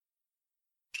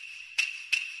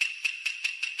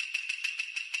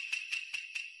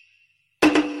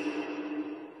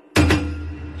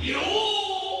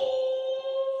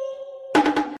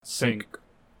Sync.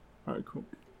 All right, cool.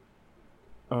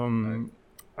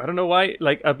 I don't know why.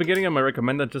 Like, I've been getting on my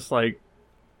recommended just like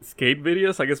skate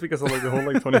videos. I guess because of like the whole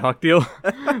like Tony Hawk deal.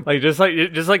 Like just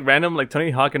like random like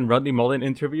Tony Hawk and Rodney Mullen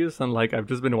interviews, and like I've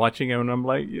just been watching it, and I'm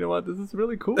like, you know what, this is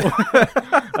really cool.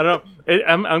 I don't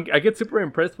know. I get super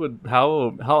impressed with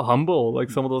how humble like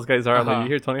some of those guys are. Like you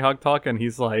hear Tony Hawk talk, and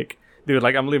he's like, dude,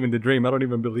 like I'm living the dream. I don't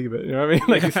even believe it. You know what I mean?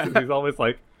 Like he's always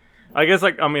like. I guess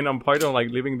like I'm part of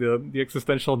like living the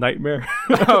existential nightmare.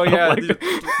 Oh yeah, like,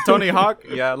 Tony Hawk.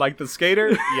 Yeah, like the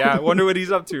skater. Yeah, I wonder what he's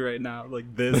up to right now.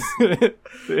 Like this,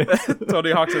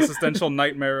 Tony Hawk's existential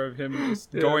nightmare of him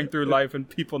just going through life and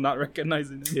people not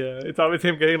recognizing him. Yeah, it's always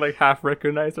him getting like half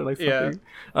recognized or like something. Yeah.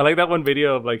 I like that one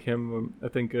video of like him. I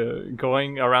think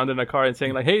going around in a car and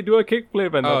saying like, "Hey, do a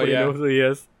kickflip," and nobody knows who he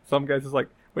is. Some guys is like,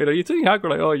 "Wait, are you Tony Hawk?" Or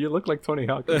like, "Oh, you look like Tony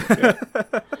Hawk." Yeah.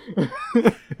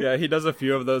 Yeah, he does a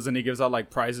few of those, and he gives out like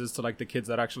prizes to like the kids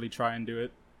that actually try and do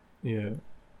it. Yeah.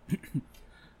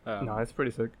 No, it's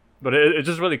pretty sick, but it's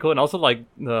just really cool, and also like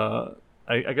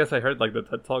I guess I heard like the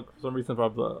TED Talk for some reason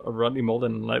of Rodney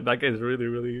Mullen. Like that guy is really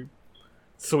really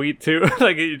sweet too.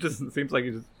 Like it just seems like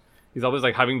he's always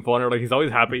like having fun, or like he's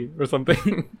always happy or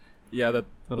something. Yeah, that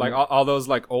like all those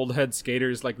like old head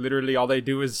skaters, like literally all they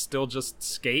do is still just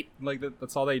skate. Like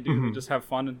that's all they do. Mm-hmm. They just have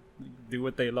fun and do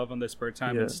what they love on their spare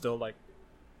time, and still like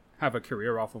have a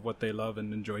career off of what they love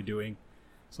and enjoy doing.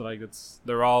 So like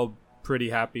they're all pretty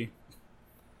happy.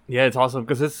 Yeah, it's awesome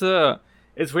because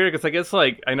it's weird because I guess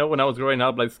like I know when I was growing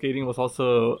up, like skating was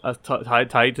also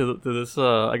tied to this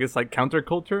I guess like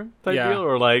counterculture type deal,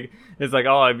 or like it's like,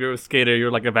 oh, if you're a skater, you're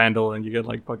like a vandal and you get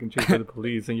like fucking chased by the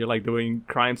police and you're like doing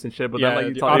crimes and shit. But then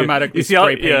like you automatically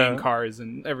spray painting cars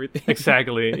and everything.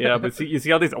 Exactly, yeah. But you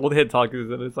see all these old head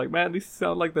talkers and it's like, man, these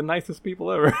sound like the nicest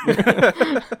people ever.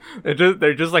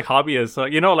 they're just like hobbyists. So,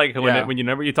 you know, like when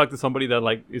you talk to somebody that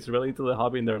like is really into the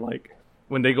hobby and they're like,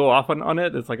 when they go off on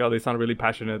it, it's like, oh, they sound really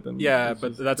passionate. And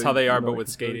but that's how they are, but with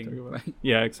skating.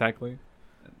 Yeah, exactly.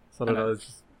 So it's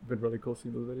just been really cool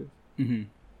seeing those videos. Mm-hmm.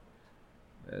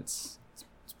 It's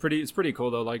pretty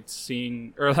cool though, like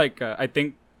seeing, or like I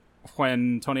think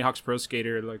when Tony Hawk's Pro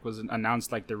Skater like was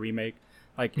announced, like the remake,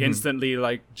 like instantly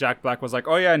like Jack Black was like,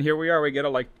 oh yeah, and here we are, we get to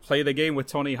like play the game with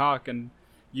Tony Hawk, and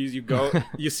you go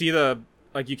you see the.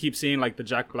 Like you keep seeing like the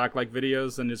Jack Black like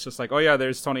videos, and it's just like, oh yeah,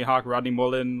 there's Tony Hawk, Rodney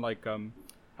Mullen, like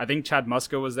I think Chad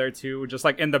Muska was there too. Just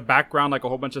like in the background, like a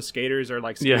whole bunch of skaters are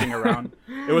like skating around.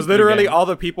 It was literally all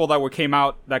the people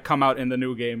that come out in the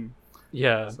new game.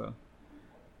 Yeah. So.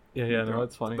 Yeah, no,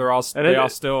 it's funny. They all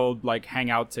still like hang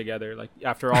out together, like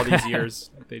after all these years.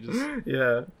 Like, they just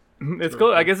it's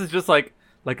cool. I guess it's just like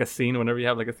a scene whenever you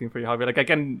have like a scene for your hobby. Like I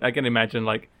can imagine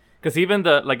like because even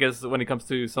when it comes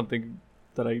to something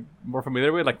that I'm more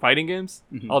familiar with, like fighting games,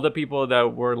 all the people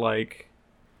that were like,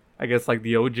 I guess like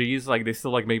the OGs, like they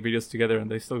still like make videos together and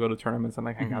they still go to tournaments and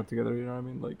like hang out together. You know what I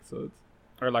mean? Like so. It's...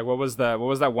 Or like what was that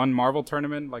one Marvel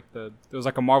tournament? Like there was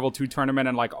like a Marvel 2 tournament,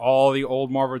 and like all the old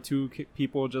Marvel 2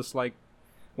 people just like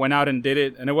went out and did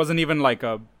it, and it wasn't even like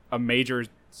a major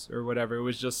or whatever. It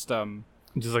was just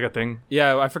like a thing.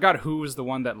 Yeah, I forgot who was the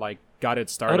one that like got it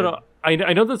started. I don't know.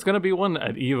 I know there's gonna be one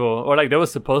at EVO, or like there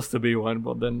was supposed to be one,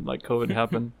 but then like COVID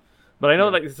happened. But I know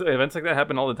like events like that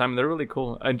happen all the time. And they're really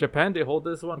cocool. In Japan, they hold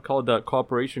this one called the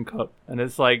Cooperation Cup, and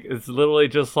it's literally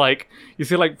just like you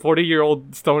see like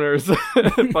 40-year-old stoners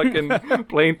fucking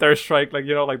playing Third Strike, like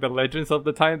you know, like the legends of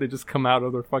the time. They just come out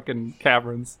of their fucking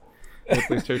caverns.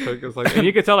 And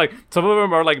you can tell like some of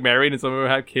them are like married and some of them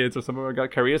have kids, or some of them got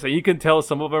careers, and you can tell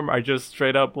some of them are just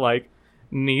straight up like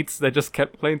neats that just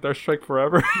kept playing Third Strike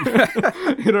forever. You know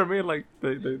what I mean? Like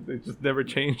they just never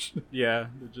changed. Yeah,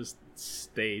 they just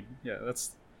stayed. Yeah,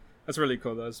 that's really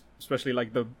cool though. Especially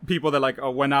like the people that like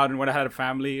went out and had a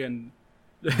family and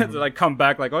to like come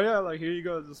back like, oh yeah, like here you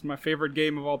go, this is my favorite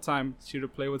game of all time. It's here to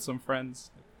play with some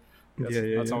friends.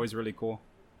 That's always really cool.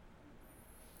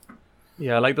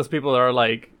 Yeah, I like those people that are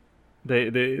like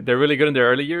they're really good in their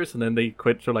early years and then they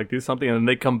quit to like do something and then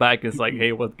they come back and it's like,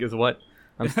 hey, guess what?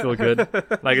 I'm still good.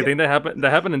 Like I think that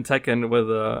happened in Tekken with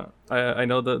I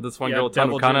know this one girl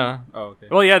Tanukana. Oh, okay.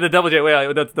 Well, yeah, the Devil J.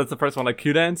 Wait, that's the first one, like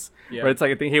Q-Dance. Yeah. Where it's like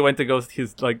I think he went to go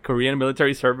his like Korean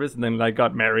military service and then like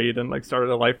got married and like started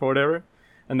a life or whatever.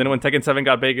 And then when Tekken 7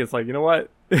 got big, it's like, you know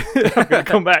what? I'm gonna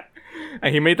come back.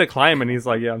 And he made the climb and he's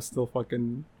like, yeah, I'm still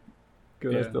fucking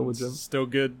good. I'm still with him. Still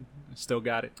good. Still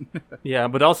got it. Yeah,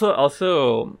 but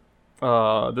also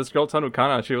this girl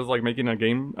Tanukana, she was like making a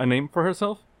name for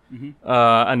herself.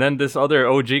 And then this other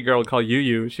OG girl called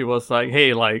Yu, she was like,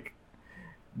 hey, like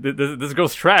this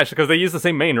girl's trash, because they use the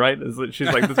same main, right? She's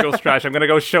like, this girl's trash. I'm gonna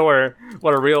go show her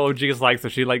what a real OG is like. So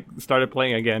she like started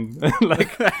playing again.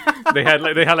 Like they had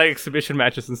like exhibition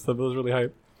matches and stuff. It was really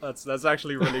hype. That's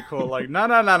actually really cool. Like, no.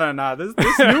 This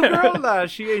new girl, nah,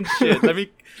 she ain't shit. Let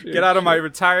me get out of my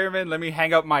retirement. Let me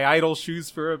hang up my idol shoes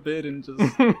for a bit and just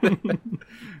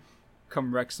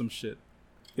come wreck some shit.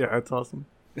 Yeah, that's awesome.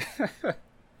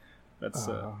 That's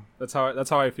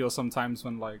how I feel sometimes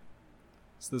when like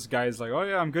this guy's like, oh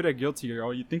yeah, I'm good at Guilty.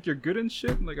 Oh, you think you're good and shit?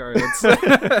 I'm like, all right, let's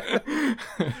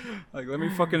like, let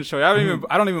me fucking show you.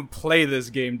 I don't even play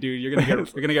this game, dude. You're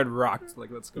gonna get rocked.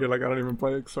 Like, let's go. You're like, I don't even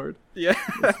play Xrd. Yeah.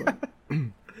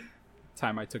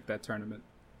 Time I took that tournament.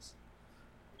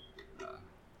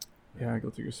 Yeah,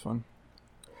 Guilty Gear's fun.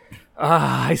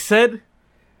 I said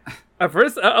at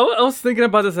first I was thinking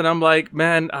about this and I'm like,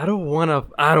 man, I don't wanna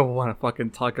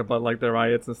fucking talk about like the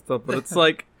riots and stuff, but it's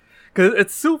like, cause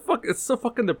it's so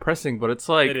fucking depressing, but it's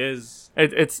like it is.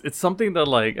 It's something that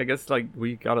like I guess like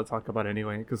we gotta talk about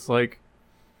anyway, cause like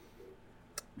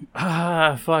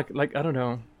fuck, like I don't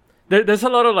know. There's a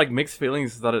lot of like mixed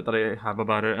feelings that I have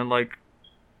about it, and like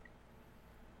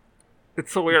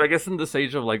it's so weird. I guess in this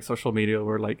age of like social media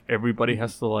where like everybody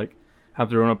has to like have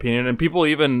their own opinion, and people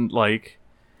even like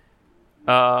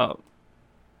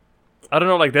I don't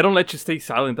know, like they don't let you stay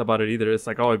silent about it either. It's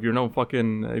like, oh, if you don't have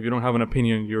an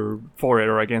opinion, you're for it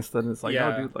or against it. And it's like, yeah.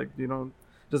 no, dude, like, you know,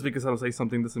 just because I don't say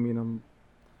something doesn't mean I'm.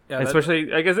 Yeah,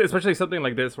 especially something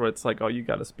like this where it's like, oh, you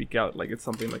gotta speak out. Like it's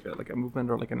something like a movement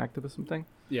or like an activism thing.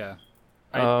 Yeah.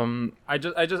 I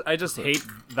just hate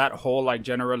that whole like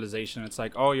generalization. It's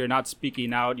like, oh, you're not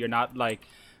speaking out. You're not like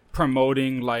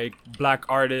promoting like black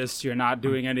artists. You're not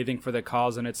doing anything for the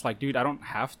cause. And it's like, dude, I don't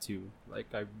have to. Like,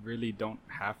 I really don't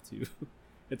have to.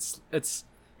 It's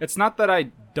not that I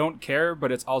don't care,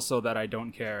 but it's also that I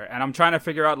don't care. And I'm trying to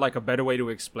figure out like a better way to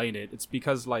explain it. It's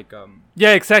because like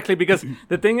yeah, exactly. Because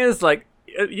the thing is like,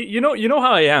 you know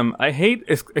how I am. I hate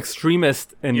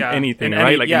extremist in anything,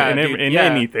 right? Like in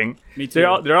anything. Me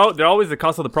too. They're always the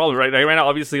cause of the problem, right? Like right now,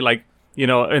 obviously, like, you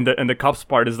know, in the cops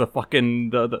part is the fucking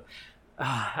the.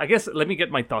 I guess let me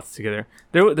get my thoughts together.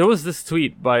 There was this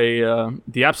tweet by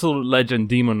the absolute legend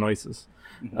Demon Noises.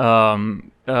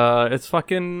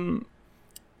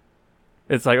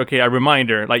 It's like, okay, a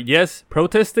reminder. Like, yes,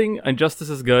 protesting injustice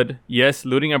is good. Yes,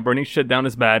 looting and burning shit down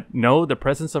is bad. No, the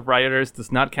presence of rioters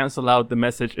does not cancel out the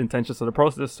message intentions of the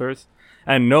protesters.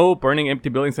 And no, burning empty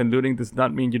buildings and looting does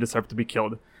not mean you deserve to be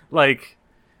killed. Like,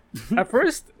 at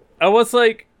first, I was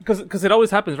like, because it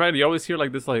always happens, right? You always hear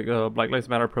like this, like Black Lives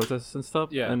Matter protests and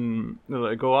stuff, and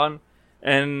like, go on,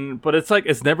 but it's like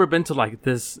it's never been to like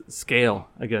this scale,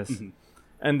 I guess. Mm-hmm.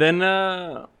 And then,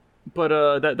 that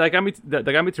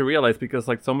got me to realize, because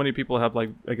like so many people have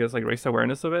like, I guess, like raised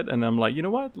awareness of it, and I'm like, you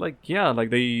know what, like, yeah, like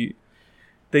they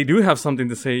do have something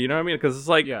to say, you know what I mean? Because it's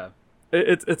like, yeah.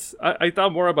 I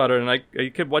thought more about it, and I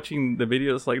kept watching the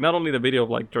videos, like not only the video of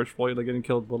like George Floyd like getting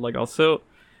killed, but like also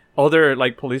other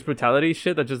like police brutality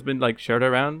shit that just been like shared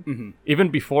around, even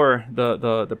before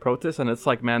the protests. And it's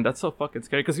like, man, that's so fucking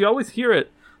scary, because you always hear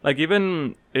it, like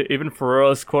even for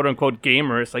us quote unquote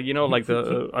gamers, like, you know, like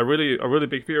a really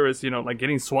big fear is, you know, like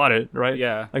getting swatted, right?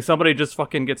 Yeah, like somebody just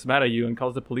fucking gets mad at you and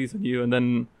calls the police on you, and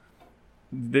then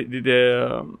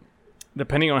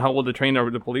depending on how well the trained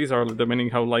the police are, depending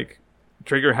how like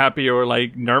trigger happy or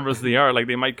like nervous they are, like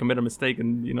they might commit a mistake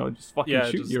and, you know, just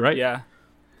fucking shoot you, right? Yeah.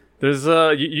 There's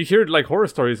you hear like horror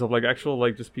stories of like actual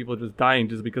like just people just dying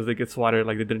just because they get swatted,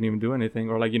 like they didn't even do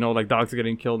anything, or like, you know, like dogs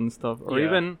getting killed and stuff, or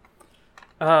even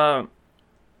like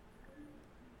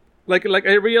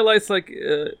I realized like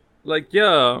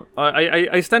yeah,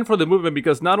 I stand for the movement,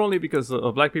 because not only because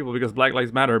of black people, because Black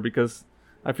Lives Matter, because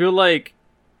I feel like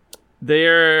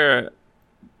they're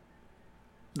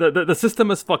the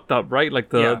system is fucked up, right? Like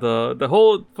the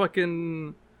whole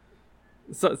fucking,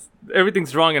 so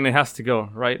everything's wrong and it has to go,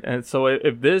 right? And so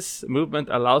if this movement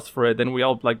allows for it, then we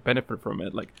all like benefit from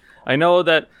it. Like, I know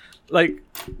that, like,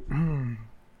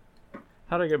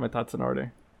 how do I get my thoughts in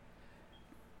order?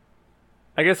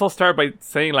 I guess I'll start by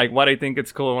saying like what I think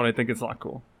it's cool and what I think it's not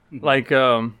cool. Mm-hmm. Like,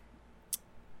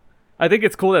 I think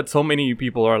it's cool that so many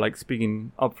people are like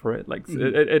speaking up for it. Like,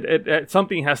 it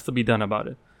something has to be done about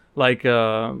it. Like,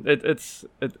 it's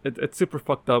super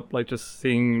fucked up, like just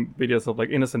seeing videos of like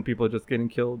innocent people just getting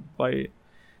killed by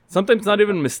sometimes not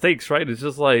even mistakes, right? It's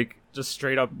just like just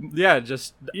straight up, so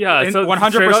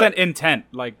 100% intent.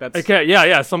 Like, that's okay.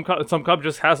 Yeah. Some cop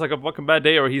just has like a fucking bad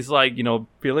day, or he's like, you know,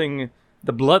 feeling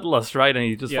the bloodlust, right? And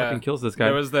he just fucking kills this guy.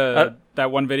 There was that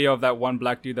one video of that one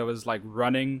black dude that was like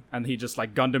running, and he just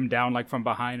like gunned him down like from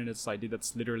behind, and it's like, dude,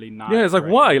 that's literally not. Yeah, it's like,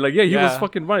 right. why? Like, yeah, he was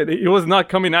fucking right. He was not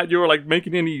coming at you or like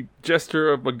making any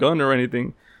gesture of a gun or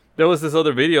anything. There was this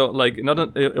other video, like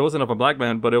it wasn't of a black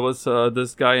man, but it was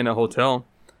this guy in a hotel.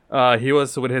 He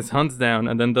was with his hands down,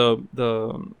 and then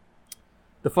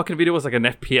the fucking video was like an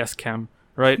FPS cam,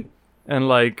 right? And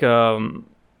like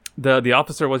the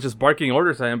officer was just barking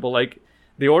orders at him, but like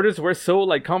the orders were so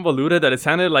like convoluted that it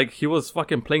sounded like he was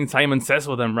fucking playing Simon Says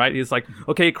with him, right? He's like,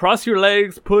 okay, cross your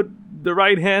legs, put the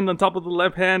right hand on top of the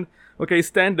left hand, okay,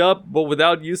 stand up, but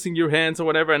without using your hands or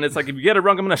whatever. And it's like, if you get it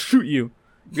wrong, I'm gonna shoot you.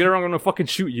 If you get it wrong, I'm gonna fucking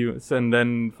shoot you. And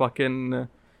then fucking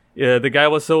yeah, the guy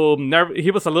was so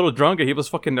he was a little drunk and he was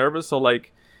fucking nervous, so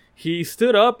like he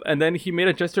stood up and then he made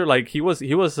a gesture like he was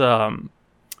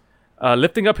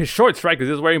lifting up his shorts, right? Because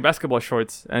he was wearing basketball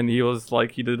shorts, and he was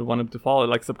like, he didn't want him to fall,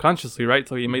 like subconsciously, right?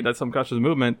 So he made that subconscious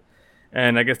movement,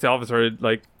 and I guess the officer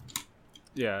like,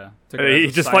 he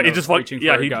just fucking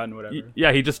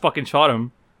shot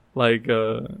him, like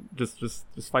just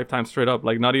 5 times straight up,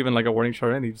 like not even like a warning shot,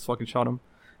 and he just fucking shot him,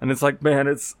 and it's like, man,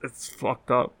 it's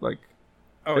fucked up, like,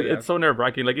 it's so nerve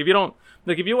wracking. Like if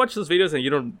you watch those videos and you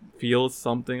don't feel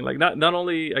something, like not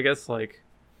only I guess like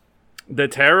the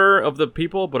terror of the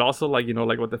people, but also like, you know,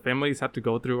 like what the families have to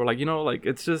go through, or like, you know, like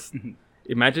it's just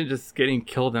imagine just getting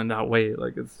killed in that way.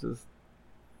 Like it's just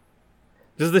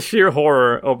the sheer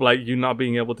horror of like you not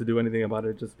being able to do anything about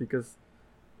it just because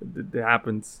it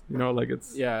happens, you know, like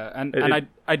it's and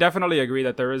I definitely agree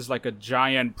that there is like a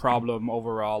giant problem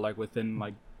overall, like within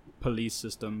like police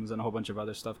systems and a whole bunch of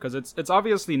other stuff, because it's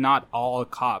obviously not all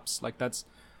cops. Like that's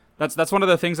one of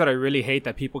the things that I really hate,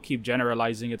 that people keep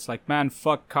generalizing. It's like, man,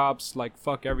 fuck cops, like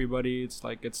fuck everybody. It's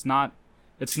like it's not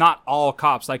all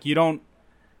cops. Like you don't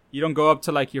go up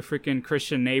to like your freaking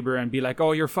Christian neighbor and be like,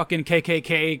 oh, you're fucking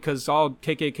KKK because all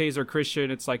KKKs are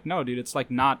Christian. It's like, no, dude, it's like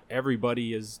not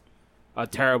everybody is a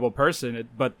terrible person,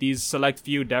 but these select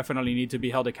few definitely need to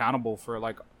be held accountable for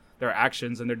like their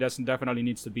actions, and there definitely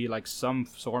needs to be like some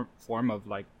form of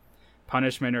like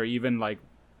punishment, or even like,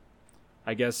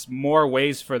 I guess, more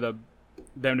ways for them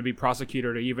to be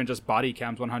prosecuted, or even just body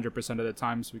cams 100% of the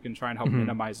time, so we can try and help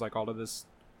minimize like all of this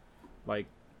like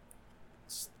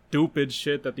stupid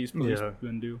shit that these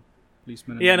policemen do.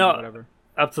 Policemen and whatever.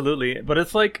 Absolutely. But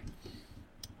it's like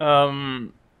there's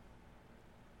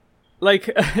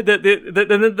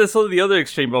sort of the other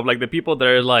extreme of like the people that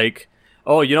are like,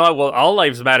 oh, you know what? Well, all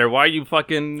lives matter. Why are you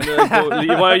fucking?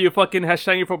 Why are you fucking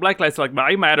hashtagging for Black Lives? Like,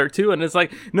 I matter too. And it's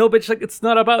like, no, bitch. Like, it's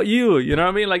not about you. You know what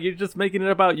I mean? Like, you're just making it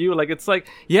about you. Like, it's like,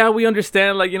 yeah, we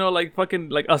understand. Like, you know, like fucking,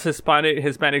 like us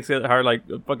Hispanics are like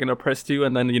fucking oppressed too.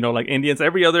 And then, you know, like Indians,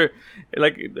 every other,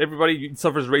 like everybody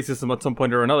suffers racism at some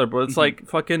point or another. But it's like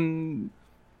fucking,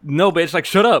 no, bitch. Like,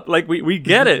 shut up. Like, we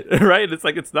get it, right? It's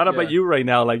like, it's not about you right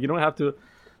now. Like, you don't have to.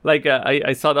 Like,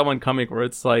 I saw that one comic where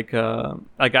it's like, a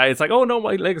guy, it's like, oh no,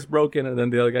 my leg's broken. And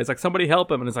then the other guy's like, somebody help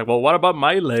him. And it's like, well, what about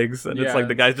my legs? And it's like,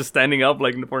 the guy's just standing up,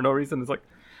 like, for no reason. It's like,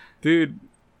 dude,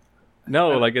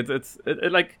 no, like, it's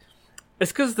like,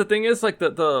 it's because the thing is, like,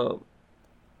 the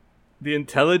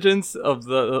intelligence of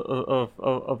the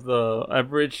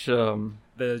average,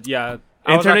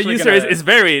 internet user is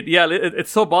varied. Yeah, it's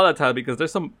so volatile because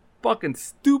there's some fucking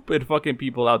stupid fucking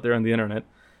people out there on the internet.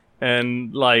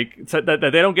 And like so that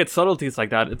they don't get subtleties like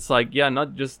that. It's like, yeah,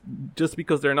 not just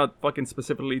because they're not fucking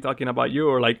specifically talking about you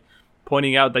or like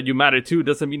pointing out that you matter too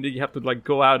doesn't mean that you have to like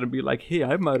go out and be like, hey,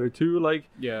 I matter too. Like,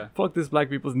 fuck this black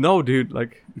people. No, dude.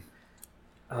 Like,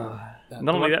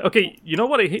 not only that. Okay, you know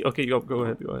what I hate? Okay, go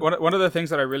ahead. One of the things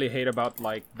that I really hate about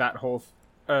like that whole,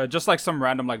 just like some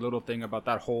random like little thing about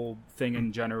that whole thing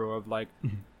in general of like,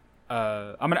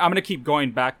 I'm gonna keep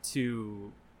going back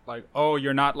to. Like, oh,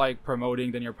 you're not like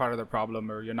promoting, then you're part of the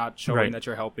problem, or you're not showing that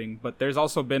you're helping. But there's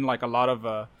also been like a lot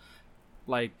of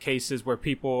like cases where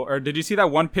people, or did you see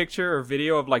that one picture or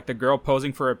video of like the girl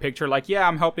posing for a picture, like, yeah,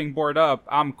 I'm helping board up,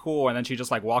 I'm cool, and then she just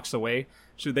like walks away.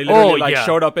 They literally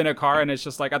showed up in a car, and it's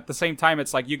just like at the same time,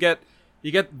 it's like you get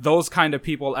those kind of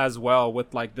people as well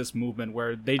with like this movement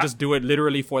where they just do it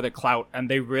literally for the clout, and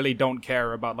they really don't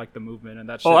care about like the movement, and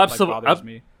that shit like bothers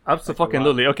me.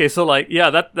 Absolutely. Okay, so like, yeah,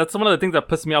 that's one of the things that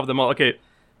pisses me off the most. Okay,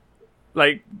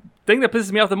 like, thing that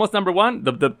pisses me off the most, number one,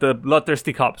 the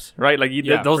bloodthirsty cops, right? Like,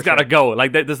 those gotta go.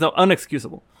 Like, there's no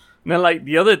unexcusable. And then like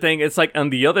the other thing, it's like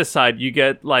on the other side, you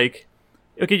get like,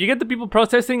 okay, you get the people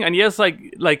protesting, and yes,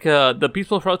 like the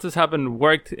peaceful protests haven't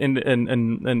worked in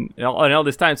all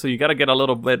this time, so you gotta get a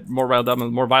little bit more riled up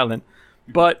and more violent.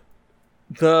 But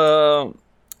there's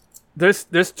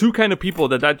two kind of people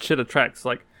that shit attracts.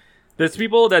 Like, there's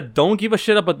people that don't give a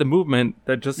shit about the movement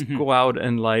that just go out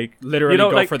and like literally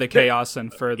go for the chaos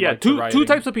and for two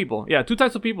types of people. Yeah, two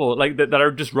types of people like that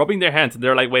are just rubbing their hands and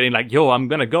they're like waiting like, yo, I'm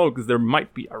gonna go because there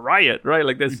might be a riot, right?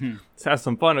 Like this, let's have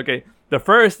some fun. Okay, the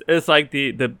first is like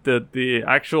the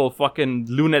actual fucking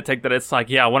lunatic that it's like,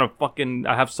 yeah,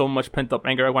 I have so much pent up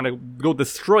anger, I want to go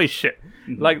destroy shit.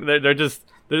 Like they're just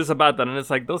about that, and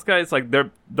it's like those guys, like they're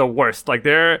the worst. Like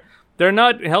they're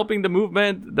not helping the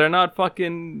movement. They're not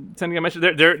fucking sending a message.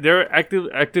 They're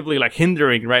actively like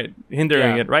hindering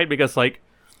it, right? Because like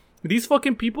these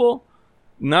fucking people,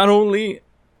 not only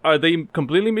are they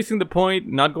completely missing the point,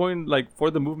 not going like for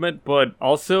the movement, but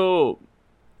also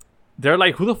they're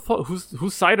like, who the fuck,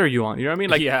 whose side are you on? You know what I mean?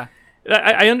 Like, yeah.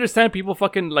 I understand people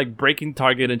fucking like breaking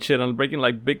Target and shit and breaking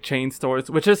like big chain stores,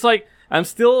 which is like, I'm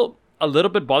still a little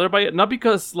bit bothered by it. Not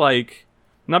because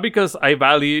I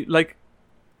value, like,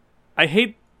 I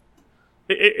hate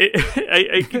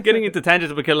I keep getting into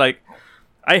tangents because like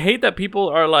I hate that people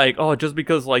are like, oh, just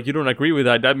because like you don't agree with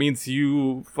that means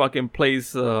you fucking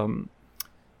place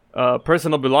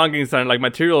personal belongings and like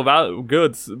material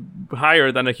goods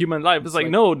higher than a human life. It's like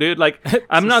no, dude. Like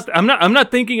I'm not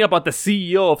thinking about the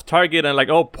CEO of Target and like,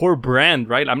 oh, poor brand,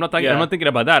 right? I'm not thinking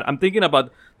about that. I'm thinking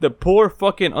about the poor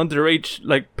fucking underage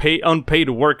like unpaid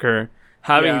worker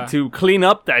having to clean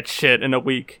up that shit in a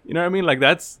week. You know what I mean? Like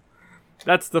that's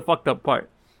the fucked up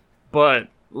part. But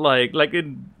like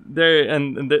the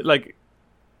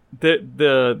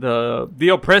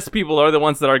oppressed people are the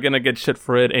ones that are gonna get shit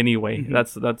for it anyway.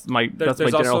 That's my general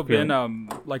feeling. There's also been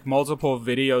like multiple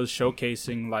videos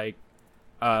showcasing like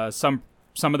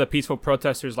some of the peaceful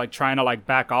protesters like trying to like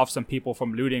back off some people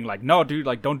from looting. Like, no, dude,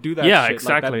 like don't do that. Yeah, shit.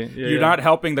 exactly. Like, you're not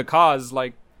helping the cause.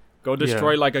 Like, go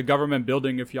destroy like a government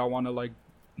building if y'all want to like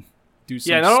do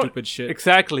some stupid shit.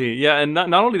 Exactly. Yeah, and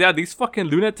not only that, these fucking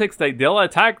lunatics, they'll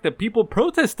attack the people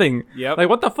protesting. Yep. Like,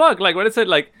 what the fuck? Like, what is it?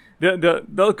 Like,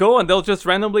 they'll go and they'll just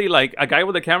randomly, like, a guy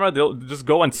with a camera, they'll just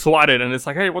go and swat it. And it's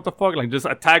like, hey, what the fuck? Like, just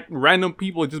attack random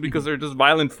people just because they're just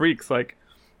violent freaks. Like,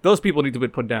 those people need to be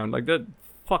put down. Like,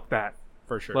 fuck that.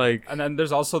 For sure. Like, and then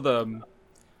there's also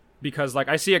because, like,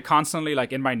 I see it constantly,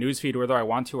 like, in my newsfeed, whether I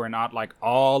want to or not, like,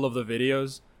 all of the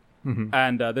videos.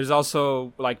 And there's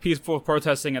also like peaceful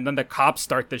protesting, and then the cops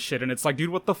start this shit, and it's like, dude,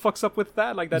 what the fuck's up with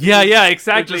that? Like that. Yeah,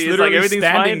 exactly. It's literally like everything's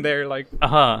standing fine there, like.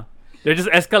 They're just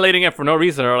escalating it for no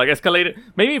reason, or like escalating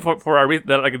maybe for a reason,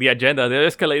 like the agenda. They're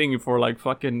escalating it for like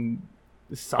fucking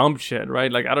some shit,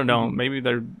 right? Like I don't know, maybe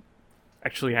they're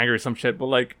actually angry or some shit, but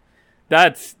like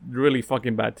that's really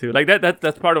fucking bad too. Like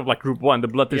that's part of like group 1, the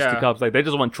bloodthirsty cops. Like they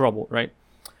just want trouble, right?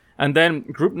 And then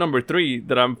group number 3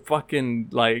 that I'm fucking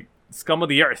like scum of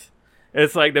the earth.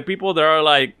 It's like the people that are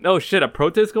like, oh shit, a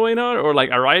protest going on or like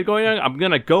a riot going on. I'm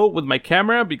gonna go with my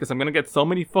camera because I'm gonna get so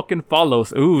many fucking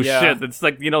follows. Ooh shit! It's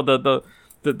like, you know,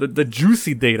 the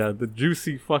juicy data, the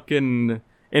juicy fucking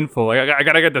info. I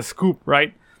gotta get the scoop,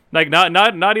 right? Like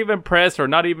not even press or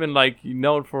not even like, you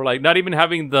know, for like not even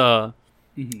having the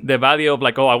value of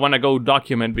like, oh, I want to go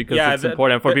document because it's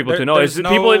important for people to know.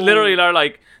 People literally are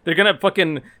like, they're gonna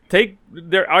fucking take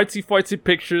their artsy fartsy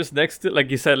pictures next to, like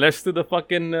you said, next to the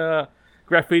fucking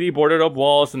graffiti bordered up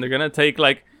walls, and they're gonna take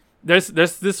like there's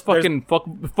this fucking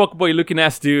fuckboy looking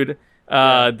ass dude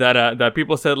that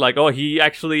people said like, oh, he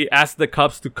actually asked the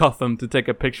cops to cuff him to take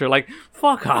a picture. Like,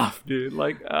 fuck off, dude.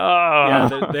 Like,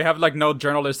 they have like no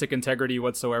journalistic integrity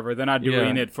whatsoever. They're not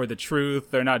doing it for the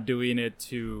truth. They're not doing it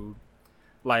to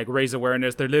like raise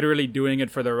awareness. They're literally doing it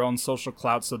for their own social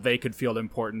clout, so they could feel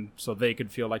important, so they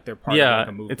could feel like they're part of like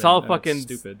a movement. It's all fucking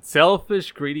stupid,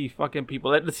 selfish, greedy fucking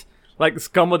people. It's like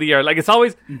scum of the earth. Like it's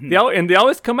always they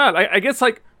always come out. I guess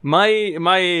like my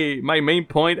main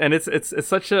point, and it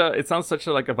sounds such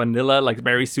a like a vanilla like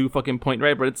Mary Sue fucking point,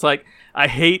 right? But it's like, I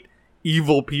hate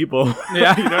evil people.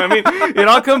 Yeah. You know what I mean? It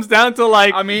all comes down to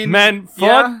like, I mean, man,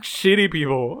 fuck shitty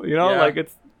people. You know, like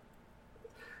it's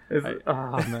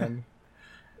oh man.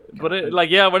 But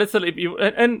what is it? If you,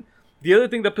 and the other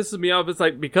thing that pisses me off is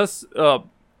like, because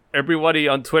everybody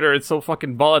on Twitter is so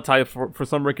fucking volatile for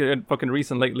some fucking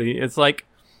reason lately. It's like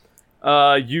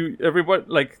everybody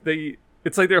like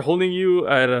it's like they're holding you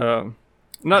at a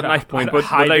not knife point, but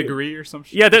high like, degree or some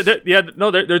shit.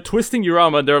 They're twisting your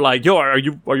arm, and they're like, yo, are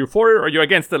you for it or are you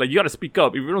against it? Like, you gotta speak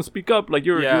up. If you don't speak up, like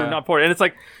you're not for it. And it's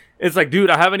like, dude,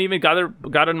 I haven't even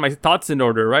gotten my thoughts in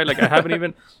order, right? Like I haven't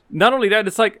even. Not only that,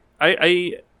 it's like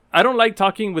I don't like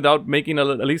talking without making at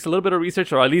least a little bit of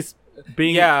research, or at least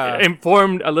being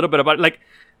informed a little bit about it. Like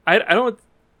I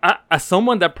as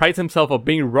someone that prides himself of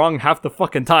being wrong half the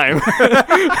fucking time,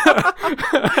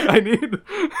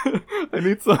 I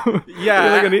need some.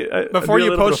 Yeah, before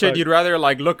you post shit, fact. you'd rather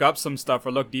like look up some stuff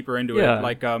or look deeper into Yeah. it.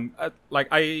 Like I'm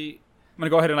gonna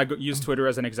go ahead and like use Twitter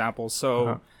as an example.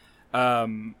 So,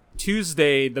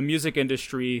 Tuesday, the music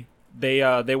industry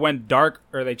they went dark,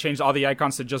 or they changed all the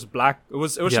icons to just black. It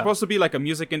was supposed to be like a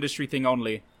music industry thing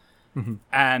only.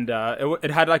 And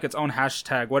it had like its own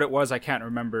hashtag. What it was, I can't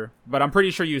remember, but I'm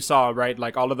pretty sure you saw, right?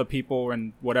 Like all of the people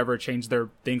and whatever changed their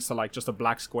things to like just a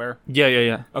black square.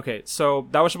 Yeah. Okay, so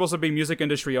that was supposed to be music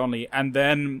industry only, and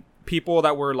then people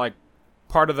that were like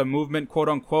part of the movement, quote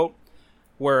unquote,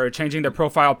 were changing their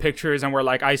profile pictures and were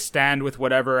like, I stand with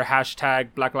whatever, hashtag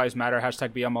Black Lives Matter,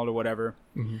 hashtag BML or whatever.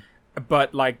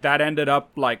 But like that ended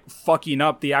up like fucking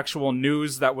up the actual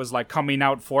news that was like coming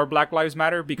out for Black Lives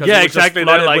Matter, because it was exactly. just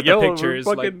flooded They're like, with yo, the pictures.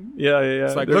 fucking, Like, yeah.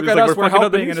 it's like, They're look just at us, we're fucking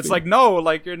up the helping, and it's newsfeed. like, no,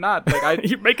 like you're not. Like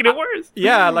You're making it worse.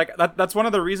 yeah, like that's one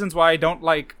of the reasons why I don't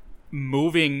like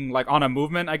moving like on a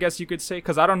movement, I guess you could say,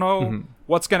 because I don't know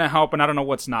what's gonna help and I don't know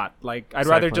what's not. Like I'd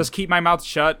rather just keep my mouth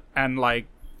shut and like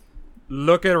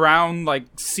look around, like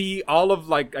see all of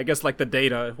like, I guess, like the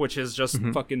data, which is just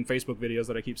fucking Facebook videos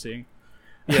that I keep seeing.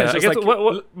 Yeah, It's I just guess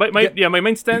like, my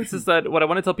main stance is that what I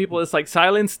want to tell people is like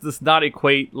silence does not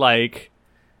equate like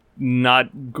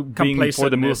not being for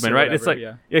the Complacentness movement, or right? It's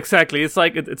whatever, like exactly. It's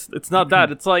like it's not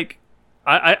that. It's like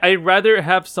I'd rather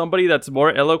have somebody that's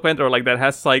more eloquent or like that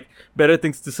has like better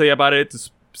things to say about it to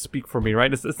speak for me,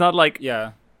 right? It's not like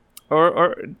yeah.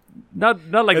 or not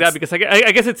like that, because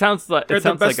I guess it sounds like The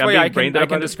best like I'm way being I brain can dead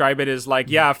about it. describe it is like,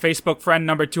 yeah, Facebook friend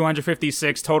number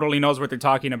 256 totally knows what they're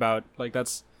talking about. Like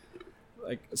that's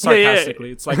like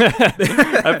sarcastically. It's like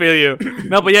I feel you.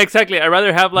 No, but yeah, exactly. I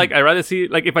rather see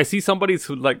like if I see somebody's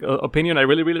like opinion I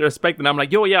really respect, and I'm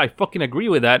like, yo, yeah, I fucking agree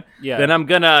with that. Yeah. Then I'm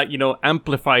gonna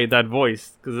amplify that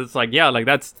voice, because it's like, yeah, like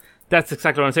that's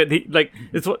exactly what I'm saying. Like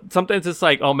sometimes it's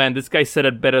like, oh man, this guy said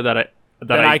it better than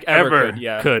I ever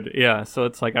could. Yeah. So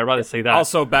it's like I'd rather say that.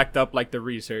 also backed up like the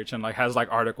research and like has like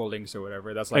article links or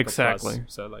whatever. That's like Exactly. a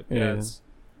plus. So like Yeah. it's,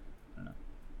 I don't know.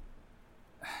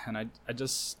 And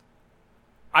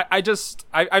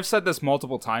I've said this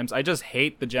multiple times. I just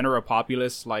hate the general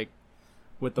populace like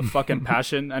with the fucking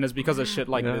passion, and it's because of shit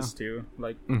like this too.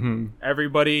 Like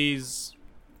everybody,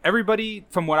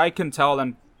 from what I can tell,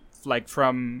 and like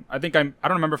from I don't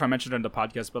remember if I mentioned it in the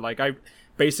podcast, but like I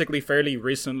basically fairly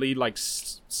recently like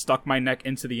stuck my neck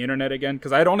into the internet again,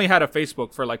 because I'd only had a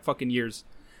Facebook for like fucking years,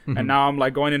 and now I'm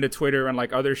like going into Twitter and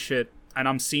like other shit, and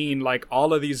I'm seeing like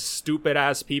all of these stupid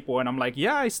ass people, and I'm like,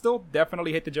 yeah, I still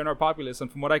definitely hate the general populace.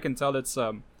 And from what I can tell, it's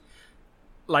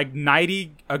like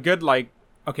 90, a good like,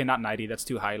 okay, not 90, that's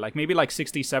too high, like maybe like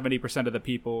 60-70% of the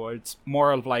people, it's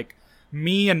more of like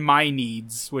me and my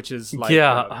needs, which is like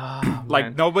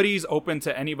like nobody's open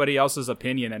to anybody else's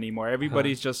opinion anymore.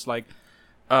 Everybody's just like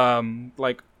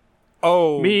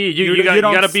oh, me, you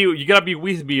gotta be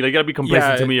with me. Like, you gotta be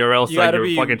complacent to me, or else like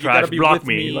you're fucking trash. Block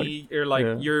me. Or like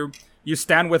you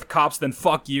stand with cops, then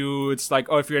fuck you. It's like,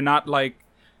 oh, if you're not like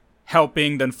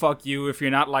helping, then fuck you. If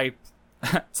you're not like,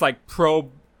 it's like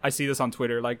I see this on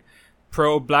Twitter, like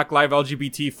pro Black Lives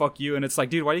LGBT, fuck you. And it's like,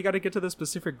 dude, why you gotta get to this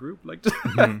specific group? Like,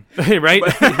 right?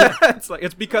 It's like,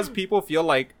 it's because people feel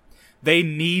like they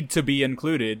need to be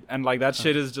included, and like that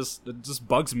shit is just, it just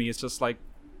bugs me. It's just like,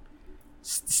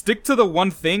 stick to the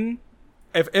one thing.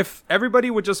 If everybody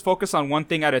would just focus on one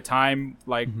thing at a time,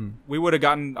 like we would have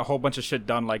gotten a whole bunch of shit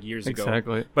done like years ago.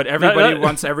 Exactly. But everybody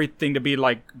wants everything to be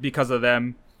like because of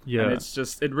them. Yeah. And it's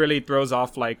just, it really throws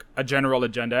off like a general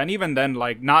agenda. And even then,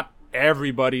 like not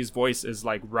everybody's voice is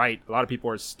like right. A lot of people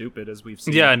are stupid, as we've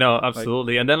seen. Yeah, no,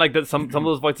 absolutely. And then like some of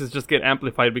those voices just get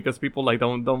amplified because people like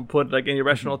don't put like any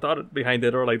rational thought behind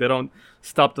it, or like they don't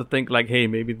stop to think like, hey,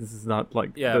 maybe this is not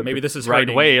like maybe this is right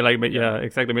hurting. way. Like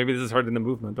exactly. Maybe this is hurting the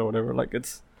movement or whatever. Like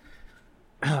it's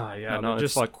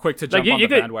just like quick to jump on the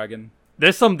bandwagon.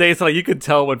 There's some days like you could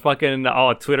tell when fucking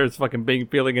Twitter's fucking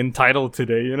feeling entitled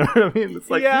today. You know what I mean?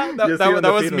 It's like, yeah,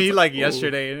 that was me like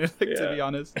yesterday. To yeah. be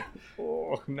honest.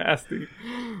 Oh, nasty.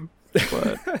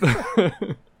 But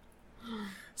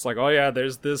it's like, oh yeah,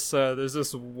 there's this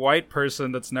white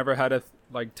person that's never had a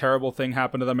like terrible thing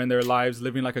happen to them in their lives,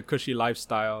 living like a cushy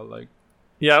lifestyle. Like,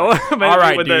 yeah, well, all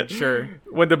right, dude, sure.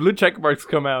 When the blue check marks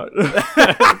come out,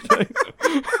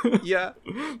 yeah,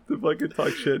 to fucking talk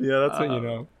shit. Yeah, that's when you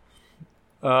know.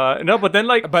 No, but then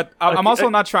like, but I'm also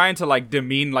not trying to like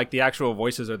demean like the actual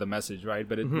voices or the message, right?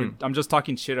 But I'm just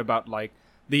talking shit about like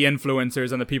the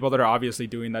influencers and the people that are obviously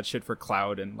doing that shit for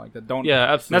cloud and like that don't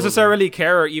absolutely. necessarily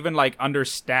care or even like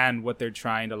understand what they're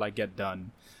trying to like get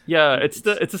done. Yeah, it's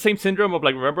the same syndrome of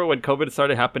like, remember when COVID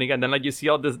started happening and then like you see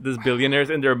all this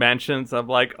billionaires in their mansions of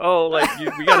like, oh, like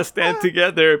we gotta stand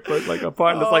together but like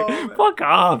apart. And it's like, man. fuck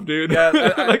off, dude. Yeah,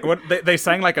 like what they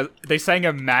sang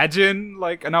Imagine,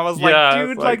 like, and I was like,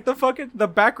 dude, like the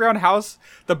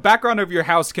background of your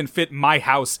house can fit my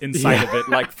house inside of it.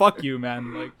 Like, fuck you,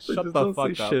 man. Like, shut the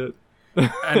fuck up. Shit.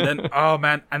 And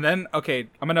then okay,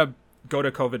 I'm gonna go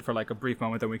to COVID for like a brief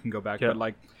moment, then we can go back. But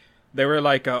like, they were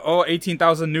like,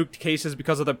 18,000 nuked cases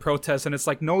because of the protests. And it's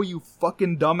like, no, you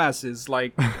fucking dumbasses.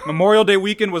 Like, Memorial Day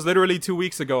weekend was literally 2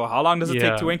 weeks ago. How long does it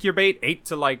take to incubate? 8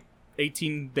 to like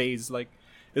 18 days. Like,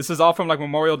 this is all from like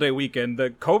Memorial Day weekend.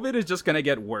 The COVID is just going to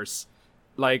get worse.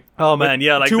 Like, oh man,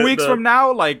 yeah. Like 2 weeks from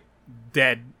now, like,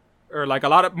 dead. Or like a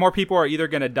lot of more people are either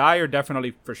going to die or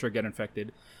definitely for sure get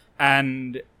infected.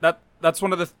 And that's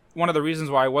one of the reasons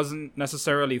why I wasn't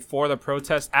necessarily for the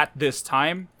protest at this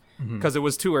time. Because it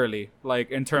was too early,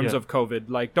 like, in terms of COVID.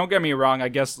 Like, don't get me wrong, I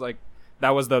guess, like, that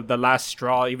was the last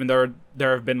straw, even though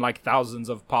there have been, like, thousands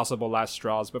of possible last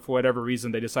straws. But for whatever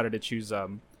reason, they decided to choose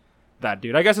that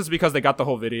dude. I guess it's because they got the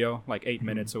whole video, like, 8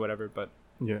 minutes or whatever. But,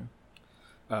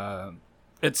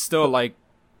 it's still, like,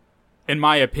 in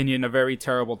my opinion, a very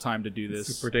terrible time to do this.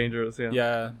 Super dangerous, yeah.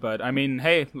 Yeah, but, I mean,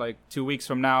 hey, like, 2 weeks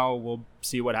from now, we'll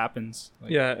see what happens.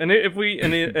 Like, yeah, and if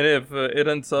it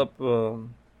ends up...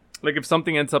 like if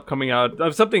something ends up coming out,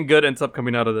 if something good ends up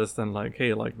coming out of this, then like,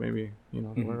 hey, like maybe, you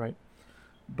know, we're right.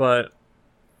 But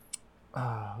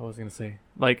what was I gonna say?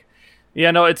 Like,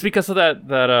 yeah, no, it's because of that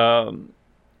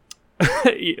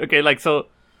okay, like, so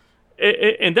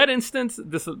in that instance,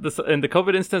 this in the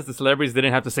COVID instance, the celebrities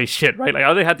didn't have to say shit, right? Like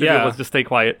all they had to do was just stay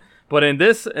quiet. But in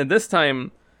this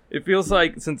time, it feels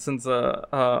like since a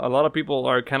lot of people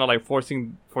are kind of like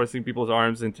forcing people's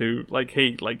arms into like,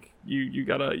 hey, like you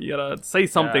gotta say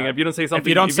something. If you don't say something, if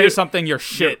you don't say something, you're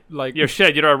shit. Like you're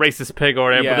shit. You're a racist pig or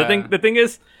whatever. Yeah. But the thing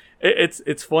is,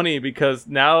 it's funny because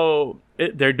now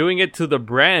they're doing it to the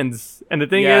brands, and the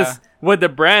thing is, with the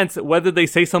brands, whether they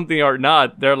say something or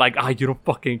not, they're like, you don't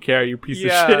fucking care, you piece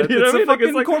of shit. You know it's what a I mean?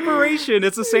 fucking Like, corporation.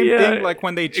 It's the same thing. Like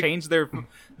when they change their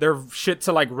shit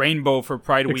to like rainbow for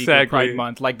Pride Week or Pride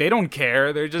Month. Like they don't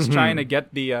care. They're just trying to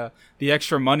get the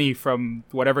extra money from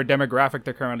whatever demographic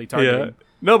they're currently targeting. Yeah.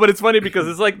 No, but it's funny because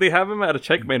it's like they have them at a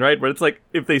checkmate, right? Where it's like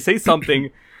if they say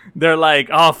something, they're like,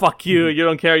 "Oh, fuck you! You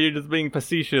don't care. You're just being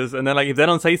facetious." And then like if they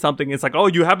don't say something, it's like, "Oh,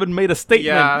 you haven't made a statement.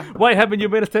 Yeah. Why haven't you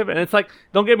made a statement?" And it's like,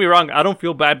 don't get me wrong, I don't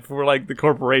feel bad for like the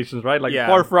corporations, right? Like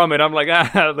far from it. I'm like,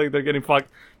 like they're getting fucked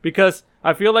because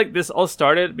I feel like this all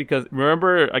started because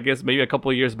remember, I guess maybe a couple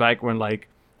of years back when like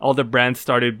all the brands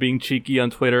started being cheeky on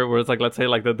Twitter, where it's like, let's say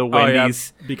like the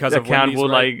Wendy's because account Wendy's, will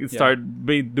right? like start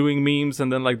doing memes,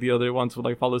 and then like the other ones will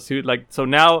like follow suit. Like so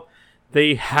now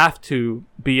they have to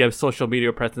be a social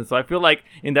media presence. So I feel like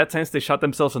in that sense they shot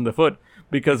themselves in the foot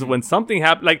because when something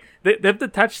happens, like they've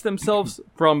detached themselves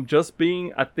from just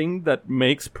being a thing that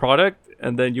makes product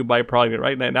and then you buy product,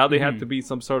 right? Now they have to be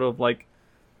some sort of like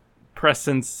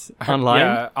presence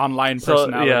online. Online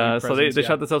personality. So they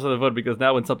shot themselves in the foot because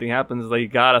now when something happens, they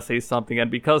gotta say something,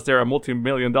 and because they're a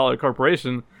multi-million-dollar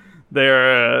corporation,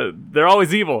 they're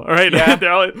always evil, right? Yeah. They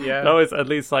always at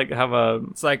least like have a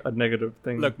negative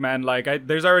thing. Look, man, like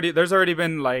there's already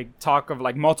been like talk of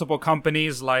like multiple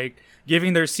companies like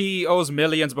giving their CEOs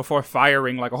millions before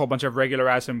firing like a whole bunch of regular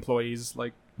ass employees,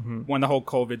 like when the whole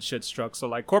COVID shit struck. So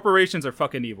like corporations are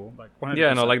fucking evil. Like 100%.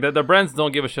 Yeah, no, like the brands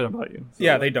don't give a shit about you. So,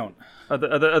 yeah, like, they don't. At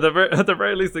the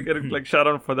very least, they're getting like shot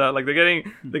on for that. Like they're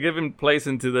giving place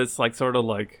into this like sort of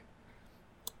like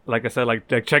I said, like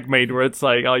checkmate, where it's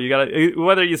like, oh, you gotta,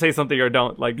 whether you say something or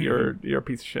don't, like you're a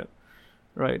piece of shit,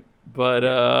 right? But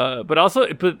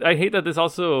I hate that this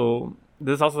also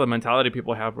the mentality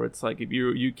people have, where it's like if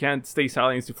you can't stay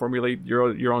silent to formulate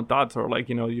your own thoughts, or like,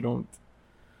 you know, you don't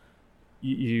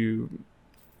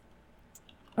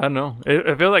I don't know.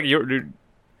 I feel like you're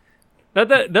not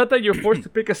that you're forced to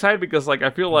pick a side, because like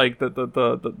I feel like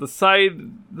the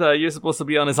side that you're supposed to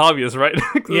be on is obvious, right?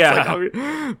 Yeah.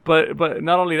 Like, but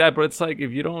not only that, but it's like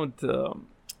if you don't,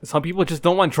 some people just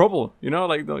don't want trouble, you know,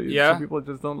 like some people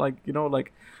just don't like, you know,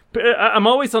 like I'm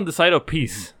always on the side of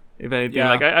peace, if anything. Yeah.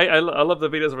 Like I love the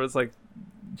videos where it's like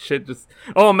shit just,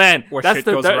 oh man, where that's shit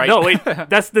goes right. No wait,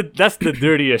 that's the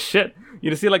dirtiest shit.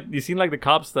 You see like the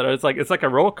cops that are, it's like a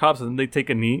row of cops and they take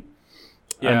a knee.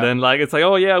 Yeah. And then like it's like,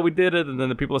 oh yeah, we did it, and then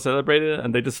the people celebrate it,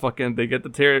 and they just they get the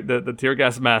tear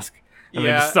gas mask, and they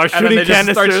just start shooting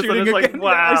canisters, and it's like,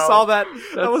 wow, I saw that.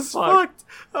 That was fucked.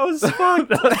 That was fucked.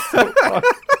 That's so fucked.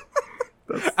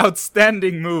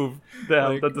 outstanding move.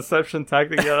 Damn, Like- the deception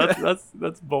tactic. Yeah,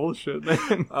 that's bullshit,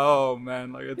 man. Oh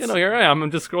man, like it's You know, here I am.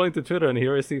 I'm just scrolling to Twitter, and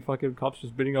here I see fucking cops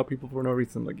just beating up people for no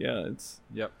reason. Like, yeah,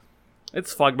 yep.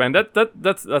 it's fucked, man.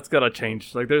 That's gotta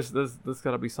change. Like, there's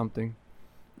gotta be something.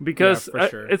 Because Yeah, for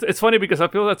sure. it's funny because I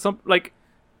feel that some like.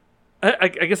 I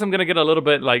guess I'm gonna get a little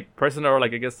bit like personal, or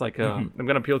like I guess like I'm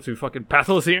gonna appeal to fucking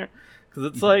pathos here, because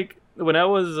it's like when I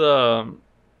was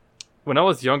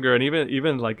younger, and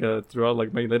even like throughout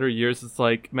like my later years, it's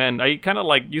like, man, I kind of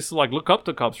like used to like look up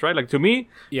to cops, right? Like, to me,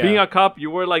 Yeah. being a cop, you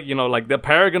were like, you know, like the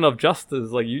paragon of justice.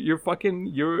 Like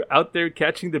you're out there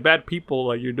catching the bad people.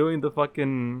 Like, you're doing the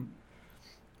fucking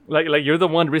like you're the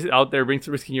one out there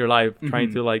risking your life,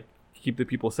 trying to like keep the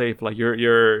people safe. Like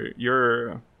you're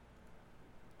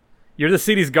the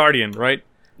city's guardian, right?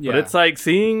 Yeah. But it's like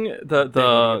seeing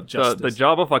the justice.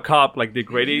 job of a cop like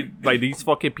degraded by these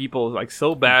fucking people like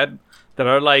so bad, that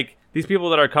are like these people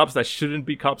that are cops that shouldn't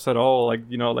be cops at all. Like,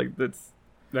 you know, like that's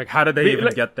Like, how did they Be- even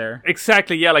like- get there?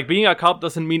 exactly, yeah. Like, being a cop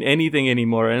doesn't mean anything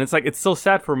anymore, and it's like it's so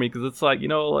sad for me, because it's like, you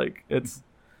know, like that's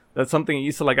something I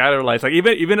used to like idolize. Like,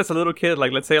 even as a little kid,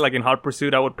 like let's say like in Hot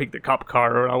Pursuit, I would pick the cop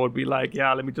car, or I would be like,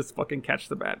 yeah, let me just fucking catch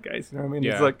the bad guys. You know what I mean?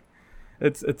 Yeah. It's like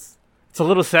it's a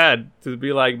little sad to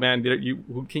be like, man,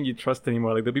 who can you trust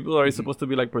anymore? Like, the people that are supposed to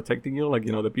be like protecting you, like,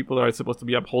 you know, the people that are supposed to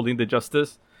be upholding the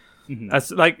justice,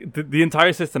 as like the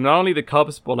entire system, not only the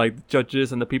cops but like the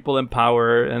judges and the people in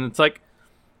power, and it's like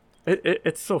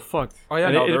it's so fucked. Oh yeah,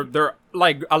 And no, they're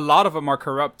like a lot of them are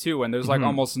corrupt too, and there's like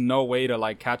almost no way to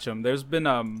like catch them. There's been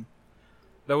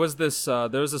there was this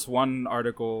one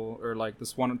article, or like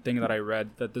this one thing that I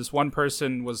read, that this one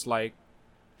person was like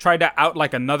tried to out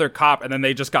like another cop, and then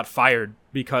they just got fired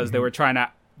because they were trying to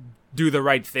do the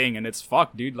right thing, and it's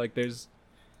fucked, dude. Like, there's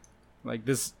like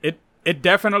this, it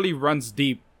definitely runs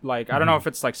deep. Like, I don't know if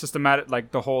it's like systematic, like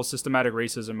the whole systematic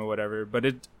racism or whatever, but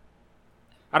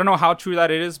I don't know how true that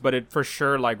it is, but it for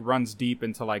sure like runs deep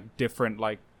into like different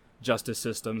like justice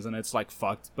systems, and it's like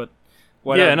fucked. But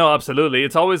whatever. yeah, no, absolutely.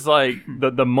 It's always like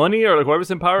the money, or like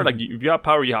whoever's in power. Like, if you have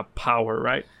power, you have power,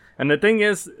 right? And the thing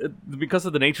is, because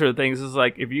of the nature of things, is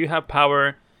like, if you have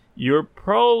power, you're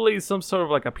probably some sort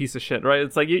of like a piece of shit, right?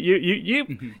 It's like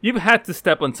you've had to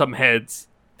step on some heads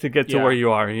to get to Yeah. where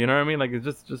you are. You know what I mean? Like,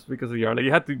 it's just because of you are. Like,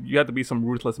 you had to be some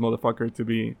ruthless motherfucker to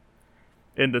be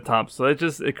in the top. So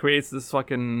it creates this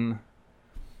fucking,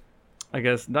 I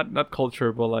guess, not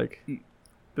culture, but like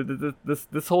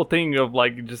this whole thing of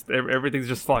like just everything's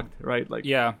just fucked, right? Like,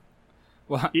 Yeah.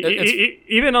 Well,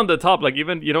 even on the top, like,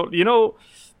 even you know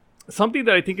something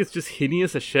that I think is just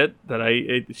hideous as shit, that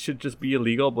it should just be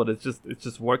illegal, but it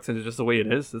just works, and it's just the way it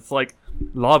is. It's like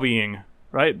lobbying,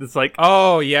 right? It's like,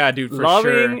 oh yeah, dude, for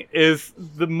lobbying sure. is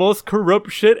the most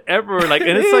corrupt shit ever. Like,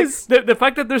 and it's is. like the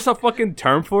fact that there's a fucking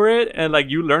term for it, and like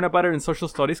you learn about it in social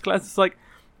studies class. It's like,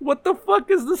 what the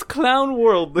fuck is this clown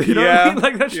world? You know what I mean?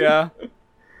 Like, that shit. Yeah.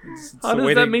 How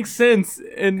does that make sense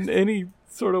in any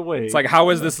sort of way? It's like, how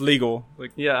is this legal?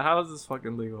 Like, yeah, how is this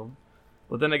fucking legal?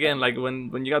 But then again, like, when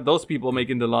you got those people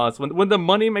making the laws, when the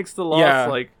money makes the laws, Yeah.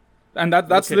 like, and that's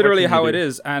Okay, what literally can you how it do?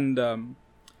 is. And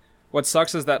what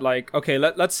sucks is that, like, okay,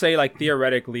 let's say like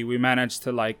theoretically we managed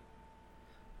to like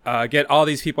get all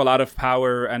these people out of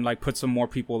power and like put some more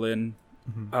people in.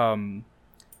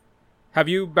 Have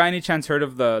you by any chance heard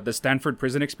of the Stanford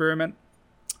prison experiment?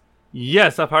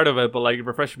 yes, I've heard of it, but like,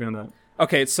 refresh me on that.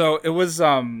 Okay, so it was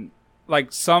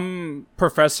like some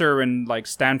professor in like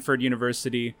Stanford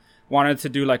University wanted to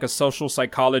do like a social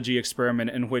psychology experiment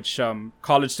in which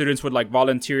college students would like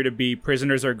volunteer to be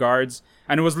prisoners or guards,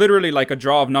 and it was literally like a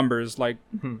draw of numbers. Like,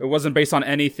 it wasn't based on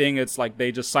anything. It's like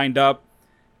they just signed up,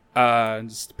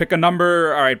 just pick a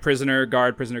number. All right, prisoner,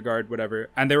 guard, whatever,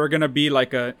 and they were gonna be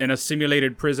like in a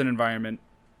simulated prison environment.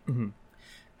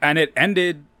 And it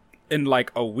ended in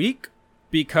like a week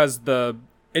because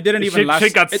it didn't even last.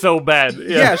 Shit got so bad.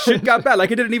 Yeah, shit got bad.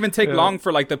 Like, it didn't even take long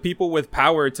for like the people with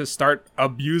power to start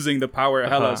abusing the power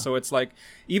hella. So it's like,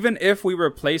 even if we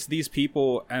replace these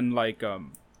people and like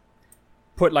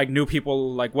put like new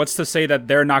people, like, what's to say that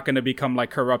they're not going to become like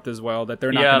corrupt as well, that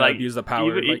they're not going to like, abuse the power?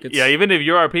 Even, Like, it's, even if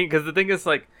you're RP, because the thing is,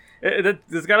 like,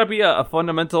 there's got to be a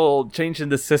fundamental change in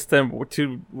the system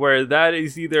to where that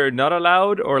is either not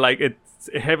allowed, or like it's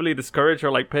heavily discouraged,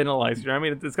 or like penalized. You know what I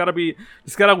mean? It's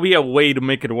gotta be a way to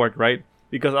make it work, right?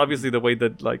 Because obviously the way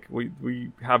that like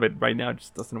we have it right now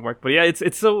just doesn't work. But yeah,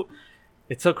 it's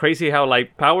so crazy how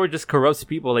like power just corrupts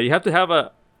people. Like, you have to have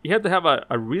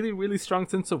a really, really strong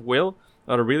sense of will,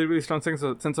 or a really, really strong sense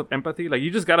of empathy. Like, you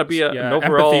just gotta be an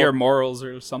overall empathy or morals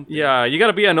or something. Yeah, you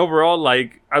gotta be an overall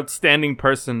like outstanding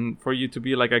person for you to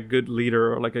be like a good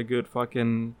leader, or like a good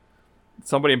fucking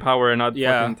somebody in power and not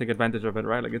Yeah. fucking take advantage of it,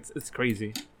 right? Like it's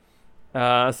crazy.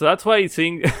 So that's why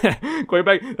seeing going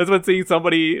back, that's why seeing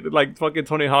somebody like fucking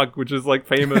Tony Hawk, which is like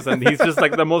famous, and he's just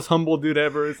like the most humble dude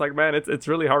ever. It's like, man, it's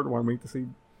really heartwarming to see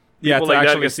people to like that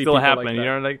actually can see still people happen. like You that.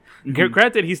 know, like Mhm.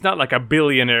 granted, he's not like a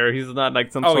billionaire. He's not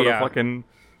like some Oh, sort yeah. of fucking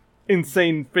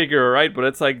insane figure, right? But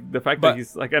it's like the fact But that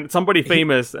he's like and somebody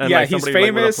famous. And yeah, like, he's somebody,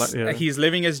 like, with a famous. yeah. He's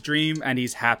living his dream, and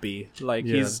he's happy. Like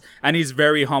Yeah. he's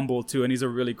very humble too, and he's a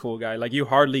really cool guy. Like you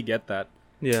hardly get that.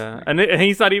 Yeah, and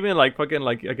he's not even like fucking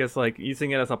like I guess like using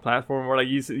it as a platform or like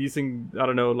using I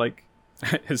don't know like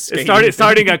His skating.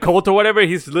 starting a cult or whatever.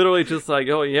 He's literally just like,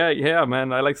 oh yeah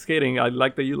man, I like skating. I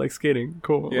like that you like skating.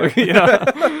 Cool. Yeah. Like,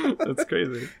 yeah. That's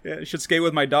crazy. Yeah, I should skate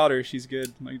with my daughter. She's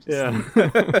good. Like, just...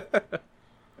 Yeah.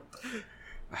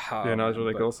 Oh, Yeah, no, it's man,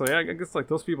 really but- cool. So yeah, I guess like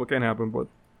those people can happen, but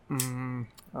I don't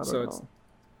So know. it's-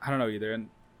 I don't know either, and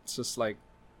it's just like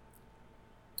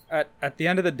at the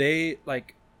end of the day,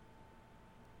 like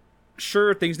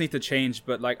sure things need to change,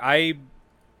 but like I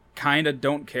kind of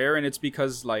don't care, and it's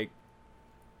because like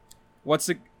what's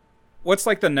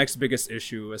like the next biggest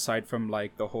issue aside from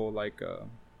like the whole like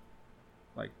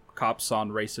cops on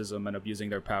racism and abusing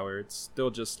their power? It's still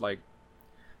just like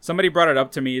somebody brought it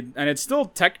up to me, and it's still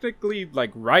technically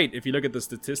like right if you look at the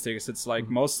statistics. It's like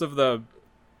most of the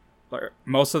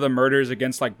murders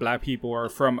against like black people are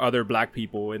from other black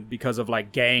people, and because of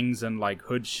like gangs and like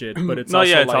hood shit. But it's no,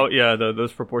 also yeah, it's like, all, yeah, the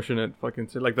disproportionate fucking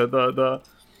shit. Like the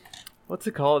what's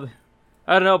it called?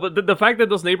 I don't know, but the fact that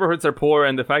those neighborhoods are poor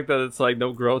and the fact that it's like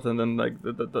no growth and then like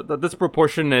the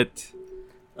disproportionate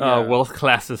Yeah. wealth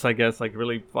classes, I guess, like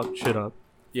really fuck shit up.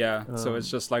 yeah. So it's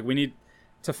just like we need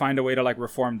to find a way to like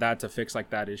reform that to fix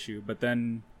like that issue. But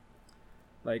then,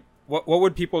 like, what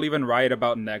would people even riot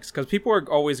about next? Because people are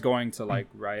always going to like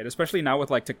riot, especially now with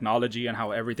like technology and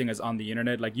how everything is on the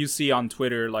internet. Like you see on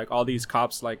Twitter, like all these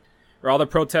cops, like, or all the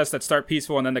protests that start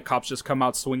peaceful and then the cops just come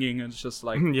out swinging, and it's just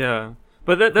like, Yeah,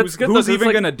 but that's who's, good. who's though, 'cause, even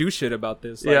like, gonna do shit about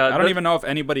this? Like, Yeah, I don't that- even know if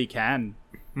anybody can.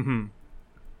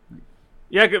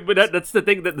 Yeah, but that's the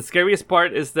thing. That the scariest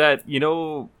part is that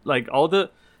like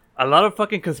a lot of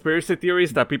fucking conspiracy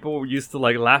theories that people used to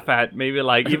like laugh at, maybe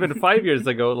like even 5 years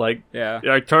ago, like Yeah.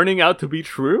 are turning out to be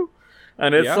true.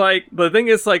 And it's Yeah. like the thing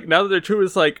is like now that they're true,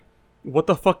 it's like what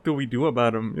the fuck do we do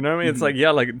about them? You know what I mean? It's like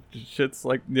yeah, like shit's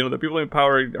like the people in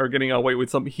power are getting away with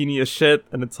some heinous shit,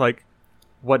 and it's like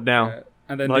what now?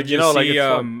 And then Like, did you like, see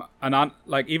it's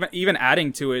like even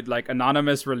adding to it, like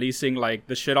Anonymous releasing like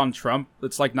the shit on Trump.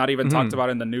 It's like not even talked about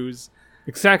in the news.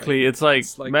 Exactly. It's like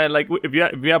man, like if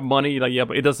you have money, like yeah,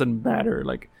 but it doesn't matter.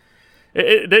 Like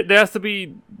there has to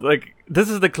be like this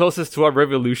is the closest to a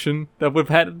revolution that we've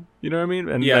had. You know what I mean?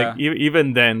 And Yeah. like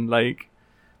even then, like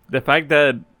the fact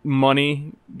that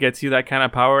money gets you that kind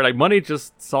of power, like money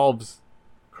just solves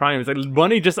crimes. Like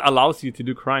money just allows you to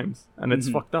do crimes, and it's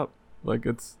fucked up. Like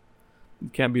it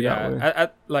can't be that way.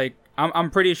 Like I'm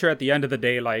pretty sure at the end of the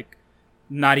day, like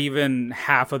not even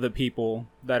half of the people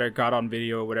that are got on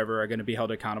video or whatever are going to be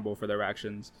held accountable for their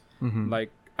actions.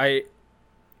 Like I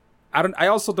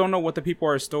also don't know what the people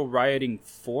are still rioting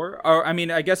for. Or I mean,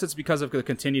 I guess it's because of the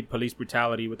continued police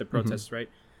brutality with the protests, right?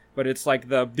 But it's like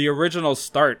the original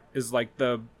start is like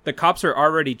the cops are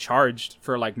already charged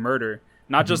for like murder,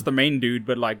 not just the main dude,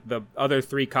 but like the other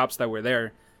 3 cops that were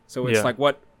there. So it's Yeah.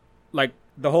 like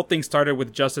the whole thing started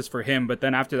with justice for him, but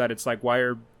then after that, it's like, why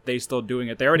are they still doing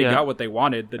it? They already Yeah. got what they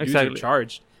wanted. The dudes Exactly. are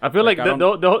charged. I feel like, I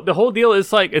the whole deal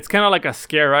is like it's kind of like a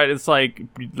scare, right? It's like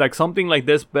something like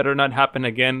this better not happen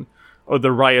again, or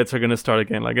the riots are gonna start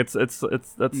again. Like it's that's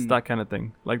that kind of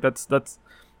thing. Like that's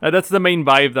the main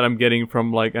vibe that I'm getting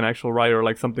from like an actual riot or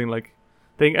like something like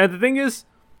thing. And the thing is,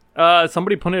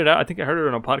 somebody pointed it out. I think I heard it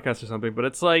on a podcast or something. But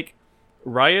it's like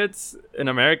riots in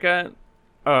America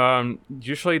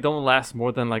usually don't last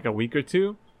more than like a week or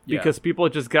two because people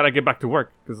just gotta get back to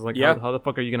work because like how the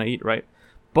fuck are you gonna eat, right?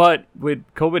 But with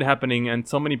COVID happening and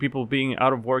so many people being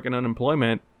out of work and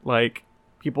unemployment, like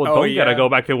people don't gotta go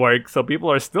back to work, so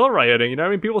people are still rioting. You know what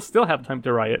I mean? People still have time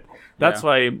to riot. That's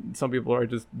why some people are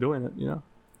just doing it. You know?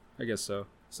 I guess so.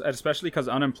 Especially because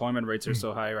unemployment rates are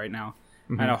so high right now,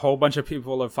 and a whole bunch of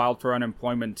people have filed for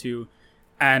unemployment too.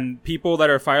 And people that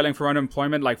are filing for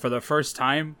unemployment, like for the first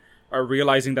time, are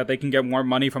realizing that they can get more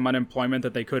money from unemployment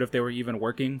than they could if they were even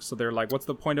working. So they're like, "What's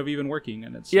the point of even working?"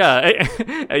 And it's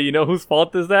And you know whose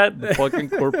fault is that? The fucking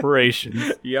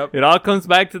corporations. Yep. It all comes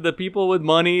back to the people with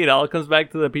money. It all comes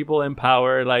back to the people in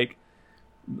power. Like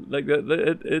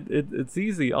it's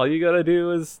easy. All you gotta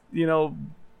do is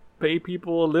pay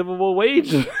people a livable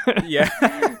wage. Yeah.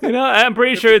 I'm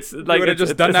pretty sure it's like would have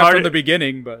just done it's that harder from the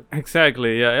beginning, but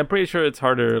exactly. Yeah, I'm pretty sure it's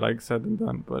harder like said than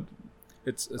done. But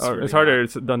It's Or really it's harder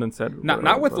done than said.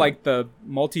 not with like the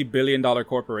multi-billion-dollar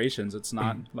corporations. It's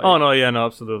not. Like, oh no, yeah, no,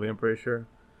 absolutely. I'm pretty sure.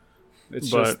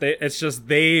 It's just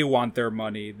they want their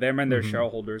money. Them and their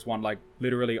shareholders want like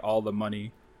literally all the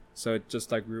money. So it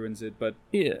just like ruins it. But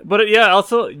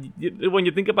also when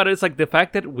you think about it, it's like the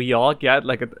fact that we all got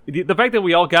like the fact that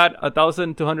we all got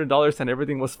 $1,200 and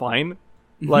everything was fine,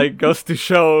 like goes to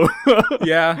show,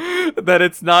 that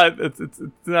it's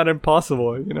not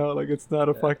impossible. You know, like it's not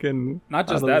a fucking not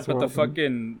just that, but the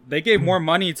fucking they gave more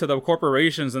money to the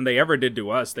corporations than they ever did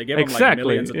to us. They gave them like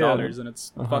millions of dollars, and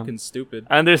it's fucking stupid.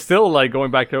 And they're still like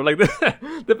going back there, like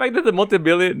the fact that the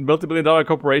multi-billion dollar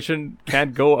corporation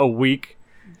can't go a week.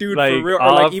 Dude, like, for real,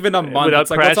 or like even a month. It's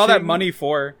like, what's all that money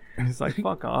for? It's like,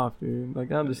 fuck off, dude.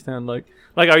 Like, I understand. Like,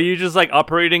 are you just like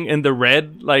operating in the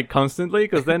red like constantly?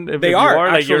 Because then if they are,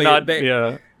 like, actually, you're not.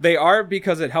 They are,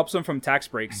 because it helps them from tax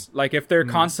breaks. Like if they're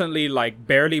constantly like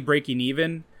barely breaking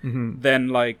even, then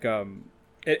like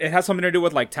it has something to do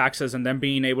with like taxes and them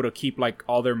being able to keep like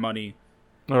all their money.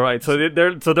 All right, so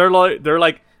they're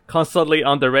like constantly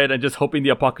on the red and just hoping the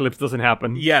apocalypse doesn't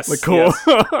happen. Yes. Like, cool.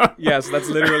 Yes. Yes, that's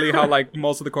literally how like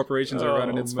most of the corporations are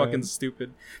running. It's fucking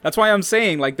stupid. That's why I'm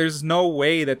saying like there's no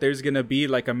way that there's gonna be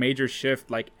like a major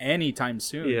shift like anytime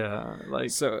soon. Yeah. Like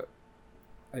so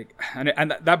like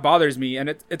and that bothers me,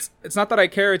 and it's not that I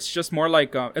care, it's just more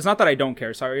like it's not that I don't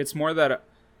care, sorry. It's more that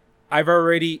I've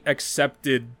already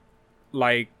accepted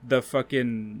like the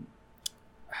fucking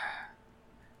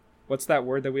what's that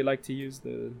word that we like to use?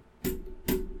 The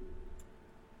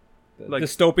like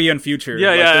dystopian future. Yeah,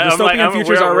 like, the dystopian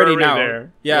future is already now.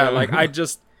 There. Yeah, like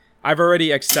I've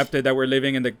already accepted that we're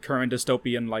living in the current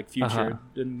dystopian like future,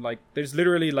 and like there's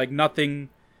literally like nothing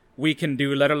we can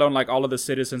do, let alone like all of the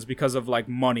citizens, because of like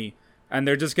money. And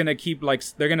they're just gonna keep like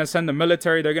they're gonna send the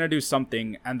military, they're gonna do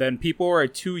something, and then people are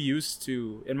too used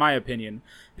to, in my opinion,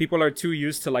 people are too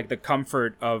used to like the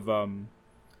comfort of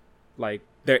like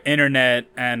their internet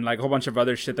and like a whole bunch of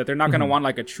other shit that they're not gonna want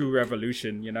like a true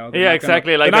revolution, you know?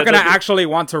 Exactly. They're not gonna actually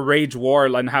want to rage war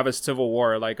and have a civil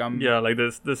war. Like like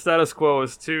the status quo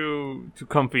is too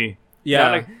comfy.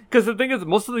 Yeah, because the thing is,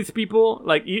 most of these people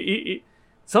like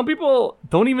some people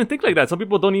don't even think like that. Some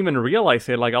people don't even realize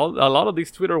it. Like a lot of these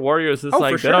Twitter warriors is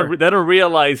like they don't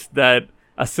realize that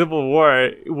a civil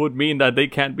war would mean that they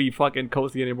can't be fucking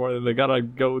cozy anymore. They gotta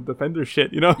go defend their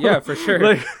shit, you know? Yeah, for sure.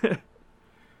 Like,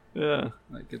 yeah,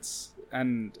 like it's,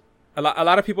 and a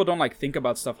lot of people don't like think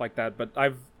about stuff like that. But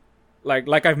I've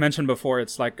like I've mentioned before,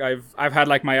 it's like I've had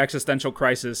like my existential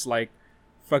crisis like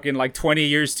fucking like 20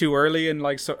 years too early, and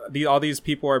like so all these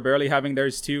people are barely having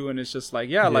theirs too, and it's just like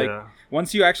like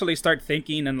once you actually start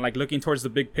thinking and like looking towards the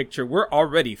big picture, we're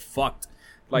already fucked.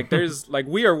 Like there's like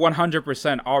we are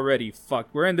 100% already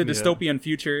fucked. We're in the dystopian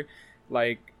future.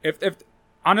 Like if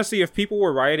honestly, if people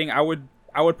were rioting, I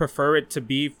would prefer it to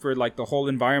be for like the whole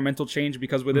environmental change,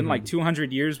 because within like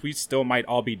 200 years we still might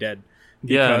all be dead.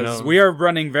 Because we are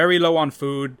running very low on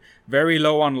food, very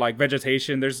low on like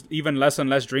vegetation. There's even less and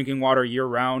less drinking water year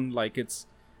round. Like it's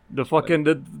the fucking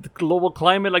the global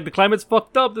climate. Like the climate's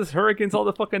fucked up. There's hurricanes all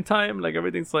the fucking time. Like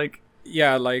everything's like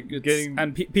like it's,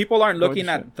 and people aren't looking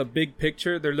at the big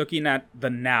picture. They're looking at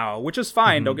the now, which is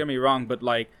fine. Don't get me wrong, but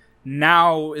like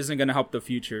now isn't gonna help the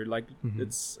future. Like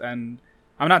it's, and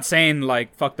I'm not saying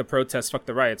like fuck the protests, fuck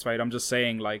the riots, right? I'm just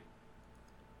saying like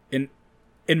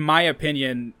in my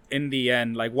opinion, in the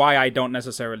end, like why I don't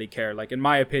necessarily care. Like in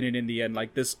my opinion, in the end,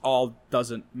 like this all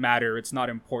doesn't matter. It's not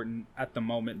important at the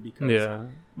moment, because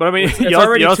but I mean, it's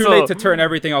already too late to turn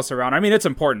everything else around. I mean, it's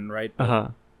important, right?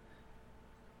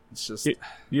 It's just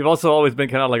you've also always been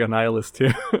kind of like a nihilist too.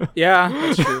 Yeah,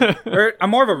 that's true. I'm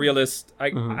more of a realist.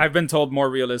 I've been told more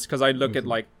realist because I look at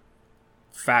like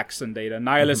facts and data.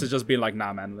 Nihilist is just being like,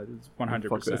 nah, man, it's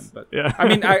 100%. But I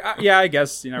mean, I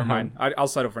guess never mind. I'll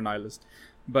settle for nihilist.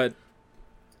 But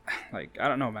like I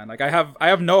don't know, man. Like I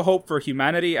have no hope for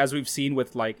humanity, as we've seen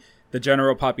with like the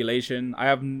general population. I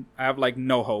have like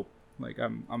no hope. Like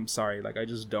I'm sorry. Like I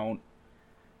just don't.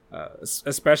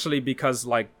 Especially because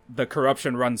like the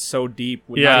corruption runs so deep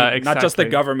with not just the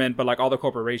government, but like all the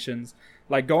corporations.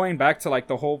 Like going back to like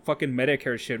the whole fucking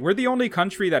Medicare shit, we're the only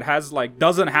country that has like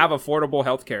doesn't have affordable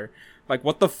healthcare. Like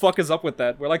what the fuck is up with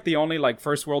that? We're like the only like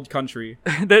first world country.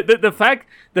 the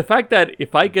fact that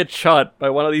if I get shot by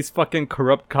one of these fucking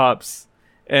corrupt cops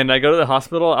and I go to the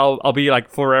hospital, I'll be like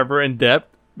forever in debt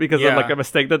because of like a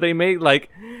mistake that they made. Like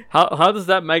how does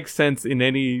that make sense in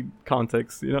any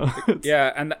context, you know?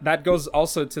 And that goes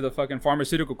also to the fucking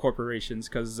pharmaceutical corporations,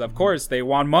 because of course they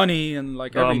want money and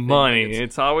like everything. Money.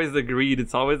 It's always the greed.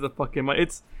 It's always the fucking money.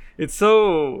 It's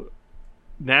so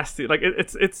nasty. Like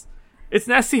it's it's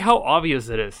nasty how obvious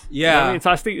it is. Yeah, you know what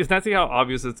I mean? It's nasty how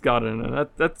obvious it's gotten, and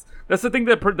that's the thing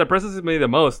that depresses me the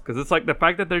most, because it's like the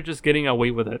fact that they're just getting away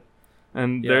with it,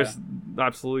 and there's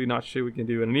absolutely not shit we can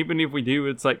do, and even if we do,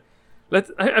 it's like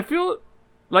I feel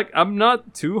like I'm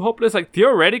not too hopeless. Like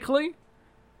theoretically,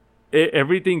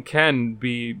 everything can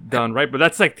be done, right? But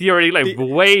that's like theoretically, like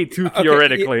way too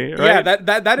theoretically, right?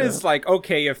 Yeah, that is like,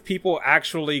 okay, if people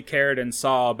actually cared and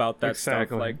saw about that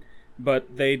stuff, like,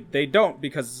 but they don't,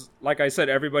 because like I said,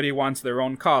 everybody wants their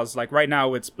own cause. Like right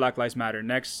now it's Black Lives Matter.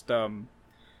 Next,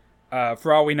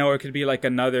 for all we know, it could be like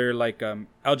another like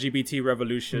LGBT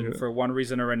revolution for one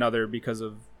reason or another because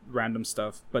of random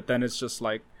stuff. But then it's just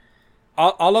like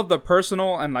all of the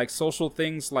personal and like social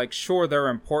things, like sure, they're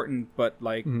important, but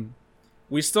like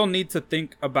we still need to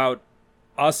think about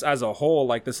us as a whole,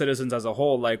 like the citizens as a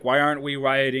whole. Like, why aren't we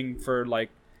rioting for like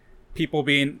people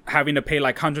having to pay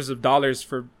like hundreds of dollars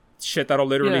for shit that'll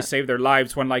literally save their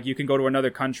lives, when like you can go to another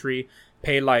country,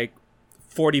 pay like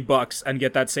 $40 and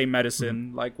get that same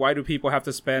medicine? Like, why do people have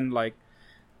to spend like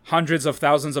hundreds of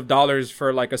thousands of dollars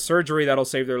for like a surgery that'll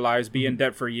save their lives, be in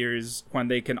debt for years, when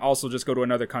they can also just go to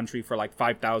another country for like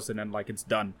 5,000 and like it's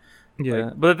done?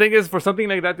 But the thing is, for something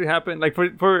like that to happen, like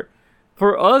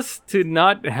for us to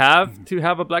not have to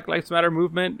have a Black Lives Matter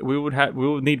movement, we would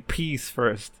need peace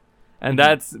first, and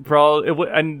that's probably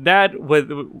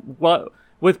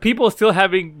with people still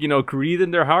having, you know, greed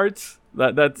in their hearts,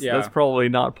 that's probably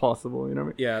not possible. You know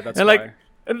what I mean? Yeah, that's and why.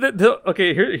 Like,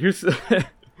 okay, here's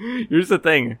here's the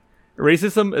thing.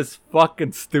 Racism is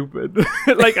fucking stupid.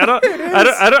 Like I don't.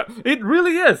 It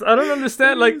really is. I don't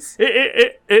understand. Like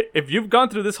if you've gone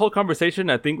through this whole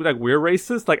conversation, I think like we're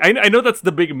racist. Like I know that's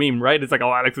the big meme, right? It's like,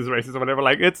 oh, Alex is racist or whatever.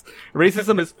 Like it's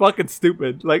racism is fucking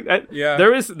stupid. Like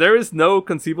there is no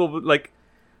conceivable, like,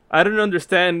 I don't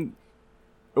understand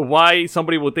why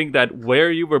somebody would think that where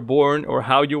you were born or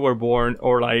how you were born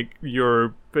or like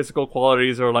your physical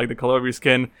qualities or like the color of your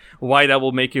skin, why that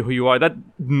will make you who you are.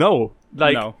 No.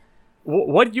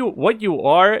 What you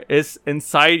are is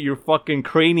inside your fucking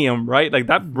cranium, right? Like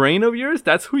that brain of yours,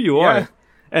 that's who you are.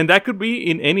 And that could be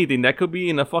in anything. That could be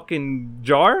in a fucking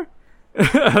jar.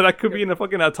 That could be in a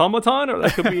fucking automaton, or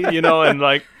that could be, you know, in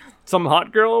like some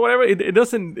hot girl or whatever. It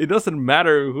doesn't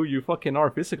matter who you fucking are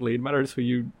physically. It matters who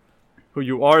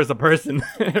you are as a person,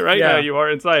 right? Yeah, you are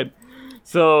inside.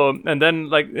 So, and then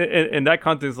like in that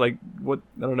context, like what,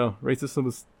 I don't know, racism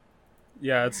is.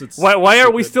 Yeah, it's why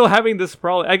are we still having this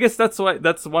problem? I guess that's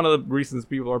one of the reasons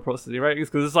people are protesting, right?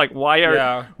 Because it's like, why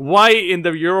in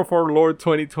the year of our Lord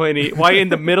 2020, why in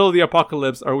the middle of the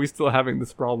apocalypse are we still having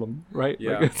this problem, right?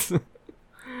 Yeah, like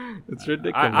it's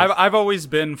ridiculous. I've always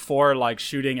been for like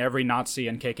shooting every Nazi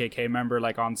and KKK member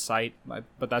like on sight,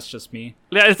 but that's just me.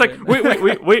 Yeah, it's like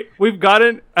we've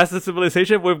gotten, as a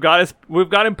civilization, we've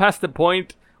gotten past the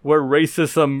point where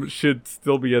racism should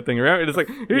still be a thing, right? It's like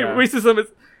racism is.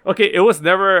 Okay, it was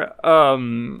never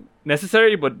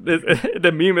necessary, but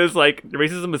the meme is like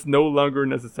racism is no longer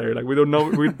necessary. Like we don't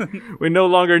know, we no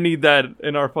longer need that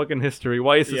in our fucking history.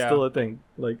 Why is it still a thing?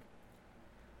 Like,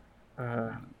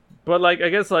 but like I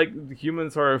guess like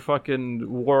humans are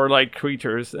fucking warlike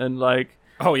creatures, and like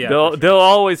they'll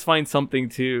always find something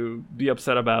to be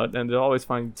upset about, and they'll always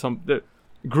find the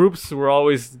groups will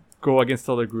always go against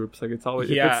other groups. Like it's always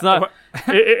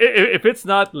if it's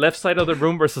not left side of the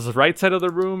room versus right side of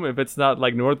the room, if it's not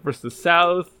like north versus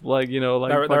south, like, you know, like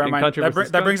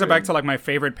that brings it back to like my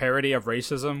favorite parody of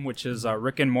racism, which is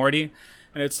Rick and Morty,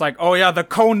 and it's like, oh yeah, the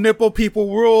cone nipple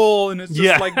people rule, and it's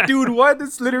just like, dude, what?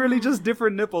 It's literally just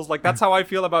different nipples. Like that's how I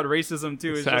feel about racism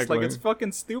too. It's just like, it's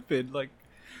fucking stupid. Like,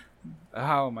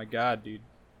 oh my god, dude,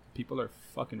 people are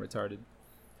fucking retarded.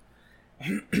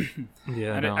 And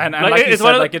like it's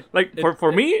said,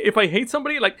 for me, if I hate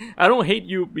somebody, like I don't hate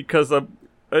you because of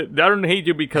I don't hate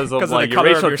you because of like your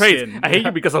racial traits. I hate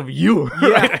you because of you.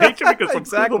 Right? I hate you because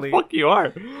of who the fuck you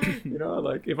are. You know,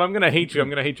 like if I'm gonna hate you, I'm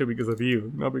gonna hate you because of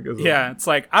you, not because of it's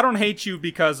like, I don't hate you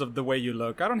because of the way you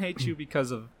look. I don't hate you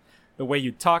because of the way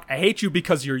you talk. I hate you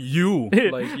because you're you.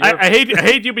 Like, I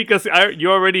hate you because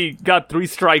you already got 3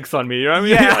 strikes on me. You know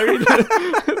what I mean?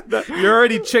 Yeah. You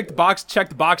already checked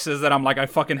boxes that I'm like, I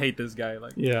fucking hate this guy.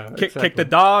 Like, kick the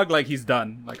dog. Like, he's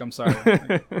done. Like, I'm sorry.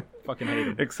 Like, fucking hate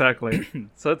him. Exactly.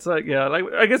 So it's like, like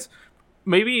I guess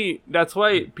maybe that's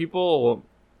why people.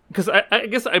 Because I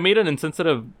guess I made an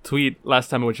insensitive tweet last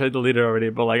time, which I deleted already.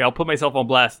 But like, I'll put myself on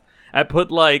blast. I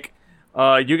put like,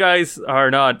 you guys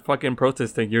are not fucking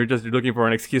protesting. You're just looking for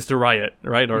an excuse to riot,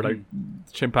 right? Or like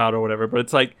chimp out or whatever. But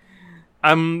it's like,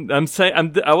 I'm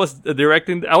saying I wasn't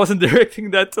directing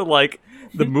that to like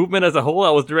the movement as a whole. I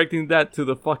was directing that to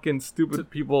the fucking stupid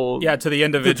people. Yeah, to the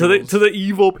individuals, to the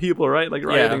evil people, right? Like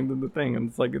rioting the thing, and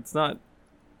it's like it's not.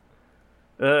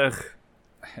 Ugh.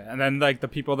 And then like the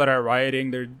people that are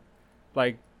rioting,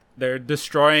 they're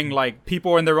destroying like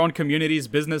people in their own communities,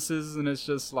 businesses, and it's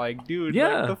just like, dude,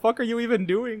 like, the fuck are you even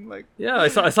doing? Like, yeah, I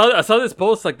saw this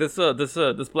post like this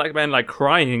black man like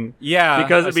crying. Yeah,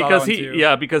 because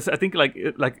because I think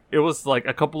it was like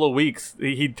a couple of weeks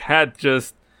he had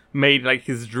just made like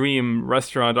his dream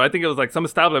restaurant. I think it was like some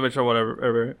establishment or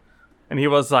whatever. And he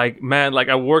was like, man, like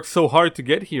I worked so hard to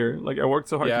get here. Like I worked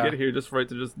so hard to get here just for it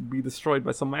to just be destroyed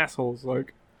by some assholes.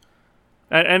 Like,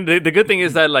 and the good thing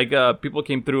is that like people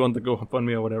came through on the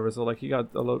GoFundMe or whatever. So like he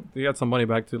got some money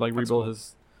back to like rebuild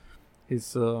his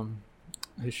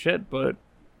shit. But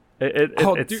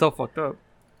it's so fucked up.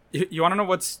 You want to know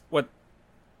what?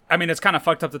 I mean, it's kind of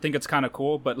fucked up to think it's kind of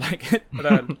cool, but like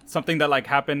something that like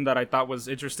happened that I thought was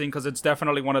interesting because it's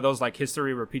definitely one of those like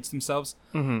history repeats themselves.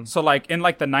 Mm-hmm. So like in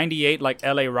like the 98 like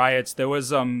LA riots, there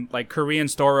was like Korean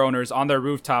store owners on their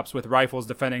rooftops with rifles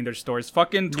defending their stores.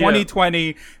 Fucking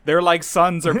 2020, their like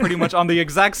sons are pretty much on the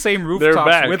exact same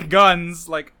rooftops with guns.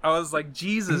 Like I was like,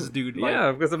 Jesus, dude. Like,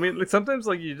 yeah, because I mean, like sometimes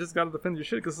like you just gotta defend your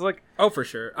shit because it's like, oh for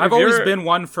sure. I've always been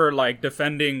one for like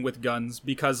defending with guns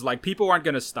because like people aren't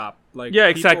gonna stop. Like yeah,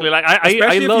 exactly. Like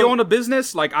especially if you own a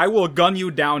business, like I will gun you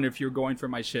down if you're going for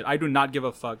my shit. I do not give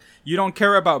a fuck. You don't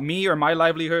care about me or my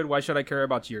livelihood. Why should I care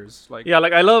about yours? Like yeah,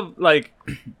 like I love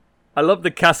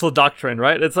the castle doctrine,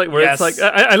 right? It's like where it's like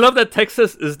I love that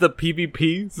Texas is the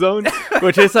PvP zone,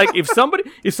 which is like if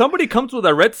somebody comes with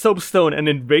a red soapstone and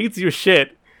invades your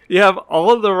shit, you have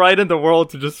all the right in the world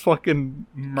to just fucking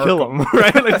kill them,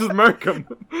 right? Like just murk them.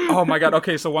 Oh my god.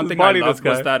 Okay, so one thing I loved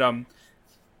was that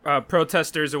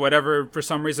protesters or whatever for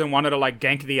some reason wanted to like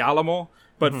gank the Alamo,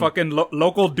 but fucking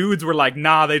local dudes were like,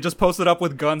 nah, they just posted up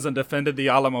with guns and defended the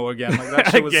Alamo again. Like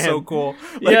that shit was so cool.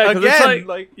 Like,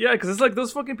 yeah, because it's like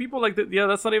those fucking people like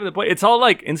that's not even the point. It's all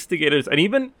like instigators, and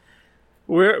even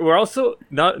we're also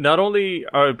not only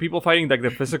are people fighting like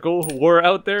the physical war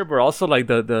out there, but also like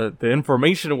the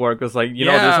information war, because like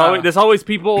know there's always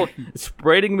people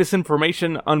spreading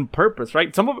misinformation on purpose,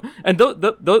 right? Some of and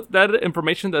that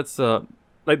information that's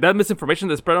like that misinformation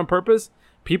that's spread on purpose,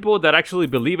 people that actually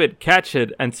believe it catch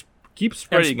it and keep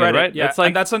spreading it, right? Yeah, it's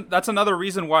like, and that's another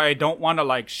reason why I don't want to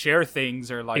like share things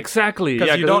or like exactly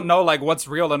because you don't know like what's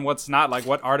real and what's not, like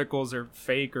what articles are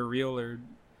fake or real or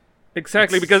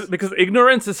exactly because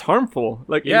ignorance is harmful.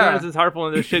 Like ignorance is harmful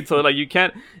in this shit. So like you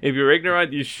can't, if you're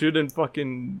ignorant, you shouldn't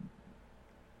fucking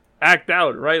act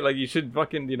out, right? Like you should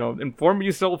fucking inform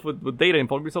yourself with data,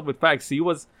 inform yourself with facts. See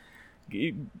what's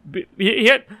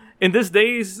yet in these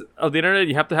days of the internet,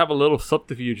 you have to have a little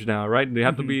subterfuge now, right? You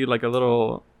have to be like a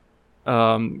little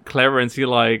clever and see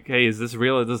like, hey, is this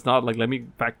real? Is this not? Like, let me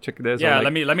fact check this. Yeah, or,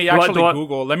 like, let me actually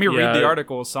Google. Let me read the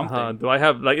article. Something. Do I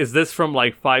have like, is this from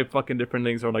like 5 fucking different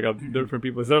links or like different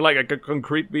people? Is there like a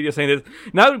concrete video saying this?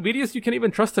 Now videos you can't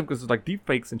even trust them because it's like deep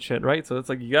fakes and shit, right? So it's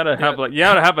like you gotta have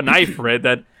a knife, right?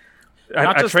 That.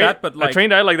 Not just that, but like a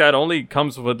trained eye like that only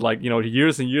comes with like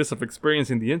years and years of experience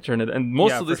in the internet, and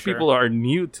most of these people are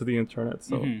new to the internet.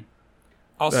 So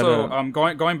also,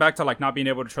 going back to like not being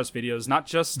able to trust videos, not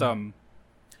just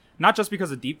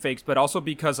because of deepfakes, but also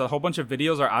because a whole bunch of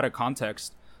videos are out of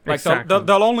context. Like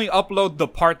they'll only upload the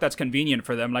part that's convenient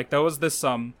for them. Like there was this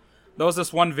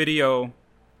one video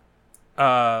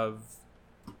of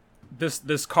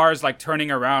this car is like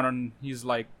turning around and he's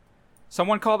like,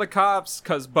 someone call the cops,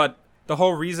 but the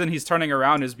whole reason he's turning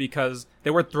around is because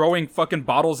they were throwing fucking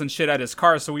bottles and shit at his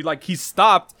car. So he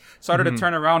stopped, started to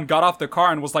turn around, got off the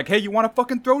car, and was like, hey, you want to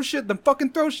fucking throw shit? Then fucking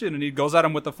throw shit. And he goes at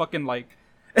him with the fucking like...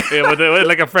 with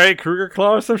like a Freddy Krueger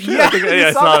claw or some shit? Yeah,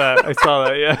 I saw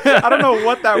that, yeah. I don't know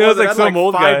what that was. It was like some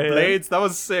old 5 guy. blades. Yeah. That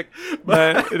was sick.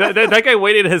 But that guy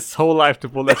waited his whole life to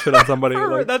pull that shit on somebody.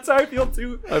 Like, that's how I feel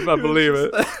too. I believe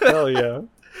it. Hell yeah.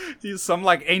 He's some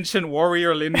like ancient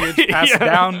warrior lineage passed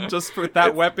down just with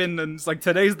that weapon, and it's like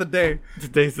today's the day.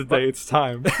 Today's the day. It's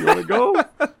time. You wanna go?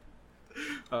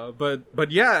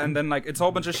 But yeah, and then like it's a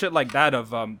whole bunch of shit like that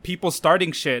of people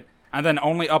starting shit and then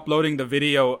only uploading the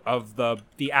video of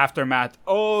the aftermath.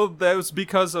 Oh, that was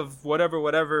because of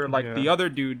whatever. Like the other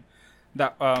dude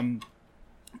that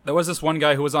there was this one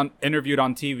guy who was interviewed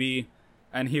on TV.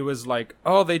 And he was like,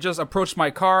 oh, they just approached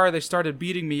my car. They started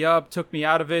beating me up, took me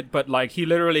out of it. But, like, he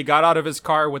literally got out of his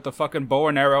car with the fucking bow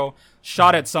and arrow,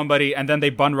 shot at somebody, and then they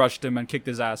bun rushed him and kicked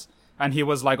his ass. And he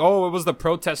was like, oh, it was the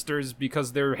protesters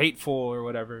because they're hateful or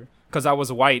whatever. Because I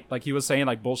was white. Like, he was saying,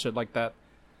 like, bullshit like that.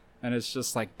 And it's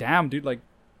just like, damn, dude, like,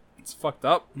 It's fucked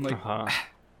up. Like, Uh-huh.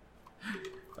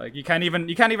 like you can't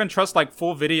even trust like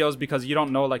full videos because you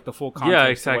don't know like the full context. Yeah, of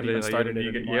what exactly. even Like, started it you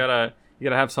anymore.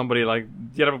 gotta have somebody like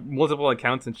you gotta have multiple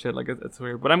accounts and shit. Like it's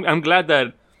weird. But I'm glad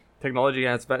that technology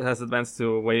has advanced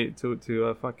to a way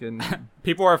to fucking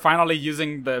People are finally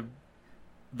using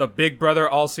the Big Brother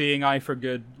all-seeing eye for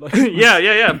good. Like,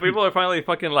 yeah. People are finally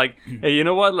fucking like, hey, you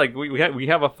know what? Like we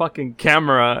have a fucking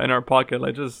camera in our pocket.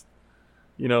 Like just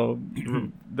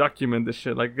document this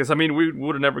shit. Like, because I mean, we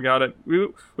would have never got it.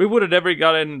 We would have never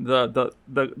gotten the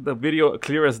video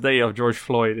clear as day of George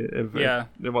Floyd if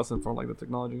it wasn't for like the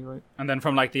technology, right? And then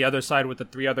from like the other side with the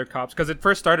 3 other cops, because it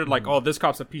first started like, oh, this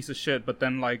cop's a piece of shit, but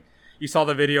then like you saw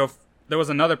the video. There was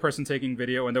another person taking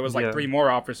video, and there was like 3 more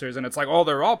officers, and it's like, oh,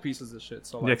 they're all pieces of shit.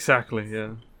 So like, exactly, yeah.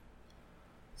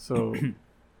 So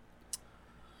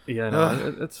yeah,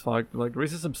 no, it's fucked. Like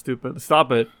racism's stupid.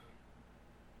 Stop it.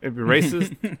 If you're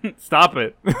racist, stop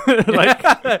it. Like,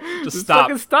 just stop.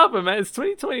 Fucking stop it, man. It's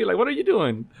 2020. Like, what are you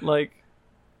doing? Like,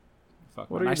 fuck,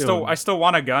 what man. are you doing? I still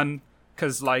want a gun.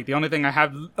 Because, like, the only thing I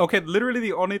have... Okay, literally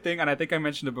the only thing, and I think I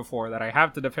mentioned it before, that I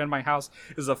have to defend my house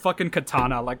is a fucking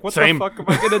katana. Like, what Same. the fuck am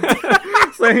I gonna do?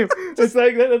 Same. It's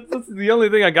like, that's the only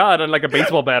thing I got, and like a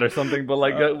baseball bat or something. But,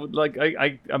 like,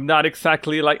 I'm not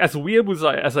exactly, like, as weird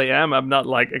as I am, I'm not,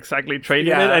 like, exactly trained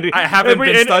in it. And I haven't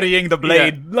been studying the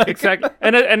blade. Yeah, exactly.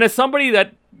 And as somebody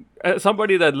that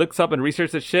looks up and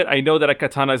researches this shit, I know that a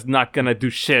katana is not gonna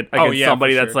do shit against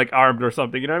somebody that's, like, armed or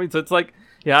something. You know what I mean? So it's like...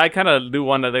 Yeah, I kind of do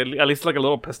want to at least like a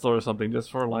little pistol or something, just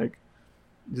for like,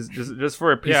 just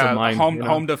for a peace of mind.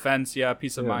 Home defense,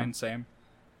 peace of mind, same.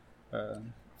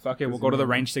 Fuck it, we'll go to the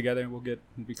range together and we'll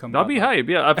become. That'll be hype.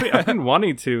 Yeah, I've been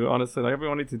wanting to, honestly. Like, I've been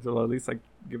wanting to at least like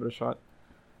give it a shot.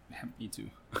 Me too.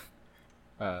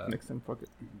 Next time, fuck it.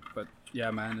 But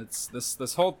yeah, man, it's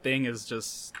this whole thing is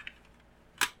just.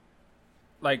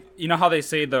 Like, you know how they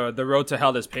say the road to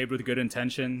hell is paved with good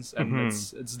intentions, and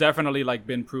it's definitely like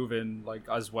been proven like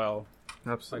as well.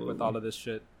 Absolutely. Like with all of this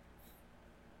shit.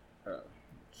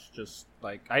 It's just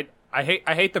like I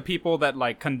hate the people that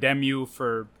like condemn you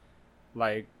for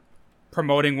like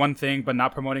promoting one thing but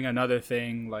not promoting another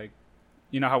thing. Like,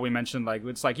 you know how we mentioned, like,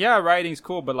 it's like, yeah, rioting's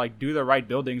cool, but like do the right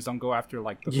buildings, don't go after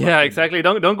like the fucking... exactly.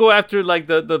 Don't go after like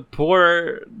the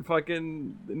poor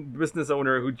fucking business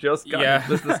owner who just got his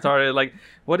business started. Like,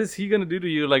 what is he gonna do to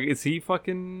you? Like, is he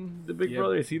fucking the big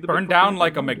brother? Is he the burn down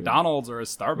like a McDonald's or a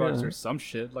Starbucks or some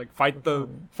shit? Like, fight the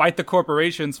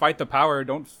corporations, fight the power,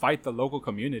 don't fight the local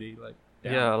community. Like,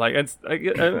 damn. Yeah, like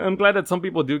I'm glad that some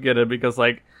people do get it, because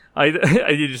like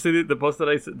you just see the post that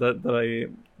I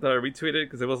retweeted,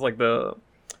 because it was like the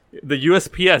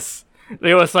USPS.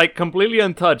 It was like completely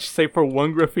untouched, save for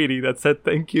one graffiti that said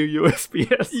 "Thank you,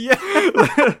 USPS." Yeah,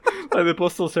 like the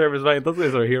postal service, man. Those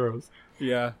guys are heroes.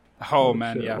 Yeah. Oh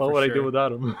man, shit. yeah. What would I do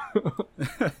without them?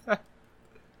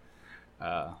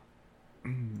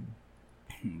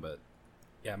 But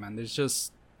yeah, man. There's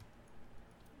just.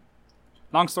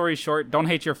 Long story short, don't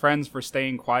hate your friends for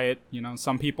staying quiet. You know,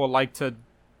 some people like to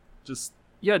just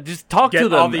talk to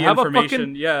them. All the have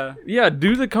information.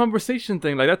 Do the conversation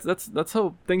thing. Like that's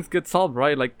how things get solved,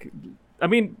 right? Like, I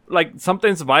mean, like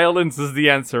sometimes violence is the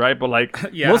answer, right? But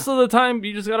like most of the time,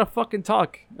 you just gotta fucking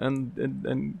talk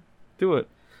and do it.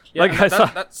 Yeah, like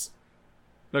that's.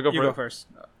 No, go you for go it. first.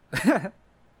 I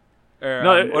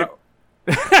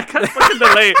can't fucking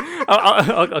delay.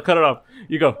 I'll cut it off.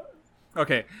 You go.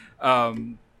 Okay.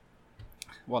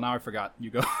 Well, now I forgot. You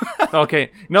go.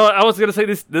 Okay. No, I was gonna say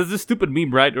this. There's this stupid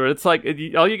meme, right? Where it's like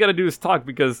all you gotta do is talk,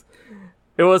 because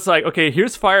it was like, okay,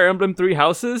 here's Fire Emblem 3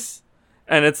 Houses,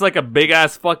 and it's like a big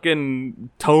ass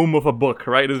fucking tome of a book,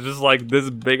 right? It's just like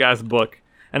this big ass book,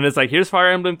 and it's like, here's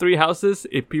Fire Emblem 3 Houses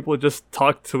if people just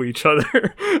talk to each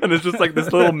other, and it's just like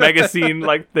this little magazine,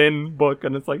 like thin book,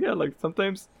 and it's like, yeah, like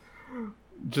sometimes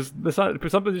you just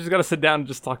gotta sit down and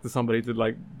just talk to somebody to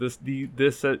like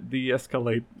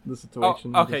de-escalate the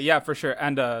situation. Oh, okay, yeah, for sure.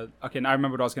 And okay, now I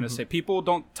remember what I was gonna say. People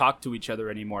don't talk to each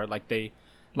other anymore like they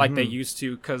used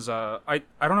to, because I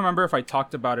don't remember if I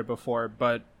talked about it before,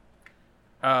 but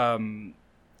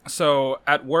so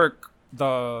at work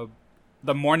the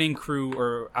morning crew,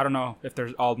 or I don't know if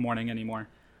they're all morning anymore,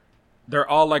 they're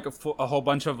all like a whole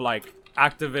bunch of like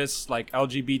activists, like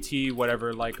LGBT,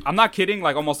 whatever. Like, I'm not kidding,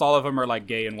 like almost all of them are like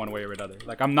gay in one way or another.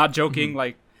 Like, I'm not joking.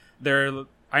 Like,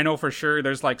 I know for sure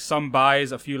there's like some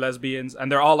bis, a few lesbians, and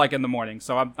they're all like in the morning.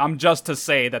 So I'm just to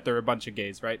say that they're a bunch of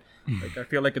gays, right? Like, I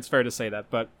feel like it's fair to say that.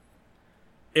 But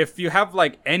if you have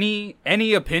like any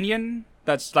opinion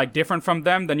that's like different from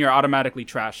them, then you're automatically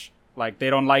trash. Like, they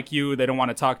don't like you, they don't want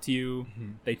to talk to you,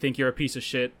 they think you're a piece of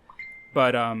shit.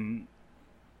 But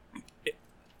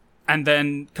and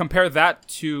then compare that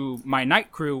to my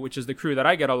night crew, which is the crew that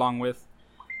I get along with.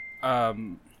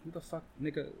 Who the fuck,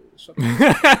 nigga? Shut up.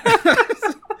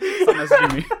 Stop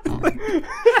messaging me.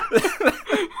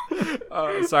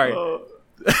 Sorry.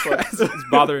 It's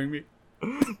bothering me.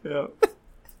 Yeah.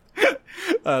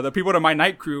 The people in my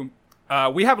night crew,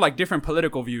 we have like different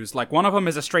political views. Like one of them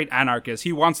is a straight anarchist.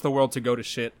 He wants the world to go to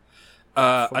shit.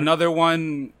 Another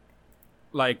one,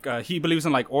 like he believes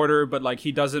in like order, but like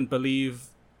he doesn't believe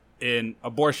in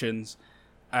abortions.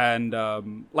 And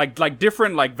like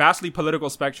different like vastly political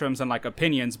spectrums and like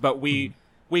opinions, but we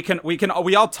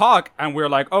all talk and we're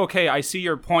like, okay, I see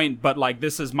your point, but like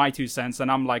this is my 2 cents. And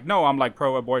I'm like, no, I'm like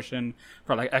pro-abortion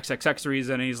for like XXX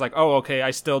reason. And he's like, oh, okay,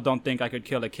 I still don't think I could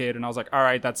kill a kid. And I was like, all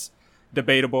right, that's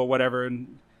debatable, whatever.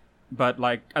 But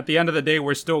like at the end of the day,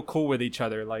 we're still cool with each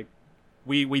other. Like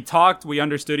we talked, we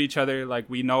understood each other, like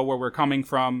we know where we're coming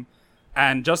from,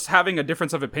 and just having a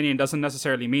difference of opinion doesn't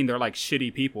necessarily mean they're like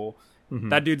shitty people.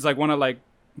 That dude's like one of like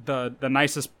the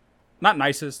nicest, not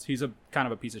nicest, he's a kind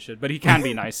of a piece of shit, but he can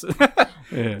be nice.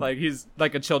 Yeah. Like he's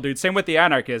like a chill dude. Same with the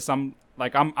anarchist. I'm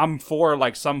for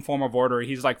like some form of order.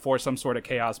 He's like for some sort of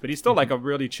chaos, but he's still like a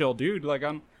really chill dude. Like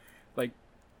I'm like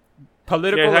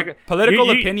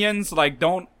political opinions like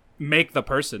don't make the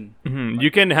person. You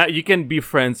can be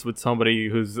friends with somebody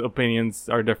whose opinions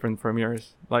are different from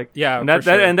yours. Like yeah, and for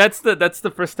sure. and that's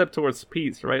the first step towards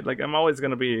peace, right? Like I'm always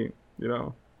gonna be,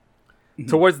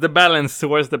 towards the balance,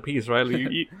 towards the peace, right?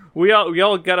 Like, we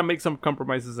all gotta make some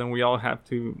compromises, and we all have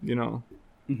to,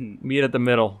 meet at the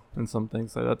middle in some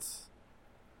things. So that's.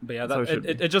 But yeah,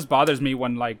 it just bothers me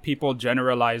when like people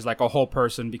generalize like a whole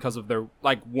person because of their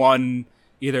like one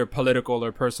either political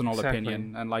or personal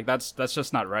opinion, and like that's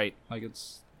just not right. Like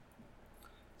it's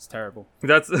terrible.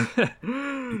 That's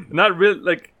not really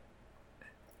like.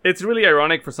 It's really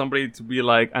ironic for somebody to be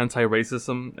like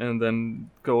anti-racism and then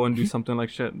go and do something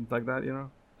like shit like that,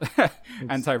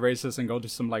 Anti-racist and go do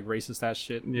some like racist ass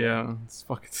shit. Yeah, it's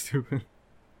fucking stupid.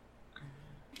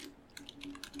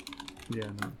 Yeah,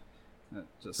 no.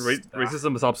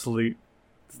 Racism is obsolete.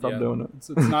 Stop doing it. It's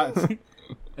not.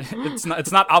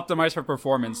 it's not optimized for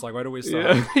performance. Like, why do we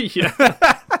stop? Yeah.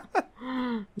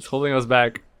 It's holding us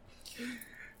back.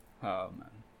 Oh man.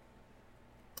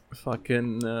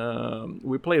 Fucking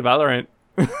we played Valorant.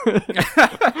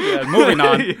 Yeah, moving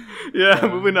on. Yeah,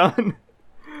 moving on.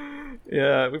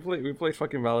 Yeah, we played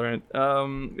fucking Valorant.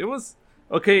 It was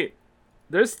okay.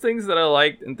 There's things that I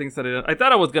liked and things that I didn't. I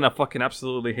thought I was gonna fucking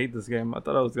absolutely hate this game. I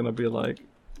thought I was gonna be like,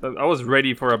 I was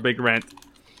ready for a big rant.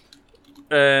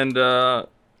 And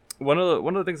one of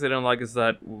the things I don't like is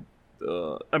that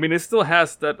I mean, it still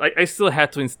has that. I still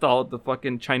had to install the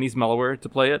fucking Chinese malware to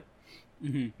play it.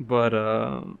 Mm-hmm. But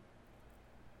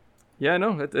yeah,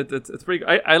 no, it's pretty.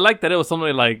 I like that it was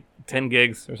something like 10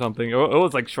 gigs or something. It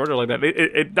was like shorter like that.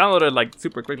 It downloaded like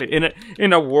super quickly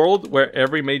in a world where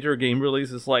every major game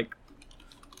release is like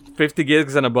 50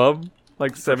 gigs and above,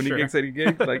 like 70 gigs, 80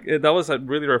 gigs. Like that was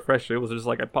really refreshing. It was just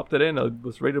like I popped it in, I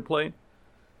was ready to play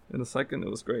in a second.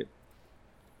 It was great.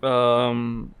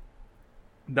 That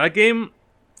game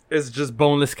is just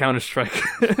boneless Counter-Strike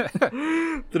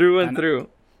through and through.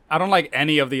 I don't like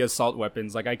any of the assault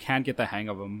weapons. Like I can't get the hang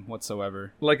of them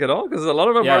whatsoever. Like at all, because a lot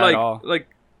of them are like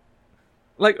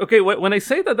okay. When I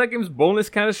say that game's boneless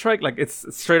Counter-Strike, like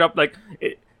it's straight up like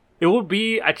it would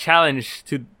be a challenge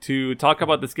to talk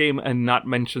about this game and not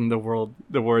mention the word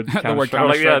Counter-Strike. The word Counter-Strike.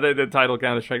 Like, yeah, the title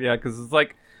Counter-Strike. Yeah, because it's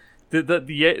like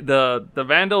the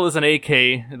Vandal is an AK,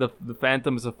 the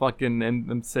Phantom is a fucking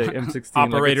M16.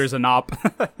 Operator's an op.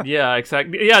 Yeah,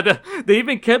 exactly. Yeah, they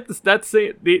even kept that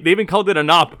say they even called it an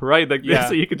op, right? Like yeah.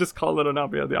 So you could just call it an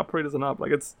op. Yeah, the Operator's an op.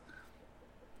 Like it's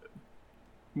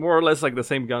more or less like the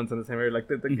same guns in the same area. Like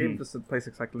the game just plays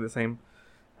exactly the same,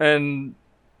 and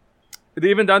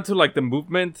even down to like the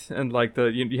movement and like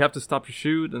you have to stop your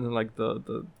shoot, and then like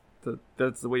the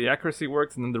that's the way the accuracy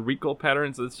works, and then the recoil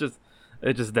patterns. It's just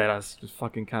dead ass, just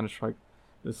fucking Counter-Strike.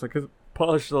 It's like it's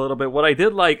polished a little bit. What I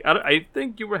did like, I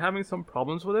think you were having some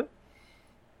problems with it,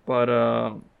 but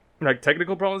like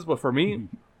technical problems. But for me,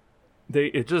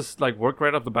 it just like worked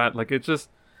right off the bat. Like it just,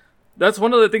 that's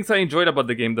one of the things I enjoyed about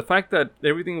the game. The fact that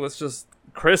everything was just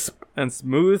crisp and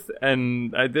smooth,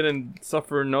 and I didn't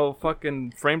suffer no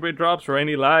fucking frame rate drops or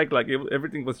any lag. Like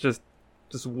everything was just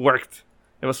worked.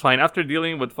 It was fine after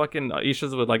dealing with fucking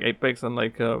issues with like Apex and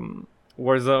like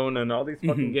Warzone and all these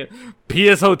fucking games.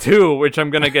 PSO2, which I'm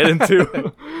gonna get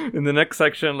into in the next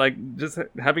section. Like just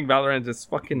having Valorant just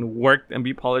fucking worked and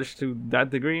be polished to that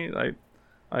degree.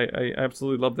 I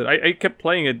absolutely loved it. I kept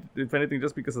playing it, if anything,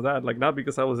 just because of that. Like, not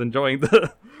because I was enjoying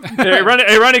the...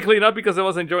 Ironically, not because I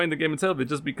was enjoying the game itself, but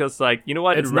just because, like, you know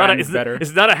what? It's not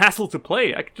a hassle to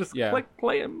play. I could just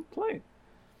play and play.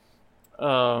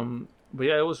 But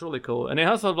yeah, it was really cool. And it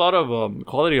has a lot of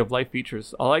quality of life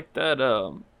features. I like that...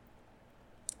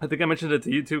 I think I mentioned it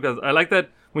to you, too, because I like that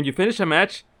when you finish a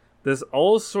match... There's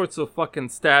all sorts of fucking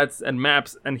stats and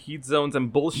maps and heat zones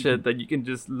and bullshit that you can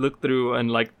just look through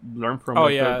and like learn from. Oh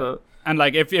yeah, and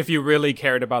like if you really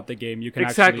cared about the game, you can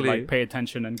actually like pay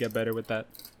attention and get better with that.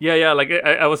 Yeah. Like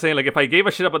I was saying, like if I gave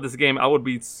a shit about this game, I would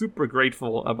be super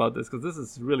grateful about this because this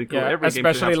is really cool. Yeah,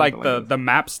 especially like the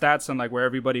map stats and like where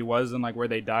everybody was and like where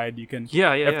they died. You can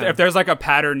if there's like a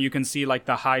pattern, you can see like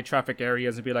the high traffic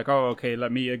areas and be like, oh okay,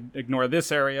 let me ignore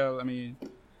this area. Let me.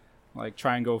 Like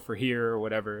try and go for here or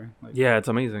whatever. Like, yeah, it's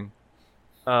amazing.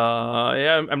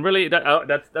 I'm really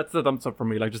that's the thumbs up for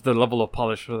me. Like just the level of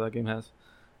polish that game has.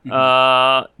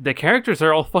 The characters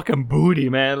are all fucking booty,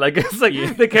 man. Like it's like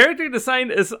the character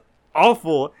design is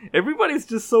awful. Everybody's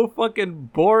just so fucking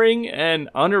boring and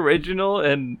unoriginal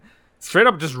and straight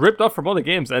up just ripped off from all the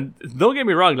games. And don't get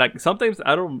me wrong, like sometimes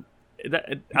I don't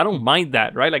mind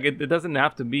that, right? Like it doesn't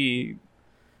have to be.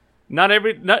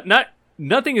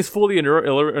 Nothing is fully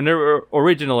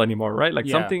original anymore, right? Like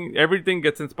everything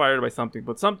gets inspired by something.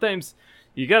 But sometimes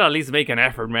you gotta at least make an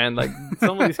effort, man. Like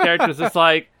some of these characters, it's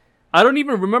like I don't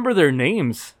even remember their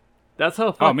names. That's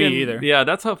how fucking. Oh, me either. Yeah,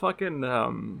 that's how fucking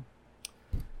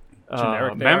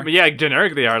generic they are. Yeah,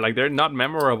 generic they are. Like they're not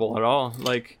memorable at all.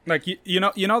 Like you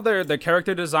know the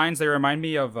character designs. They remind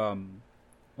me of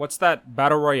what's that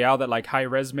battle royale that like High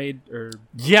Res made? Or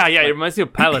yeah, it reminds me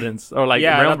of Paladins or like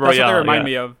Realm Royale. That's what they remind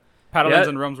me of. Paladins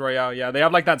and Realms Royale, yeah, they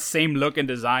have like that same look and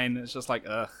design. It's just like,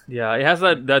 ugh. Yeah, it has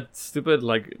that stupid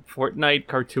like Fortnite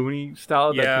cartoony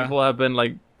style that people have been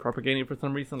like propagating for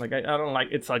some reason. Like I don't like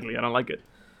it's ugly. I don't like it.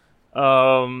 But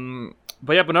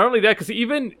not only that, because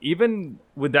even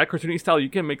with that cartoony style, you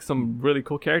can make some really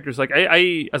cool characters. Like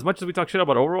I as much as we talk shit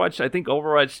about Overwatch, I think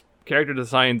Overwatch character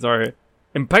designs are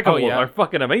impeccable. Are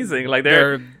fucking amazing. Like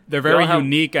they're very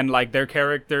unique and like their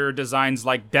character designs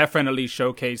like definitely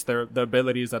showcase the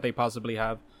abilities that they possibly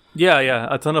have. Yeah,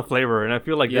 a ton of flavor, and I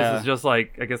feel like this is just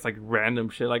like I guess like random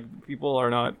shit. Like people are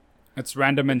not. It's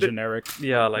random and generic.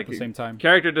 Yeah, like at the same time,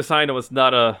 character design was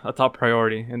not a top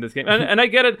priority in this game, and I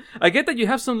get it. I get that you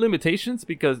have some limitations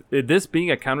because this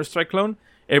being a Counter-Strike clone,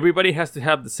 everybody has to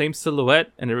have the same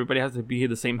silhouette and everybody has to be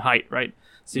the same height, right?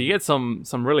 So you get some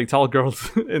really tall girls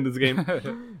in this game,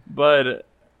 but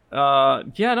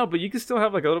but you can still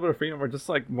have like a little bit of freedom or just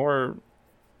like more.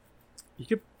 You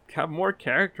could have more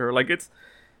character. Like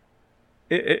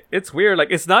it's weird. Like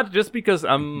it's not just because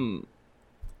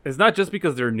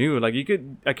they're new. Like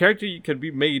a character could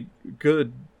be made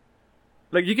good.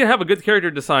 Like you can have a good character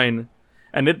design,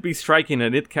 and it'd be striking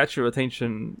and it'd catch your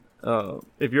attention.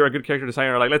 If you're a good character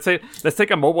designer, like let's take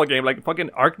a mobile game like fucking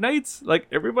Arknights. Like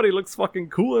everybody looks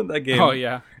fucking cool in that game. Oh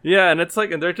yeah, and it's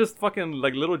like, and they're just fucking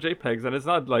like little JPEGs, and it's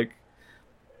not like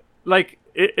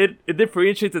it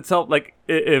differentiates itself. Like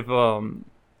if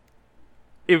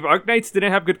Arknights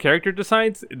didn't have good character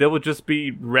designs, they would just be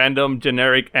random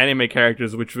generic anime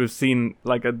characters, which we've seen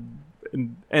like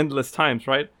endless times,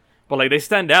 right? But like they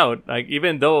stand out, like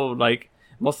even though like.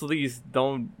 Most of these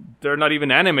they're not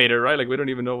even animated, right? Like, we don't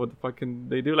even know what the fucking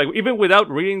they do. Like, even without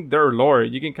reading their lore,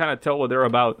 you can kind of tell what they're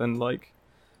about and, like,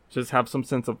 just have some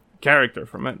sense of character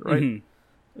from it, right?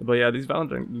 Mm-hmm. But yeah, these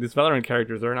Valorant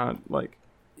characters are not, like...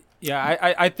 Yeah,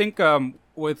 I think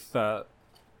with the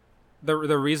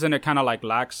reason it kind of, like,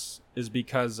 lacks is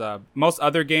because most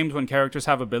other games, when characters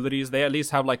have abilities, they at least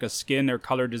have, like, a skin or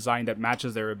color design that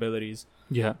matches their abilities.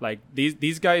 Yeah. Like,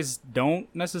 these guys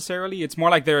don't necessarily. It's more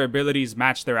like their abilities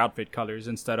match their outfit colors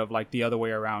instead of, like, the other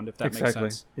way around, if that makes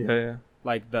sense. Yeah.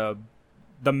 Like, the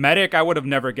medic, I would have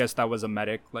never guessed that was a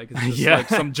medic. Like, it's just, like,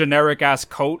 some generic-ass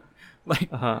coat.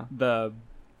 Like, I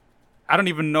don't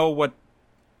even know what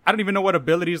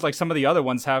abilities, like, some of the other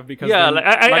ones have, because,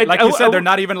 like you said, they're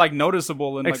not even, like,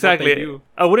 noticeable in, like, exactly. what they do.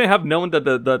 I wouldn't have known that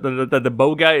the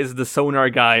bow guy is the sonar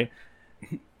guy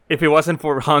if it wasn't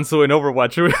for Hanzo in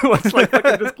Overwatch. It was like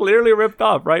fucking just clearly ripped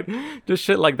off, right? Just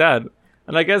shit like that.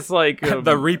 And I guess like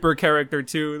the Reaper character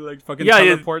too, like fucking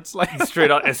teleports, like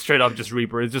straight up just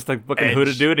Reaper. It's just like fucking Edge.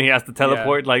 hooded dude, and he has to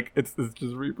teleport. Like it's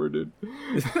just Reaper, dude.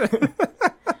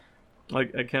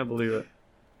 Like I can't believe it.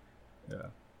 Yeah.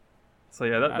 So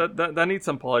yeah, that needs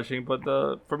some polishing, but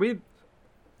for me,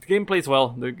 the game plays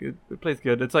well. It plays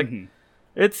good. It's like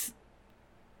it's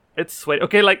sweaty.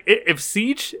 Okay, like if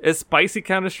Siege is spicy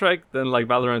Counter-Strike, then like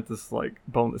Valorant is like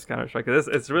boneless Counter-Strike.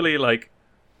 It's really like,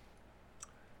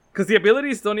 because the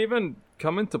abilities don't even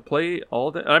come into play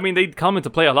all the. I mean, they come into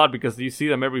play a lot because you see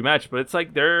them every match, but it's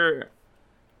like they're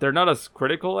not as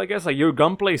critical, I guess. Like your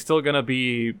gunplay is still gonna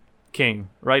be king,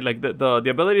 right? Like the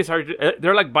abilities are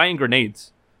they're like buying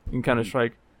grenades in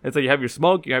Counter-Strike. It's like you have your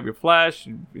smoke, you have your flash,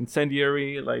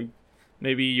 incendiary, like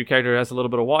maybe your character has a little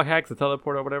bit of walk hacks, a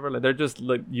teleport or whatever. Like they're just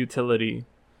like utility.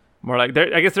 More like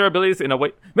I guess their abilities in a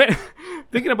way. Man,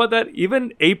 thinking about that,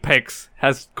 even Apex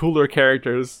has cooler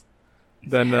characters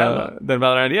than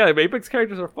Valorant. Yeah, Apex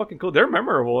characters are fucking cool. They're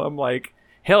memorable. I'm like,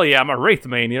 hell yeah, I'm a Wraith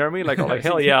main. You know what I mean? Like, I'm like,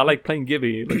 hell yeah, I like playing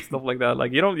Gibby, like stuff like that.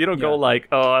 Like, you don't go like,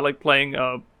 oh, I like playing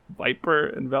Viper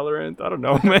in Valorant. I don't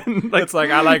know, man. Like, it's like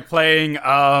I like playing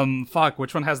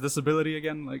which one has this ability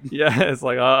again? Like, yeah, it's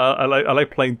like I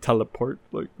like playing teleport.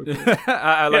 Like, okay.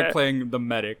 I like playing the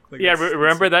medic. Like, yeah,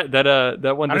 remember that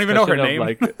one? I don't even know her name.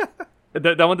 Like,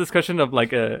 that one discussion of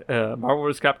like Marvel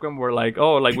vs. Capcom where like,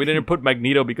 oh, like we didn't put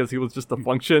Magneto because he was just a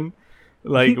function.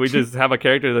 Like we just have a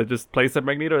character that just plays at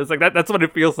Magneto. It's like that's what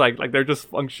it feels like. Like they're just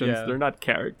functions. Yeah. They're not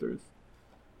characters.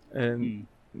 And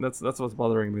that's what's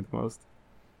bothering me the most.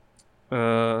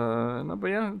 No, but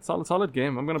yeah, it's a solid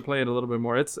game. I'm gonna play it a little bit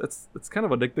more. It's kind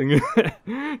of addicting,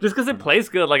 just because it plays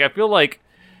good. Like I feel like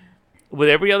with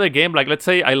every other game, like let's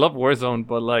say I love Warzone,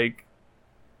 but like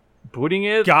booting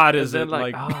it, God, is it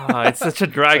like it's such a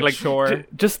drag. Like chore.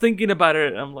 Just thinking about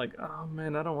it, I'm like, oh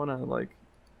man, I don't want to like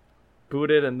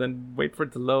boot it and then wait for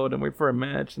it to load and wait for a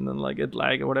match and then like it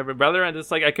lag or whatever. Rather than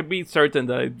just like I could be certain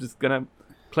that I'm just gonna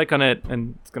click on it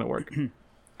and it's gonna work.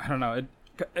 I don't know.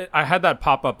 I had that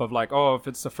pop-up of like, oh, if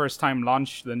it's the first time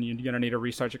launch, then you're gonna need to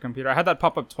restart your computer. I had that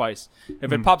pop-up twice.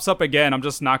 If it pops up again, I'm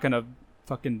just not gonna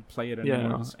fucking play it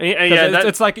anymore.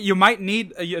 It's like you might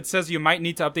need. It says you might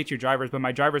need to update your drivers, but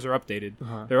my drivers are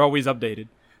updated. They're always updated.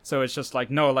 So it's just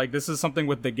like, no, like this is something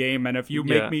with the game, and if you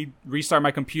make me restart my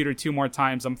computer 2 more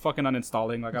times, I'm fucking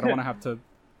uninstalling. Like I don't want to have to.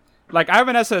 Like I have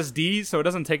an SSD, so it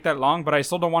doesn't take that long, but I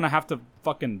still don't want to have to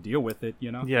fucking deal with it,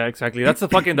 you know? Yeah, exactly. That's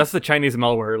the Chinese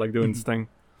malware like doing this thing.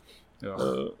 Yeah.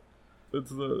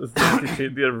 It's the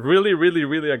anti-cheat. The really, really,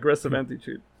 really aggressive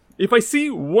anti-cheat. If I see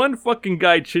one fucking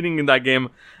guy cheating in that game,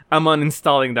 I'm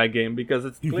uninstalling that game because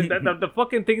it's the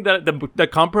fucking thing that the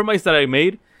compromise that I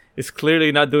made is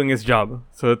clearly not doing its job.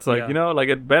 So it's like, you know, like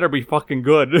it better be fucking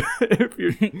good if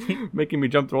you're making me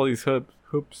jump through all these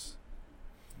hoops.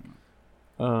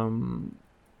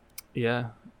 Yeah,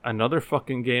 another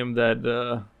fucking game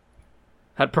that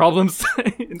had problems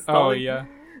installing. Oh yeah,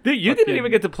 dude, you didn't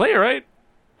even get to play it, right?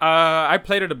 I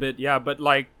played it a bit, yeah, but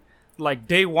like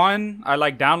day one, I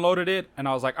like downloaded it and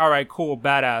I was like, all right, cool,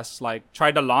 badass. Like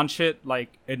tried to launch it,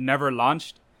 like it never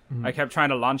launched. I kept trying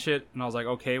to launch it and I was like,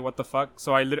 okay, what the fuck?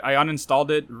 So I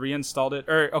uninstalled it, reinstalled it.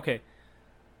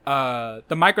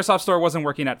 The Microsoft Store wasn't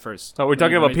working at first. So we're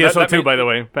talking about PSO2, by the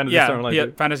way. Phantasy Star Online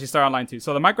 2. Phantasy Star Online 2.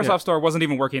 So the Microsoft Store wasn't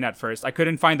even working at first. I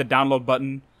couldn't find the download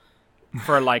button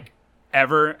for like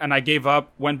ever, and I gave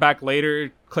up, went back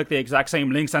later, clicked the exact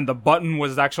same links, and the button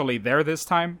was actually there this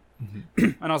time.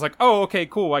 And I was like, oh, okay,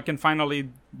 cool. I can finally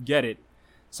get it.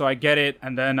 So I get it,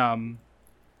 and then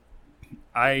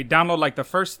I download like the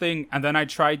first thing, and then I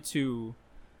tried to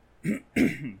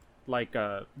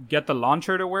get the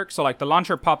launcher to work. So like the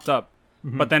launcher popped up,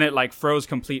 but then it like froze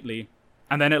completely,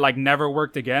 and then it like never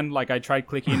worked again. Like I tried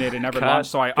clicking it, it never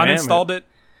launched. So I uninstalled it,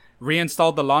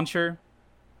 reinstalled the launcher,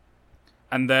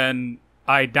 and then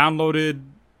I downloaded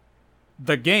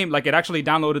the game. Like it actually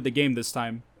downloaded the game this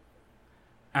time,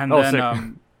 and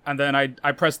then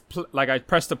I pressed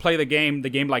to play the game. The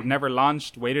game like never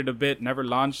launched. Waited a bit, never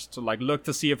launched. So like looked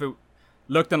to see if it.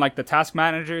 Looked in like the task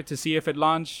manager to see if it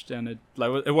launched, and it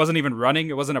wasn't even running.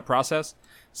 It wasn't a process.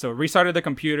 So restarted the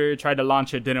computer, tried to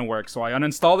launch it, didn't work. So I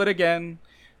uninstalled it again,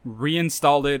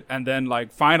 reinstalled it, and then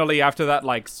like finally after that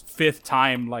like 5th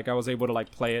time, like I was able to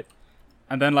like play it.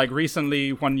 And then like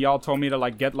recently when y'all told me to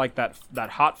like get like that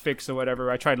hot fix or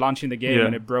whatever, I tried launching the game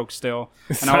and it broke still.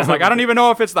 And I was like, I don't even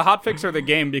know if it's the hot fix or the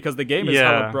game because the game is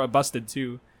hella busted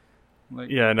too. Like,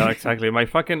 yeah, no, exactly. My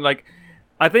fucking like,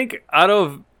 I think out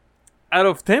of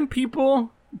 10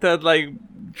 people that like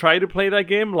try to play that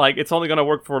game, like it's only gonna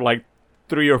work for like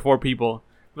 3 or 4 people.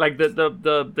 Like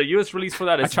the US release for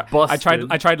that is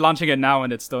busted. I tried launching it now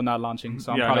and it's still not launching,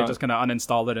 so I'm probably just gonna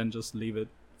uninstall it and just leave it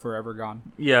forever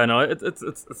gone. Yeah, no,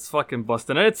 it's fucking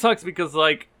busted, and it sucks because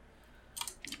like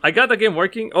I got that game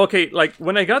working. Okay, like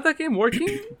when I got that game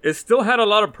working, it still had a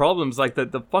lot of problems. Like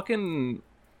the fucking.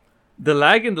 The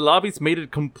lag in the lobbies made it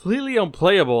completely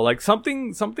unplayable. Like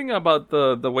something about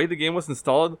the way the game was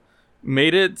installed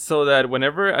made it so that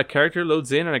whenever a character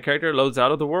loads in and a character loads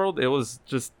out of the world, it was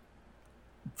just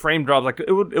frame drops. Like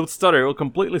it would stutter. It would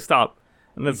completely stop.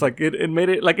 And it's like it made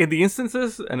it like in the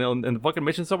instances and in the fucking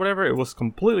missions or whatever, it was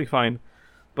completely fine.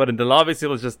 But in the lobbies, it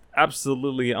was just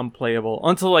absolutely unplayable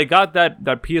until I got that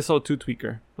PSO2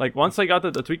 tweaker. Like once I got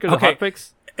the tweaker, the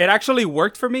hotfix. It actually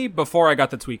worked for me before I got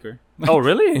the tweaker. Oh,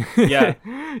 really? Yeah.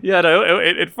 Yeah, no,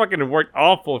 it fucking worked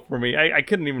awful for me. I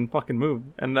couldn't even fucking move.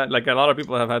 And that, like, a lot of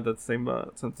people have had that same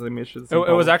issues. It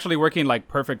was actually working, like,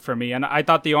 perfect for me. And I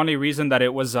thought the only reason that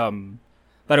it was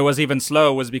even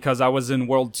slow was because I was in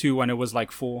World 2 when it was, like,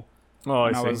 full. Oh,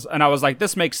 I see. I was like,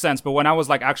 this makes sense. But when I was,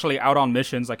 like, actually out on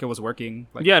missions, like, it was working.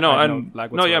 Like, yeah,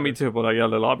 no, yeah, me too. But, yeah,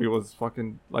 the lobby was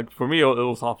fucking, like, for me, it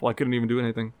was awful. I couldn't even do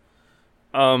anything.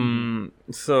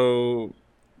 So...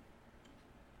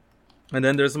 And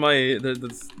then there's I've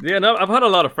had a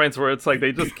lot of friends where it's like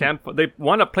they just can't. They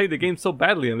want to play the game so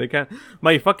badly and they can't.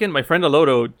 My friend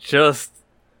Alodo just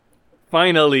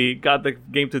finally got the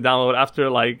game to download after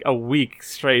like a week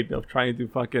straight of trying to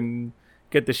fucking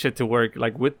get the shit to work,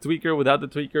 like with tweaker, without the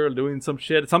tweaker, doing some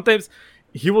shit. Sometimes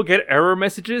he will get error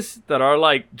messages that are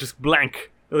like just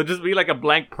blank. It'll just be like a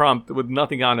blank prompt with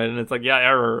nothing on it, and it's like, yeah,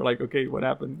 error. Like, okay, what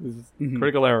happened? This is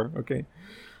critical error. Okay,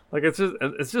 like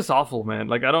it's just awful, man.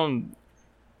 Like I don't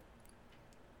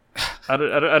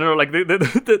know. Like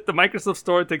the Microsoft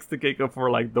Store takes the cake up for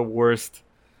like the worst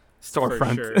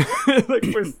storefront. Sure.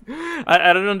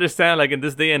 I don't understand. Like in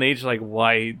this day and age, like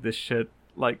why this shit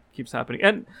like keeps happening.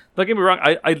 And don't get me wrong,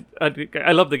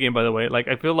 I love the game, by the way. Like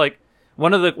I feel like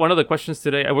one of the questions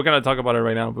today, and we're gonna talk about it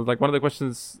right now, but like one of the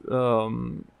questions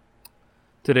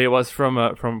today was from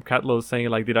Catlo saying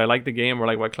like, did I like the game, or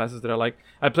like what classes did I like?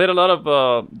 I played a lot of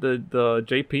the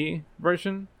JP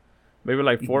version, maybe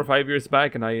like 4 or 5 years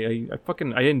back, and I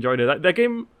enjoyed it. That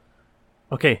game,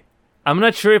 okay, I'm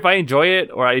not sure if I enjoy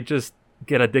it or I just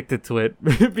get addicted to it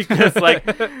because like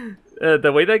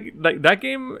the way that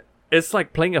game is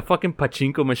like playing a fucking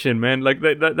pachinko machine, man. Like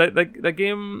that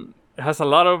game has a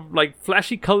lot of like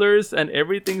flashy colors and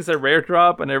everything's a rare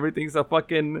drop and everything's a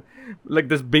fucking like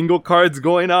there's bingo cards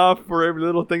going off for every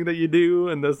little thing that you do,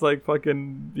 and there's like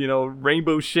fucking, you know,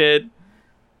 rainbow shit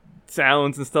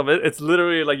sounds and stuff. It's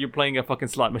literally like you're playing a fucking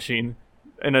slot machine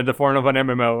in the form of an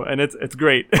MMO, and it's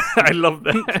great. I love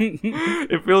that.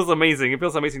 It feels amazing. It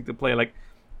feels amazing to play. Like,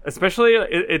 especially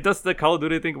it does the Call of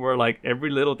Duty thing where like every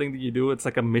little thing that you do, it's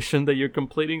like a mission that you're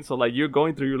completing. So like you're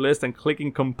going through your list and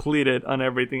clicking completed on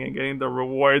everything and getting the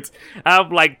rewards. I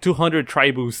have like 200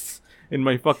 try boosts in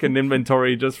my fucking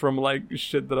inventory just from like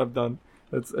shit that I've done.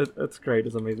 It's great.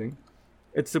 It's amazing.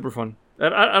 It's super fun.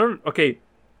 And I don't. Okay.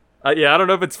 Yeah, I don't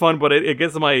know if it's fun, but it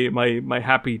gets my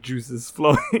happy juices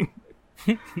flowing.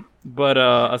 But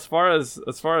as far as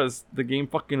the game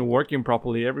fucking working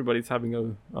properly, everybody's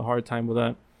having a hard time with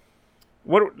that.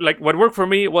 What worked for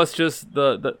me was just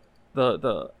the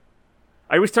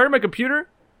I restarted my computer,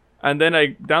 and then I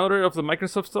downloaded it off the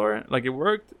Microsoft Store. Like it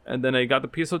worked, and then I got the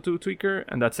PSO2 tweaker,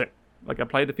 and that's it. Like I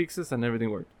applied the fixes, and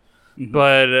everything worked. Mm-hmm.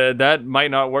 But that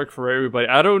might not work for everybody.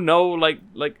 I don't know. Like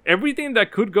everything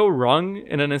that could go wrong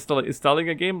in an installing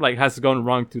a game like has gone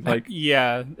wrong to like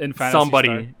yeah, in Phantasy somebody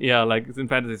Star. Yeah, like it's in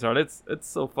Phantasy Star. It's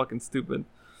so fucking stupid.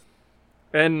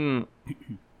 And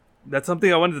that's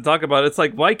something I wanted to talk about. It's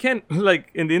like, why can't like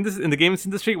in the games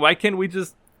industry, why can't we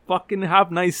just fucking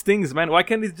have nice things, man? Why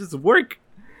can't it just work?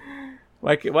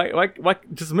 Why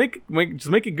just make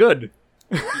it good?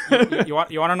 you want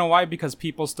to know why? Because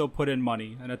people still put in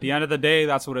money, and at the end of the day,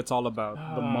 that's what it's all about,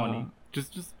 the money.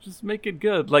 Just make it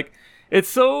good. Like it's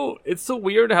so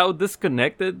weird how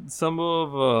disconnected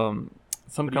some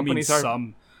companies are.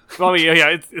 Some. Well,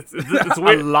 yeah, it's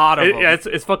weird. A lot of them. Yeah,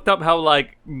 it's fucked up how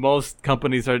like most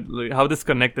companies are, like, how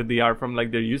disconnected they are from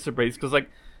like their user base. Because like,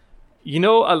 you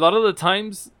know, a lot of the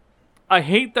times, I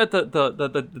hate that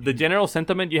the general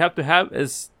sentiment you have to have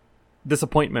is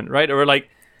disappointment, right? Or like.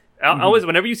 Always,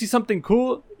 whenever you see something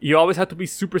cool, you always have to be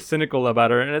super cynical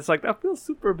about it, and it's like that feels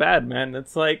super bad, man.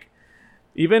 It's like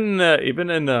even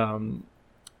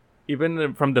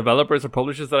from developers or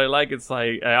publishers that I like, it's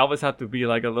like I always have to be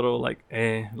like a little like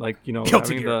like, you know,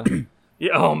 guilty having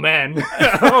yeah, oh man,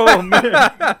 oh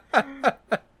man.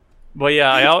 But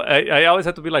yeah, I always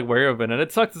have to be like wary of it, and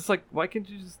it sucks. It's like, why can't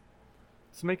you just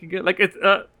make it good? Like it's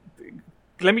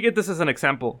let me get this as an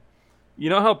example.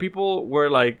 You know how people were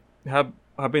like have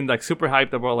been like super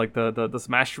hyped about like the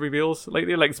Smash reveals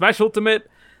lately, like Smash Ultimate.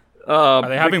 Are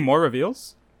they having more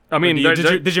reveals? I mean,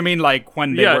 did you mean like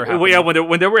when they were happening? Well, yeah,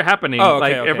 when they were happening. Oh,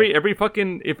 okay, like okay. every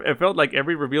fucking, if it felt like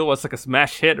every reveal was like a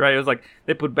Smash hit, right? It was like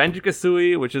they put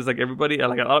Banjo-Kazooie, which is like everybody,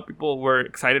 like a lot of people were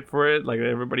excited for it, like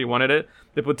everybody wanted it.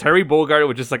 They put Terry Bogard,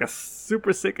 which is like a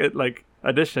super sick like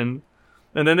addition.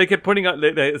 And then they kept putting out.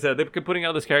 They said they kept putting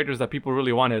out these characters that people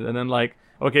really wanted, and then like,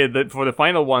 okay, for the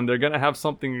final one, they're gonna have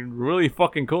something really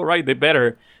fucking cool, right? They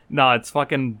better. Nah, it's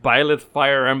fucking Byleth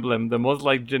Fire Emblem, the most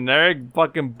like generic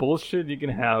fucking bullshit you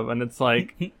can have, and it's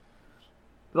like,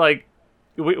 like,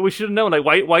 we should have known. Like,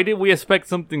 why did we expect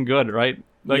something good, right?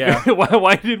 Like, Yeah.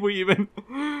 why did we even?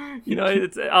 You know,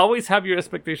 it's always have your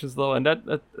expectations low, and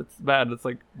it's bad. It's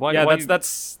like why? Yeah, why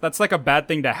that's like a bad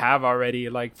thing to have already.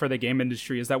 Like for the game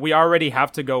industry, is that we already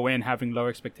have to go in having low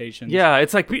expectations. Yeah,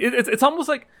 it's like it's almost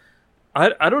like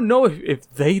I don't know if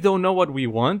they don't know what we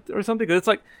want or something. 'Cause it's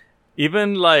like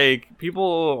even like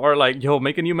people are like, yo,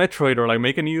 make a new Metroid or like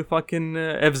make a new fucking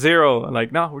F-Zero.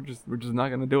 Like, no, we're just not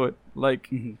gonna do it. Like.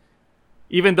 Mhm.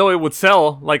 Even though it would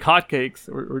sell like hotcakes,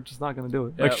 we're just not gonna do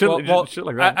it. Like Yeah, shit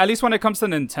like that. At least when it comes to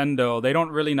Nintendo, they don't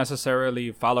really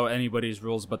necessarily follow anybody's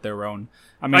rules but their own.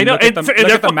 I mean, I know, look at the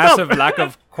they're fucked massive up. lack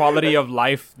of quality of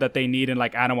life that they need in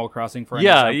like Animal Crossing, for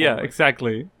Yeah, example. yeah,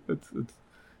 exactly.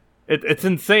 It's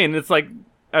insane. It's like,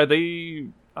 are they?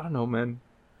 I don't know, man.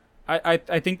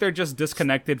 I think they're just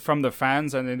disconnected from the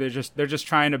fans, and they're just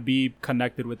trying to be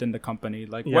connected within the company.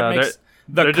 Like, Yeah, what makes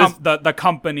they're just- the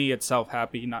company itself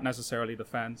happy, not necessarily the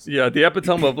fans. Yeah, the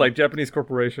epitome of like Japanese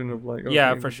corporation of like. Okay,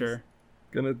 Yeah, we're for just sure.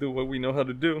 Gonna do what we know how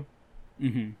to do.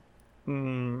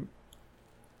 Mm-hmm.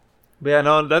 But yeah,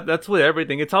 no, that's with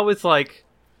everything. It's always like,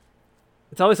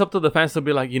 it's always up to the fans to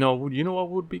be like, you know what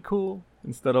would be cool,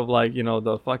 instead of like, you know,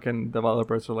 the fucking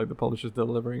developers or like the publishers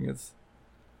delivering.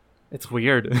 It's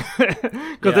weird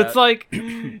because Yeah. it's like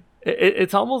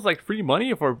it's almost like free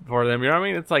money for them. You know what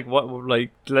I mean? It's like, what,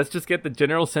 like, let's just get the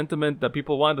general sentiment that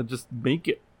people want and just make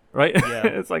it, right? Yeah.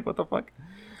 It's like, what the fuck?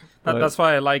 But- That's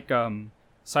why I like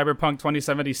Cyberpunk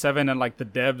 2077 and like the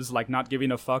devs like not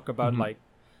giving a fuck about like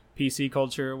PC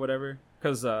culture or whatever.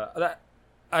 Because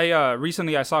I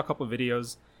recently I saw a couple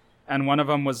videos, and one of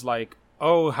them was like,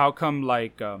 oh, how come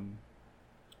like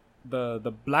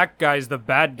the black guy's the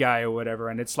bad guy or whatever,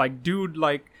 and it's like, dude,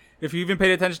 like if you even paid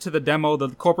attention to the demo, the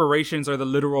corporations are the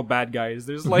literal bad guys.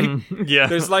 There's like yeah,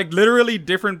 there's like literally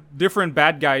different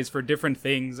bad guys for different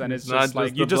things, and it's It's not just like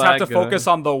just you the just have to black guy. focus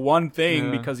on the one thing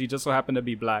Yeah. because you just so happen to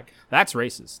be black. That's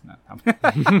racist. No,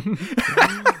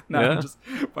 no, Yeah. I'm just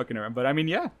fucking around. But I mean,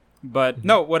 yeah. But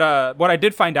no, what I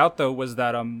did find out though was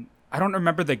that I don't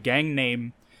remember the gang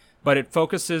name, but it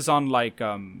focuses on like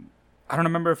I don't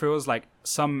remember if it was like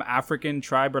some African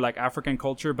tribe or like African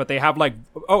culture, but they have like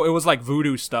it was like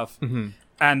voodoo stuff.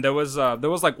 And there was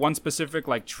like one specific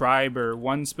like tribe or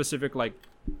one specific like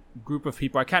group of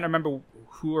people. I can't remember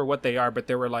who or what they are, but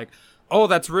they were like, oh,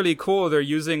 that's really cool. They're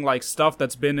using like stuff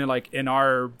that's been in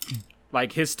our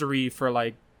like history for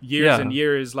like years Yeah. and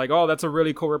years. Like, oh, that's a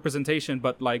really cool representation.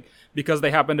 But like, because they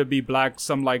happen to be black,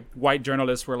 some like white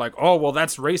journalists were like, oh, well,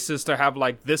 that's racist to have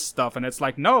like this stuff. And it's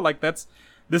like, no, like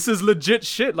this is legit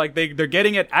shit. Like they're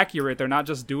getting it accurate. They're not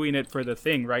just doing it for the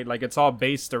thing, right? Like it's all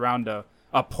based around a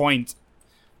point.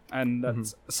 And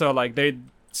that's, so like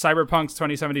Cyberpunk's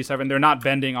 2077, they're not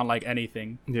bending on like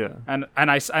anything. yeah. And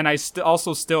I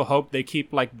also still hope they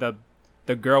keep like the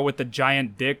girl with the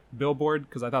giant dick billboard,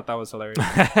 because I thought that was hilarious.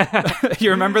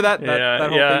 You remember that Yeah,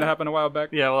 whole yeah. thing that happened a while back?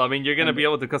 Yeah, well, I mean, you're gonna And- be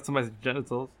able to customize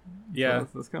genitals. Yeah. So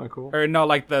that's kind of cool. Or no,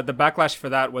 like the backlash for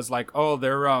that was like, oh,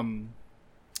 they're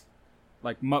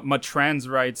like trans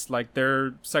rights, like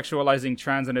they're sexualizing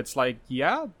trans, and it's like,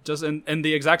 yeah, just in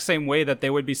the exact same way that they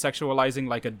would be sexualizing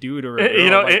like a dude or a girl. You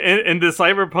know, like, in the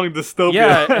cyberpunk dystopia,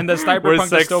 Yeah, in the cyberpunk where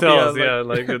sex dystopia, sells,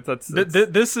 like- yeah, like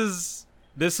that's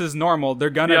this is normal. They're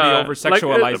gonna yeah, be over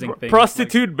sexualizing like, things.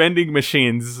 prostitute bending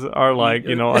machines are like,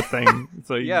 you know, a thing.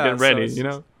 So you Yeah, get ready, so you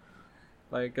know.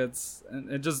 Like it's and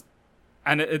it just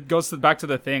and it goes back to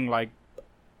the thing, like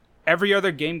every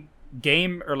other game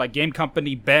or like game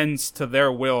company bends to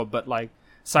their will, but like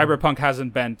Cyberpunk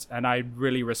hasn't bent, and I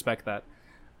really respect that,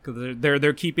 because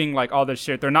they're keeping like all this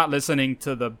shit. They're not listening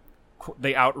to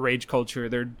the outrage culture.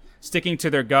 They're sticking to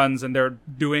their guns, and they're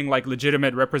doing like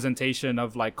legitimate representation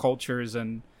of like cultures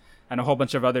and a whole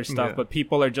bunch of other stuff. Yeah. But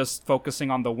people are just focusing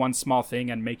on the one small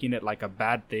thing and making it like a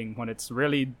bad thing when it's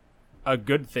really a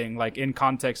good thing, like in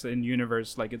context, in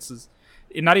universe. Like it's just,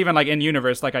 not even like in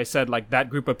universe, like I said, like that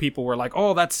group of people were like,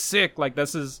 oh, that's sick, like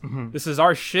this is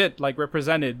our shit, like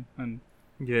represented. And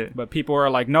Yeah. but people are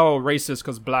like, no, racist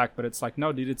because black. But it's like,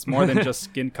 no, dude, it's more than just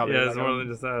skin color. Yeah, it's Like, more than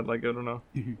just that. Like, I don't know.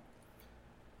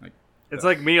 Like, It's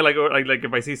like me, like, or like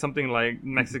if I see something like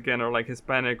Mexican or like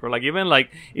Hispanic or like even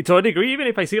like, to a degree, even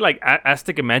if I see like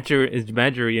Aztec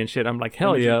imagery and shit, I'm like,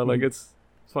 hell yeah, like it's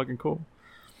fucking cool.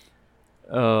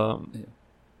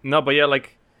 No, but yeah,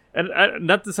 like, and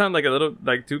not to sound like a little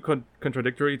like too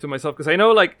contradictory to myself, because I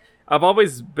know like I've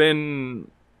always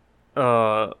been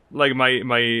like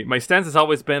my stance has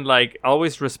always been like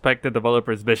always respect the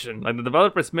developer's vision. Like the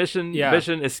developer's vision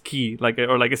is key, like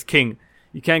or like is king.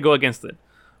 You can't go against it.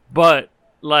 But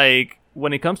like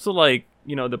when it comes to like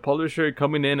the publisher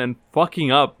coming in and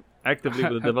fucking up actively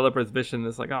with the developer's vision,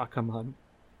 it's like, oh, come on,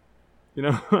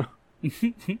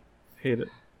 hate it.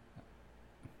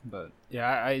 But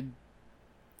yeah,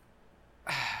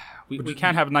 we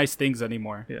can't have nice things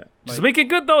anymore. Yeah, just make it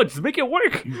good though. Just make it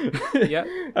work. Yeah,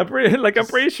 I'm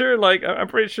pretty sure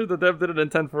the dev didn't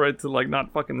intend for it to like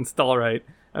not fucking install right.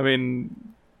 I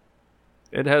mean,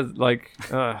 it has like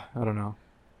I don't know.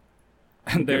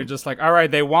 And they're just like, all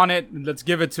right, they want it, let's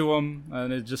give it to them,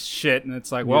 and it's just shit. And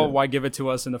it's like, well, why give it to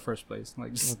us in the first place?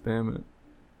 Like, just damn it,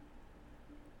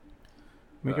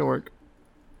 make it work.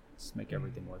 Just make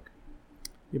everything work.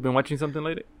 You've been watching something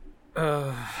lately?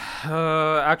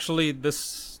 Actually,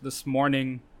 this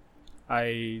morning,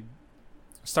 I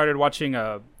started watching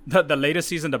the latest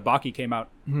season of Baki came out.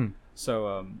 Mm-hmm.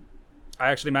 So I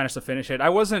actually managed to finish it.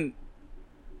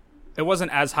 It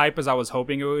wasn't as hype as I was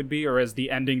hoping it would be, or as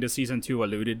the ending to season 2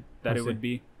 alluded that it would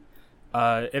be.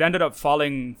 It ended up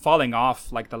falling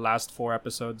off like the last 4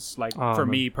 episodes. Like for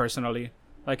me personally,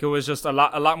 like it was just a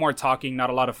lot more talking, not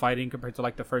a lot of fighting compared to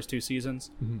like the first 2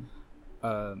 seasons.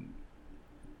 Mm-hmm.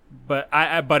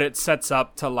 But it sets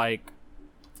up to like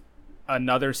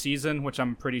another season, which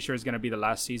I'm pretty sure is going to be the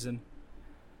last season.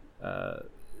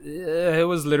 It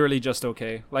was literally just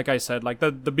okay. Like I said, like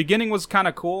the beginning was kind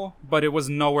of cool, but it was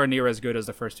nowhere near as good as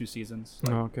the first 2 seasons.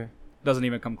 Like, okay. Doesn't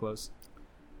even come close.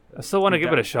 I still want to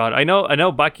give it a shot. I know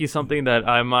Baki is something that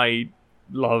I might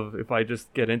love if I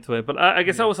just get into it, but I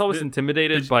guess I was always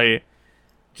intimidated by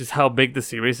just how big the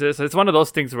series is. It's one of those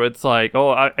things where it's like,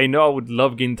 oh, I know I would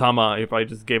love Gintama if I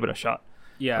just gave it a shot.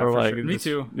 Yeah, or for like, sure. Me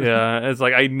too. Yeah, it's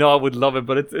like I know I would love it,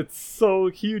 but it's so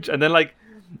huge. And then like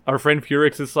our friend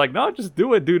Furix is like, no, just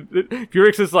do it, dude.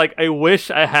 Furix is like, I wish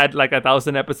I had like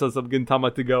 1,000 episodes of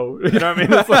Gintama to go. You know what I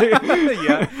mean? It's like,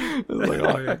 yeah. It's like,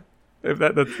 oh yeah. If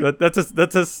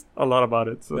that's just a lot about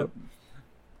it. So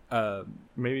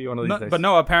maybe one of these days. But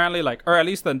no, apparently like, or at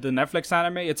least the Netflix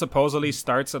anime, it supposedly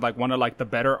starts at like one of like the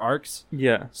better arcs.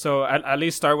 Yeah. So at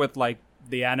least start with like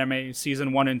the anime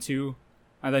season 1 and 2,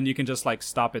 and then you can just like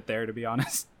stop it there. To be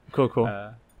honest. Cool.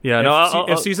 Yeah.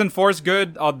 If season 4 is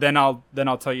good, then I'll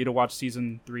tell you to watch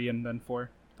season 3 and then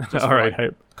 4. Just all right.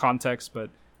 Like, context,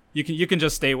 but you can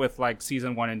just stay with like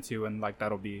season 1 and 2, and like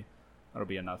that'll be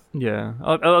enough. Yeah,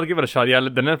 I'll give it a shot. Yeah,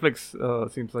 the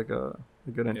Netflix seems like a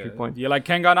good entry point. You like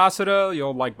Kengan Asura,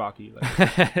 you'll like Baki.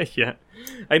 Like. Yeah,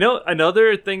 I know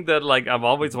another thing that like I've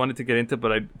always wanted to get into,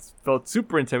 but I felt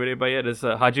super intimidated by it is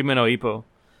Hajime no Ippo.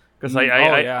 Because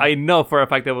I know for a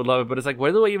fact I would love it, but it's like,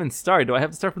 where do I even start? Do I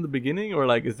have to start from the beginning, or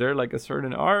like, is there like a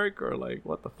certain arc, or like,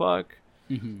 what the fuck?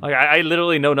 Mm-hmm. Like, I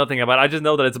literally know nothing about it. I just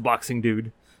know that it's a boxing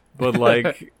dude, but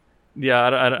like, yeah,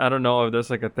 I don't know if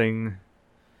there's like a thing,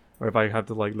 or if I have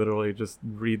to like literally just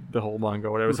read the whole manga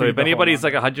or whatever. So if anybody's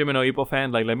like a Hajime no Ippo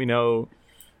fan, like, let me know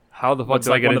how the fuck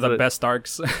do I get one into of the it? best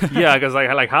arcs. Yeah, because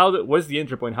like what's the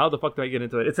entry point? How the fuck do I get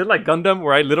into it? Is it like Gundam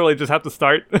where I literally just have to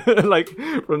start like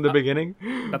from the beginning?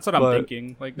 That's what I'm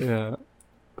thinking. Like, yeah,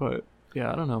 but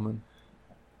yeah, I don't know, man.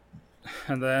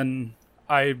 And then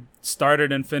I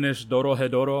started and finished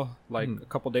Dorohedoro like a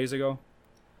couple days ago,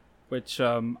 which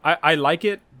I like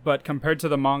it, but compared to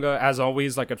the manga, as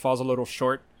always, like it falls a little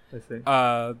short. I see.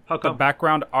 How come? The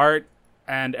background art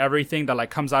and everything that like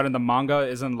comes out in the manga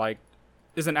isn't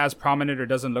as prominent, or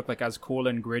doesn't look like as cool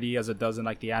and gritty as it does in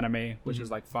like the anime, which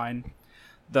is like fine.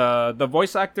 The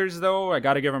voice actors though, I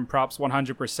gotta give them props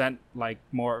 100%, like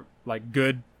more like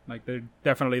good, like they're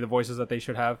definitely the voices that they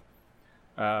should have.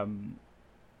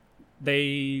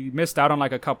 They missed out on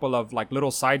like a couple of like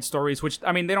little side stories, which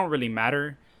I mean they don't really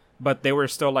matter, but they were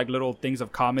still like little things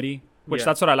of comedy, which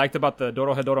that's what I liked about the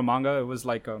Dorohedoro manga. It was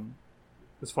like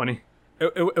it's funny.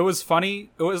 It was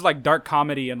funny. It was like dark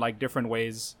comedy in like different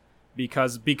ways.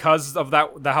 Because of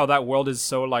how that world is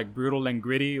so like brutal and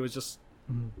gritty, it was just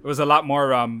it was a lot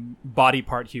more body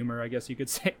part humor, I guess you could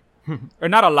say, or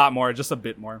not a lot more, just a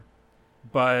bit more.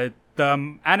 But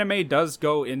the anime does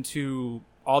go into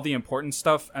all the important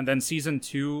stuff, and then season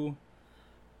 2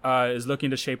 is looking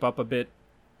to shape up a bit,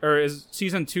 or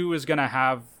season 2 is gonna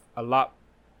have a lot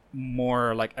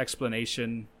more like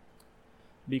explanation.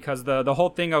 Because the whole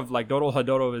thing of like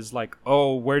Dorohedoro is like,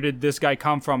 oh, where did this guy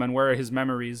come from and where are his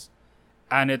memories?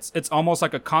 And it's almost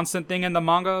like a constant thing in the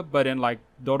manga, but in like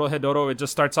Dorohedoro, it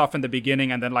just starts off in the beginning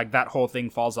and then like that whole thing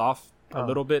falls off a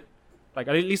little bit. Like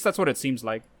at least that's what it seems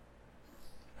like.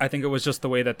 I think it was just the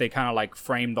way that they kind of like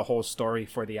framed the whole story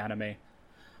for the anime.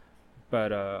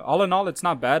 But all in all, it's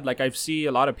not bad. Like I see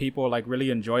a lot of people like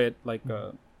really enjoy it. Like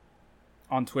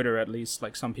on Twitter, at least,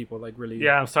 like some people like really.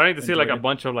 Yeah, I'm starting to see like a it.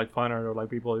 bunch of like fan art or like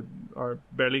people are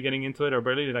barely getting into it or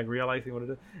barely like realizing what it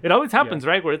is. It always happens,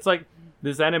 right? Where it's like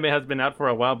this anime has been out for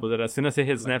a while, but then as soon as it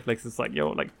hits Netflix, it's like,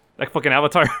 yo, like fucking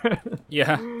Avatar.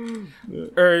 Yeah.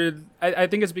 Or I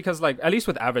think it's because like at least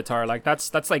with Avatar, like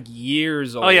that's like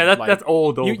years old. Oh yeah, like, that's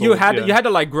old. You had to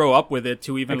like grow up with it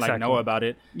to even like know Exactly. about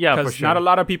it. Yeah, for because sure. not a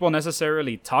lot of people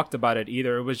necessarily talked about it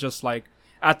either. It was just like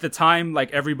at the time,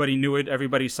 like everybody knew it,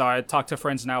 everybody saw it. Talk to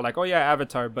friends now, like, oh yeah,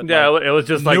 Avatar. But yeah, like, it was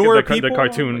just like newer the people,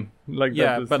 cartoon. Like yeah,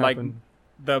 that just but happened.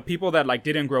 like the people that like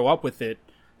didn't grow up with it,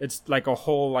 it's like a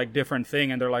whole like different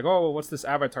thing, and they're like, oh, what's this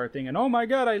Avatar thing? And oh my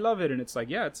god, I love it. And it's like,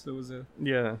 yeah, it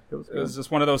was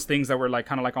just one of those things that were like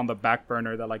kind of like on the back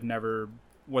burner that like never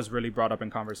was really brought up in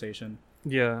conversation.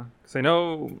 Yeah, because I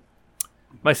know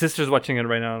my sister's watching it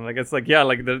right now, and like it's like, yeah,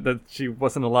 like that she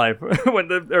wasn't alive when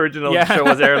the original show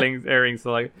was airing.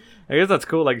 So like, I guess that's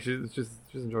cool. Like she's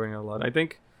enjoying it a lot. I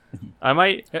think I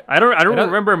might. I don't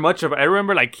remember much of it. I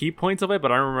remember like key points of it,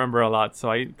 but I don't remember a lot. So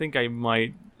I think I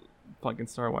might fucking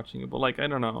start watching it. But like, I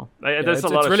don't know. There's a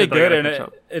lot of really shit that I good, gotta and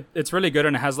catch up. it's really good,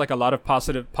 and it has like a lot of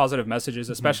positive messages,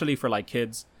 especially for like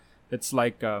kids. It's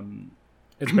like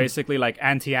it's basically like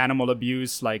anti-animal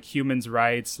abuse, like humans'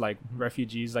 rights, like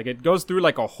refugees. Like it goes through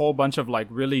like a whole bunch of like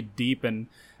really deep and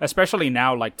especially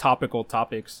now like topical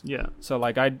topics. Yeah. So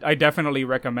like I definitely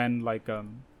recommend like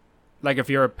if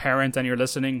you're a parent and you're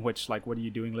listening, which like what are you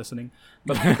doing listening?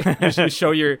 But like, you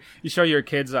show your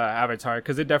kids Avatar,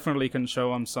 because it definitely can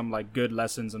show them some like good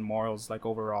lessons and morals like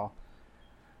overall.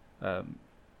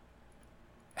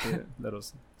 Little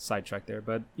sidetrack there,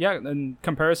 but yeah, in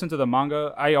comparison to the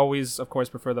manga, I always of course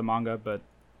prefer the manga, but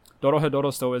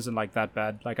Dorohedoro still isn't like that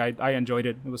bad. Like I enjoyed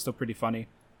it. It was still pretty funny.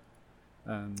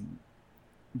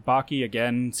 Baki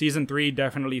again, season 3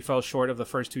 definitely fell short of the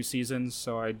first 2 seasons,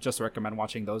 so I just recommend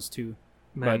watching those 2.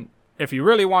 Man, But if you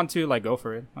really want to, like, go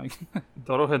for it. Like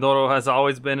Dorohedoro has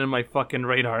always been in my fucking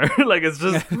radar. Like it's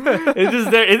just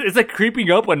there. It's like creeping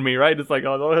up on me, right? It's like,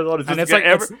 oh, Dorohedoro is just and it's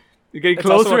like you're getting it's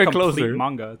also closer a and complete closer.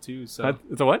 manga too, so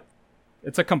It's a what?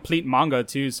 it's a complete manga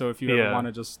too. So if you Yeah. ever want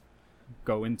to just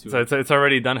go into So it, it's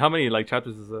already done. How many like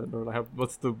chapters is it? Or like,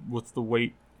 what's the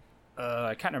weight?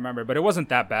 I can't remember, but it wasn't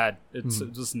that bad. It's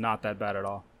just not that bad at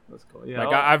all. That's cool. Yeah.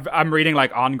 Like I'm reading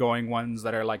like ongoing ones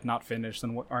that are like not finished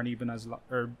and aren't even as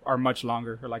or are much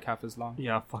longer or like half as long.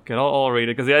 Yeah, fuck it. I'll read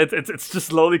it because yeah, it's just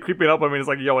slowly creeping up. I mean, it's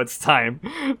like, yo, it's time.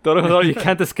 You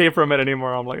can't escape from it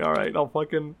anymore. I'm like, all right,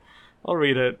 I'll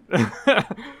read it.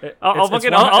 I'll talk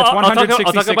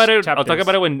about it. I'll talk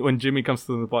about it when Jimmy comes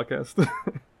to the podcast.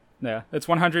 Yeah, it's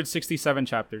 167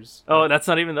 chapters. Oh, that's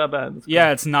not even that bad. That's cool.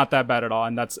 Yeah, it's not that bad at all,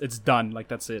 and it's done. Like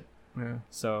that's it. Yeah.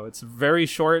 So it's very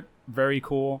short, very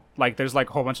cool. Like there's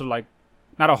like a whole bunch of like,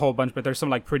 not a whole bunch, but there's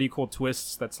some like pretty cool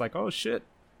twists. That's like, oh shit.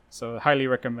 So highly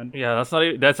recommend. Yeah,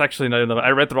 that's actually not enough. I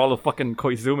read through all the fucking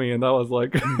Koizumi, and that was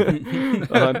like,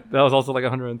 that was also like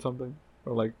 100 and something,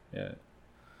 or like, Yeah.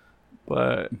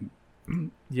 but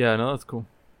yeah, no, that's cool.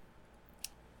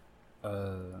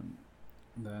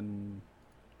 Then.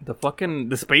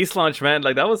 The space launch, man,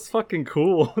 like that was fucking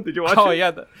cool. Did you watch it? Oh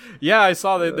yeah, yeah. I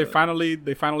saw that they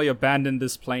finally abandoned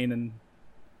this plane and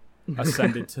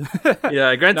ascended to.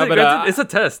 Yeah, granted, No, but, it's a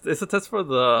test. It's a test for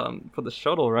the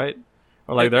shuttle, right?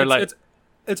 Or like they're like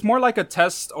it's more like a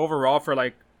test overall for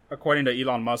like, according to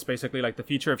Elon Musk, basically like the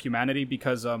future of humanity,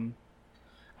 because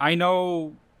I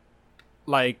know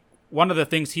like one of the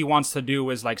things he wants to do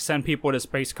is like send people to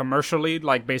space commercially,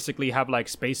 like basically have like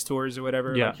space tours or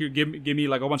whatever. Yeah. Like, here, give me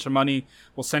like a bunch of money,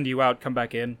 we'll send you out, come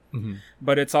back in. Mm-hmm.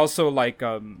 But it's also like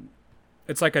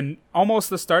it's like almost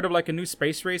the start of like a new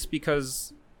space race,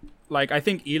 because like I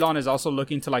think Elon is also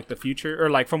looking to like the future, or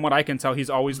like from what I can tell, he's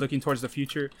always looking towards the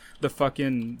future.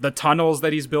 The tunnels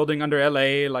that he's building under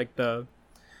LA, like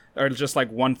are just like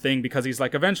one thing, because he's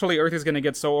like, eventually Earth is going to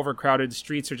get so overcrowded,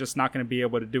 streets are just not going to be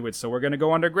able to do it, so we're going to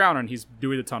go underground, and he's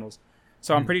doing the tunnels.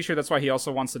 So I'm pretty sure that's why he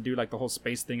also wants to do like the whole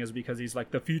space thing, is because he's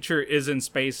like, the future is in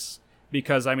space.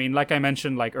 Because I mean, like I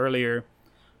mentioned like earlier,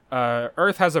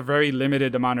 Earth has a very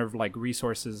limited amount of like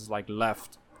resources like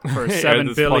left for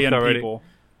 7 billion people,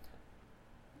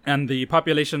 and the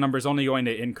population number is only going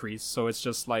to increase. So it's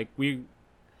just like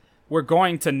we're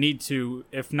going to need to,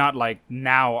 if not like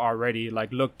now already,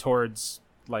 like look towards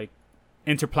like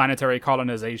interplanetary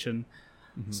colonization.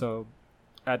 Mm-hmm. So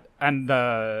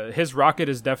his rocket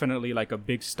is definitely like a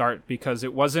big start, because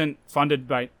it wasn't funded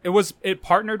by, it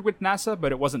partnered with NASA,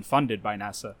 but it wasn't funded by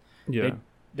NASA. Yeah.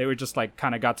 They were just like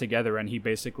kind of got together, and he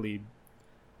basically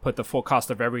put the full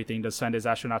cost of everything to send his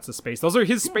astronauts to space. Those are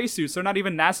his spacesuits. They're not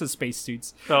even NASA's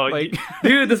spacesuits. Oh, like,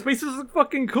 dude, the spacesuits look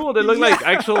fucking cool. They look like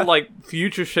actual like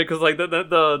future shit. Cause like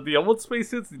the old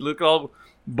spacesuits look all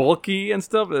bulky and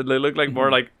stuff. They look like more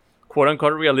like quote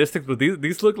unquote realistic. But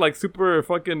these look like super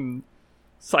fucking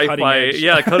sci-fi.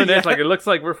 Cutting edge. Like it looks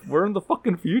like we're in the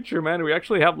fucking future, man. We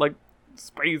actually have like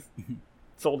space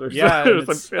soldiers.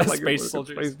 Space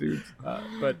soldiers. Space dudes.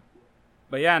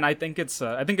 But yeah, and I think it's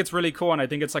really cool, and I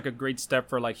think it's like a great step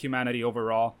for like humanity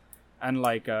overall. And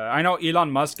like I know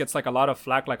Elon Musk gets like a lot of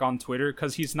flack like on Twitter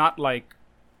because he's not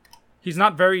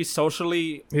very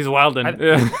socially. He's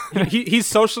wilding. He's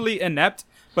socially inept,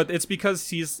 but it's because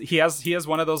he has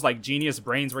one of those like genius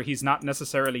brains where he's not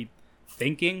necessarily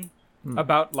thinking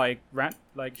about like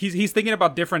he's thinking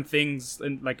about different things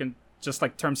in just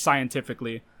like terms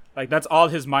scientifically. Like that's all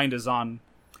his mind is on.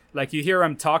 Like you hear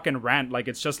him talk and rant, like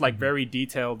it's just like very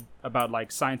detailed about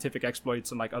like scientific exploits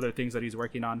and like other things that he's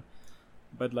working on.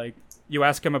 But like you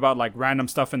ask him about like random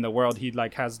stuff in the world, he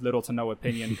like has little to no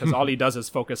opinion because all he does is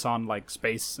focus on like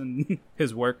space and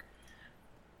his work.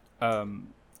 And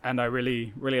I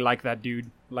really, really like that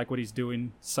dude. Like what he's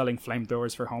doing, selling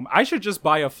flamethrowers for home. I should just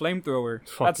buy a flamethrower.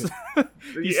 That's.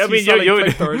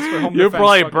 You'll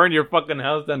probably burn your fucking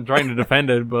house down trying to defend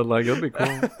it, but like it'll be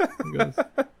cool.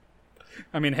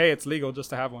 I mean, hey, it's legal just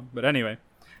to have one. But anyway.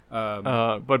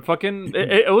 But fucking,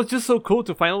 it was just so cool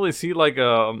to finally see like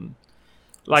a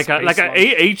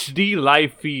HD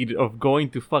live feed of going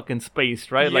to fucking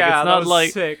space, right? Like it's not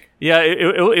like sick. Yeah,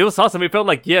 it was awesome. It felt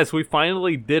like yes, we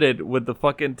finally did it with the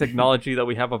fucking technology that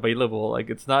we have available. Like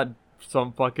it's not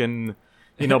some fucking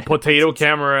potato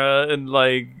camera and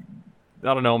like.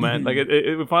 I don't know, man. Like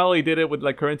we finally did it with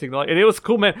like current technology, and it was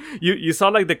cool, man. You saw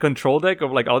like the control deck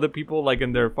of like other people, like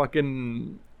in their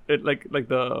fucking like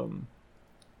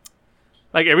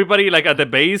everybody like at the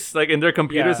base, like in their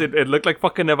computers. Yeah. It looked like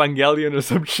fucking Evangelion or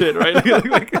some shit, right?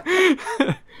 like,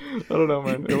 I don't know,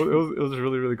 man. It was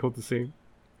really really cool to see.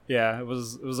 Yeah, it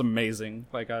was amazing.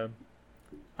 Like I'm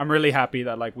really happy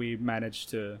that like we managed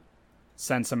to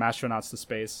send some astronauts to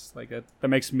space. Like that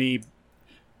makes me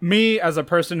as a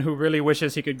person who really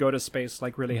wishes he could go to space,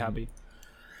 like really happy.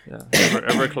 Yeah,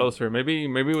 ever closer. Maybe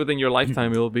within your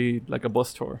lifetime it'll be like a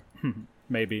bus tour.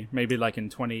 maybe like in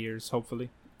 20 years,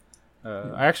 hopefully.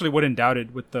 I actually wouldn't doubt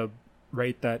it with the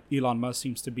rate that Elon Musk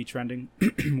seems to be trending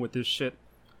with this shit.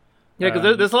 Yeah,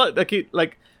 because there's a lot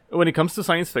like when it comes to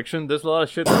science fiction, there's a lot of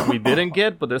shit that we didn't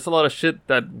get, but there's a lot of shit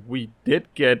that we did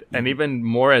get, and even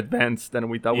more advanced than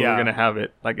we thought we were gonna have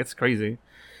it. Like it's crazy.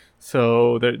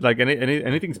 So there, like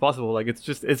anything's possible. Like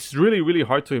it's really really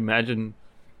hard to imagine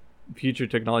future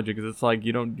technology because it's like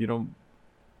you don't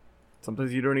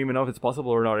sometimes you don't even know if it's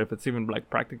possible or not, if it's even like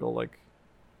practical. Like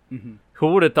who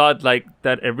would have thought like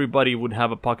that everybody would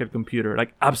have a pocket computer?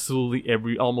 Like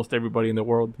absolutely almost everybody in the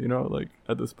world, like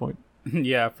at this point.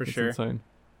 Yeah, for it's sure. Insane.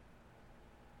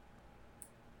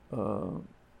 Oh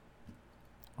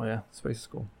yeah, space is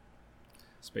cool.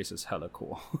 Space is hella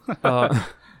cool.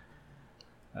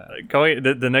 Going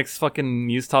the next fucking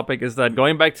news topic is that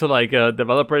going back to like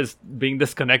developers being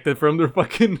disconnected from their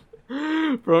fucking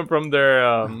from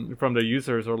their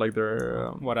users or like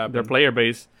their player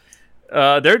base.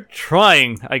 They're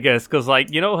trying, I guess, because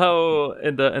like how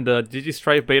in the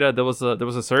DigiStrife beta there was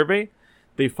a survey.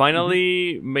 They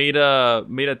finally made a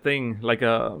thing like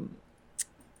a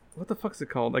what the fuck's it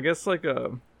called? I guess like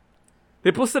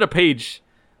they posted a page.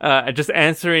 Just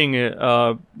answering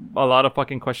a lot of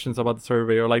fucking questions about the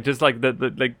survey, or like just like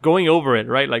the like going over it,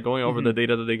 right? Like going over the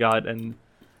data that they got and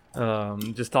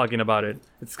just talking about it.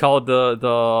 It's called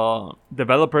the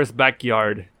developer's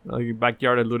backyard.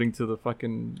 Backyard alluding to the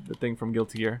thing from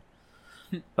Guilty Gear.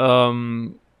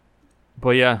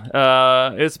 But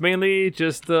yeah, it's mainly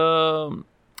just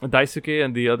Daisuke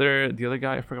and the other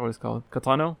guy. I forgot what it's called.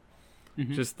 Katano.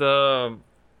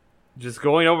 Just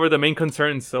going over the main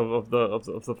concerns of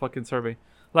the fucking survey.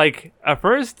 Like at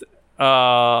first,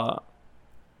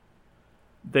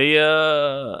 they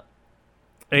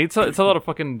it's a lot of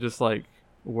fucking just like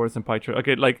words and pie chart.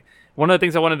 Okay, like one of the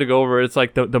things I wanted to go over, it's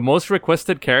like the most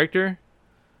requested character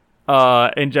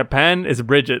in Japan is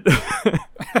Bridget.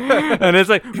 And it's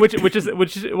like which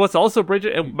was also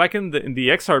Bridget, and back in the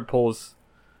Xrd polls,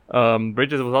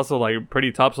 Bridget was also like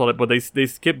pretty top solid, but they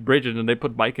skipped Bridget and they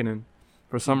put Baiken in.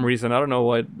 For some reason, I don't know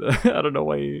why. I don't know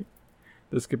why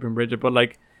they're skipping Bridget, but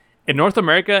like in North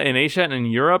America, in Asia, and in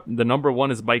Europe, the number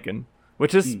one is Baiken,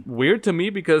 which is weird to me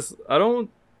because I don't.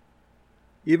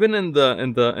 Even in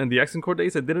the Accent Core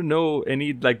days, I didn't know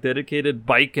any like dedicated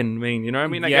Baiken main. You know what I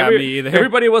mean? Like, me either.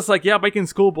 Everybody was like, "Yeah,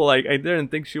 Baiken's cool," but like I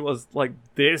didn't think she was like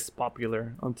this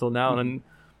popular until now. And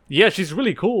Yeah, she's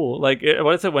really cool. Like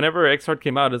what I said, whenever Xrd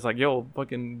came out, it's like, yo,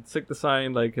 fucking sick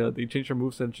design. Like they changed her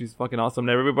moves and she's fucking awesome.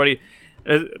 And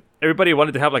everybody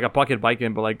wanted to have like a pocket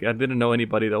Viking, but like I didn't know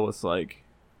anybody that was like,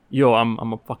 yo, I'm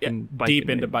a fucking Viking deep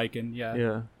into main. Viking.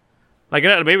 Yeah. Like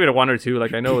maybe the one or two.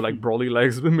 Like I know like Broly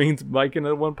Legs mains Viking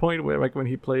at one point, where like when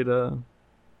he played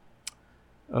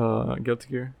Guilty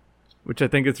Gear, which I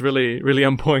think is really really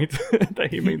on point that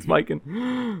he mains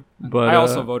Viking. But I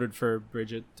also voted for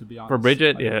Bridget, to be honest. for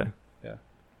Bridget, Yeah.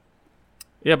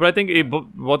 yeah. But I think both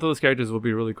of those characters will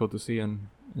be really cool to see in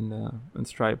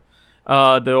Stripe.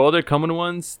 The other common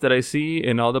ones that I see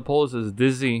in all the polls is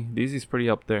Dizzy. Dizzy's pretty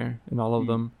up there in all of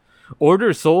them.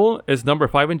 Order Soul is number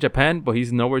 5 in Japan, but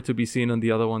he's nowhere to be seen on the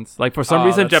other ones. Like for some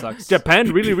reason,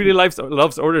 Japan really really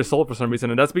loves Order Soul for some reason,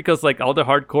 and that's because like all the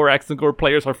hardcore Accent Core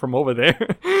players are from over there.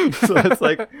 So it's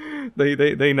like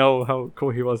they know how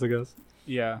cool he was, I guess.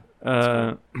 Yeah.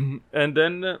 And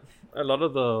then a lot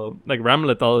of the like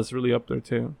Ramlethal is really up there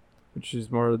too, which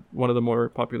is one of the more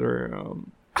popular.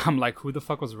 I'm like, who the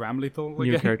fuck was Ramlethal New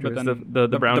again? characters. But then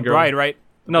The brown girl. bride, right?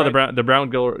 The bride? the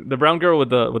brown girl with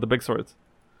the big swords.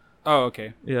 Oh,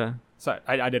 okay. Yeah. Sorry,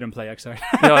 I didn't play XR.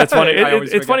 No, it's funny. I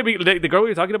always It's funny forget. because the girl we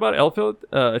were talking about, Elfield,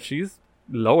 she's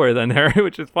lower than her,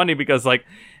 which is funny because like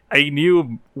I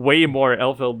knew way more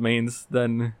Elfield mains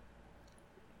than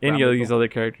any of these Ramlethal. other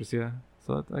characters. Yeah.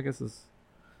 So I guess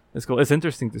it's cool. It's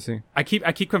interesting to see. I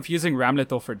keep confusing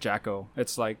Ramlethal for Jacko.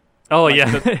 It's like, Oh Like yeah,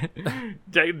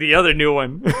 the other new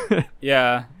one.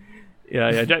 yeah,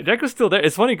 yeah. Jacko's still there.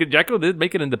 It's funny because Jacko did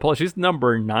make it in the poll. She's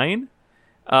number 9,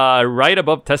 right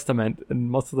above Testament in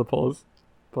most of the polls.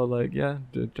 But like, yeah,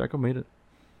 Jacko made it.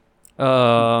 The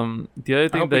other I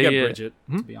thing hope we get Bridget.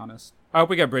 To be honest, I hope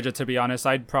we get Bridget. To be honest,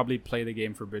 I'd probably play the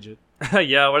game for Bridget.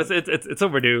 yeah, what is it? It's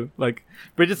overdue. Like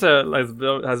Bridget's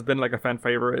has been like a fan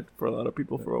favorite for a lot of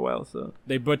people for a while. So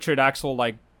They butchered Axel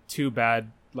like too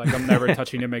bad. Like I'm never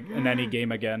touching him in any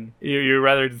game again. you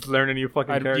rather just learn a new fucking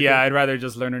character. Yeah, I'd rather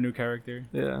just learn a new character.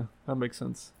 Yeah, that makes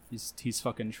sense. He's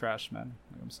fucking trash, man.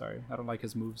 Like, I'm sorry, I don't like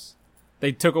his moves.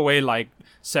 They took away like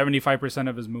 75%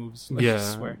 of his moves. Like, Yeah. I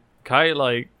swear. Kai,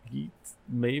 like, he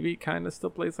maybe kind of still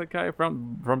plays like Kai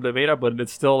from the beta, but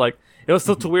it's still like it was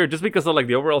still too weird just because of like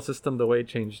the overall system, the way it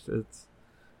changed.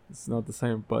 It's not the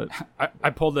same. But I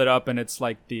pulled it up and it's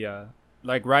like the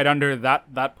like right under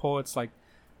that poll, it's like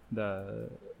the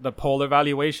poll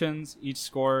evaluations. Each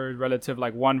score relative,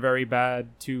 like 1 very bad,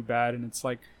 2 bad, and it's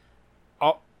like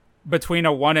between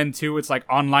a 1 and 2, it's like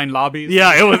online lobbies.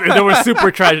 yeah, they were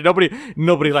super trash. Nobody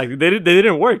liked it. They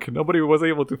didn't work. Nobody was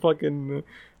able to fucking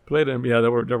play them. Yeah, they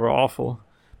were awful.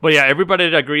 But yeah, everybody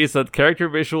agrees that character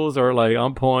visuals are like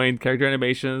on point. Character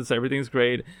animations, everything's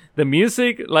great. The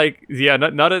music, like, yeah,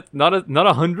 not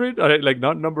 100, like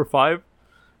not number 5.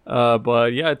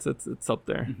 But yeah, it's up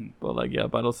there. But like, yeah,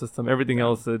 battle system, everything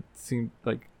else, it seemed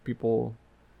like people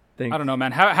think. I don't know,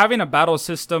 man. Having a battle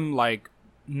system like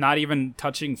not even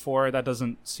touching 4, that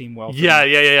doesn't seem well. For me.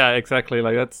 Yeah, exactly.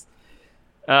 Like that's,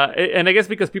 and I guess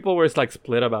because people were like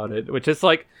split about it, which is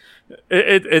like,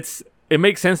 it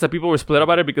makes sense that people were split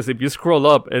about it because if you scroll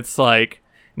up, it's like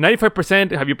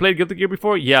 95%. Have you played Guilty Gear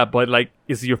before? Yeah, but like,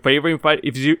 is your favorite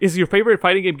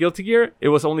fighting game Guilty Gear? It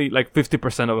was only like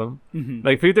 50% of them.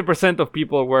 Like 50% of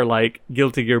people were like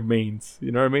Guilty Gear mains.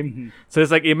 You know what I mean? So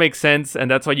it's like it makes sense, and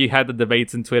that's why you had the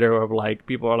debates in Twitter of like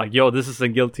people are like, "Yo, this is a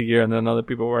Guilty Gear," and then other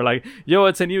people were like, "Yo,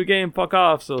 it's a new game. Fuck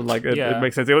off." So like it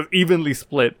makes sense. It was evenly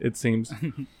split. It seems.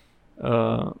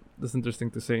 That's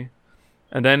interesting to see.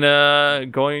 And then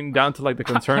going down to like the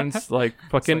concerns, like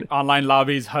fucking Like online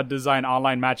lobbies, HUD design,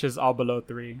 online matches, all below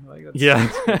 3. Like that's, yeah,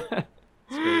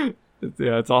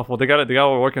 yeah, it's awful. They got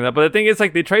working on that. But the thing is,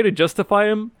 like, they try to justify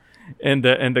him in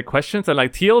the questions, and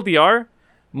like TLDR,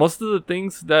 most of the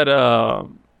things that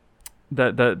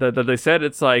that they said,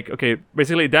 it's like, okay,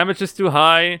 basically damage is too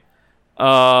high.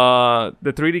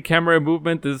 The 3D camera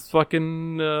movement is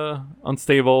fucking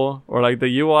unstable, or like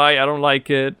the UI, I don't like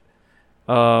it.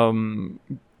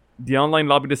 The online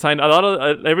lobby design, a lot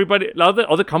of the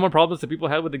other common problems that people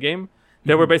had with the game,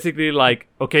 they were basically like,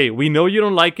 okay, we know you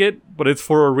don't like it, but it's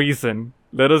for a reason.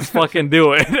 Let us fucking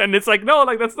do it. And it's like, no,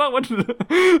 like that's not what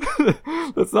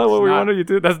that's not what we wanted you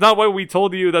to do. That's not why we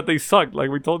told you that they sucked. Like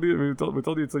we told you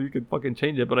so you could fucking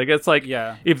change it. But I guess like,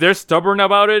 Yeah. if they're stubborn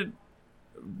about it,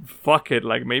 fuck it.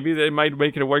 Like maybe they might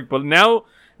make it work. But now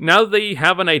they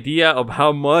have an idea of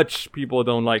how much people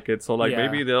don't like it, so like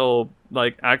maybe they'll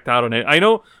like act out on it. I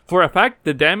know for a fact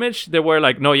the damage, they were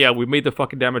like, no, yeah, we made the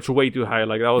fucking damage way too high.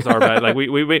 Like that was our bad. Like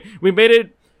we made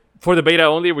it for the beta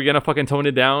only. We're gonna fucking tone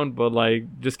it down, but like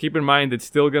just keep in mind it's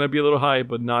still gonna be a little high,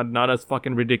 but not as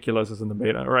fucking ridiculous as in the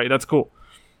beta. Right? That's cool.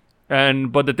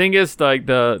 But the thing is, like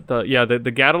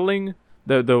the Gatling,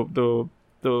 the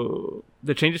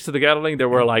changes to the Gatling, they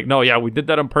were like, no, yeah, we did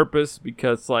that on purpose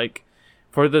because like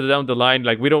further down the line,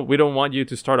 like we don't want you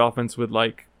to start offense with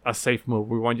like a safe move.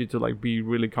 We want you to like be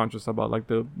really conscious about like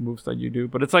the moves that you do.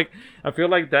 But it's like I feel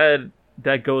like that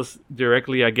goes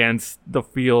directly against the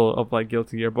feel of like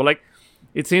Guilty Gear. But like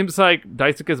it seems like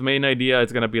Daisuke's main idea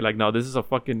is gonna be like, no, this is a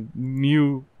fucking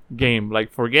new game.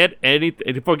 Like forget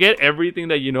everything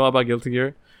that you know about Guilty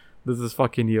Gear. This is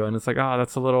fucking you. And it's like,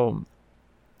 that's a little.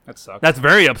 That sucks. That's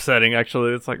very upsetting,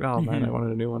 actually. It's like, oh man, I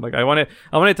wanted a new one. Like I wanted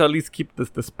to at least keep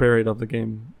the spirit of the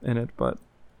game in it, but.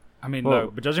 I mean,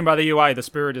 look, but judging by the UI, the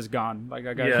spirit is gone. Like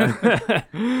I got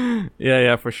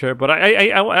yeah, for sure. But I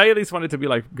at least want it to be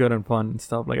like good and fun and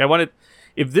stuff. Like I wanted,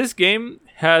 if this game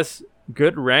has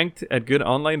good ranked at good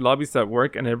online lobbies that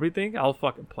work and everything, I'll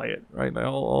fucking play it. Right?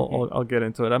 I'll get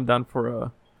into it. I'm down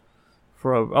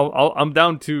I'm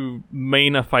down to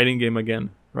main a fighting game again.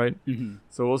 Right? Mm-hmm.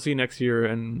 So we'll see next year.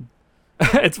 And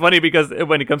it's funny because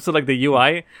when it comes to like the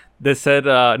UI, they said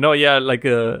no, yeah, like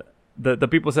the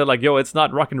people said like, yo, it's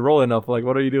not rock and roll enough. Like,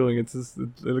 what are you doing? It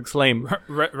looks lame.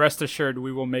 Rest assured,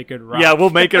 we will make it rock. Yeah, we'll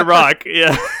make it rock.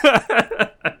 Yeah.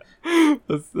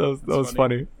 that was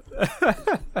funny.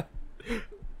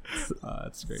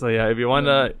 That's great. So yeah, if you want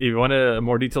a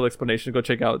more detailed explanation, go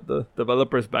check out the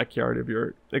developer's backyard. If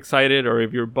you're excited or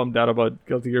if you're bummed out about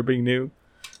Guilty Gear being new,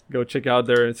 go check out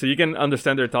there so you can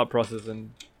understand their thought process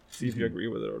and see if you agree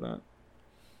with it or not.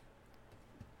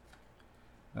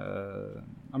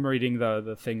 I'm reading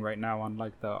the thing right now on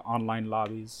like the online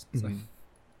lobbies. It's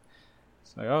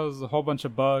like, oh, there's a whole bunch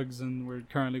of bugs, and we're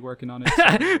currently working on it.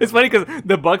 It's funny because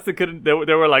the bugs they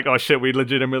were like, oh shit, we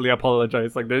legitimately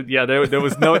apologize. Like, there was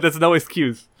there's no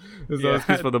excuse. There's no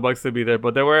excuse for the bugs to be there.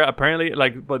 But there were apparently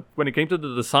but when it came to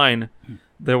the design,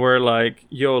 they were like,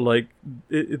 yo, like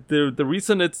the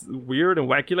reason it's weird and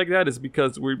wacky like that is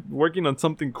because we're working on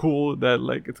something cool that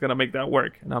like it's gonna make that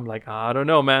work. And I'm like, I don't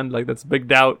know, man. Like that's big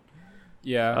doubt.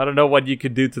 Yeah, I don't know what you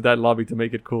could do to that lobby to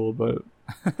make it cool, but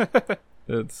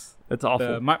it's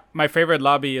awful. My favorite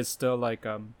lobby is still like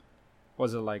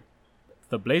was it like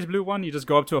the Blaze Blue one? You just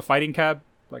go up to a fighting cab.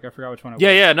 Like I forgot which one it was.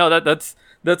 Yeah, no, that's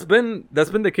been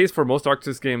the case for most Arc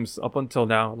Sys games up until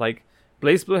now. Like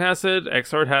Blaze Blue has it,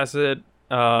 Xrd has it,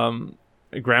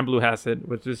 Grand Blue has it,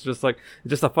 which is just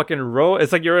a fucking row.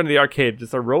 It's like you're in the arcade,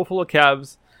 just a row full of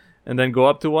cabs, and then go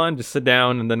up to one, just sit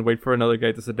down, and then wait for another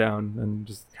guy to sit down, and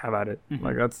just have at it.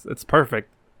 Like it's perfect.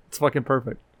 It's fucking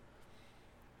perfect.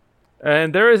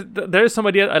 And there is some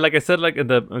idea, like I said, like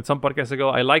in some podcasts ago,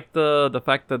 I like the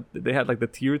fact that they had like the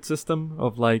tiered system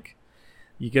of like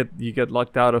you get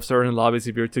locked out of certain lobbies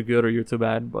if you're too good or you're too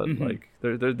bad. But like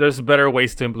there's better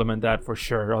ways to implement that for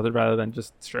sure, rather than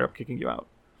just straight up kicking you out.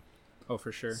 Oh,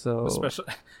 for sure. So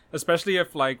especially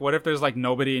if like, what if there's like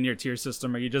nobody in your tier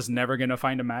system? Are you just never gonna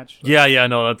find a match? Yeah,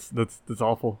 no, that's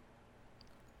awful.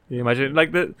 Can you imagine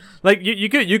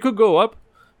you could go up,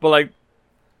 but like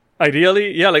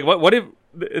ideally, yeah, like what if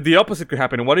the opposite could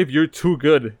happen? What if you're too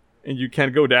good and you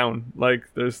can't go down? Like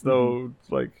there's no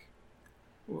like.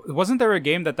 Wasn't there a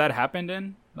game that happened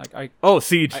in? Like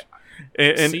Siege.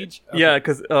 Siege? Okay. Yeah,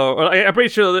 because I'm pretty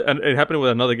sure it happened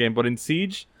with another game, but in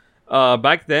Siege,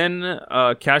 back then,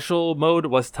 casual mode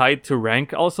was tied to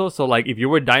rank also. So like if you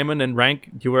were diamond in rank,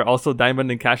 you were also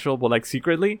diamond in casual, but like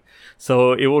secretly.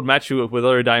 So it would match you with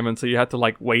other diamonds. So you had to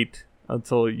like wait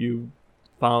until you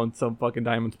found some fucking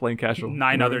diamonds playing casual.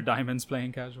 9 other diamonds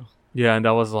playing casual. Yeah, and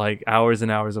that was like hours and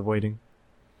hours of waiting.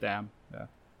 Damn. Yeah.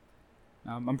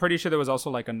 I'm pretty sure there was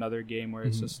also like another game where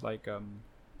it's just like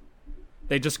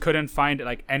they just couldn't find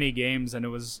like any games, and it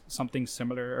was something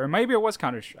similar, or maybe it was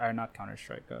not Counter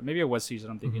Strike. Maybe it was Siege that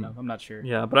I'm thinking of. I'm not sure.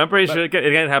 Yeah, but I'm pretty sure it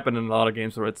can happen in a lot of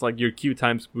games where it's like your queue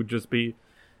times would just be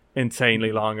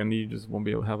insanely long, and you just won't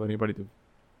be able to have anybody to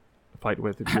fight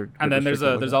with. If you're and then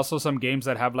there's also some games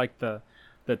that have like the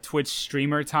Twitch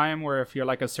streamer time, where if you're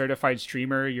like a certified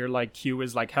streamer, your like queue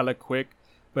is like hella quick.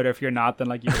 But if you're not, then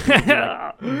like you can do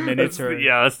like minutes or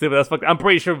that's stupid. That's fucked. I'm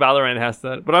pretty sure Valorant has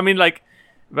that. But I mean, like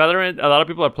Valorant, a lot of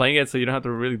people are playing it, so you don't have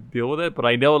to really deal with it. But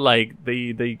I know like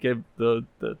they give the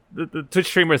Twitch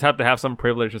streamers have to have some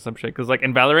privilege or some shit. Because like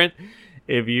in Valorant,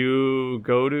 if you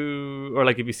go to or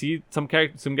like if you see some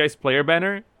guy's player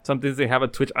banner, sometimes they have a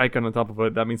Twitch icon on top of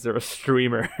it. That means they're a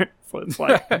streamer. So it's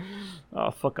like,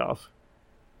 oh, fuck off.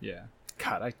 Yeah.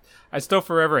 God, I still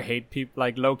forever hate people,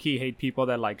 like low-key hate people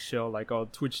that like show like, oh,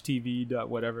 Twitch TV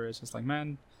whatever. It's just like,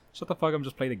 man, shut the fuck up,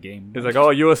 just play the game. It's like, oh,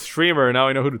 you're a streamer, now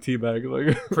I know who to teabag.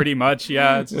 Like pretty much,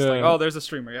 yeah. It's just like, oh, there's a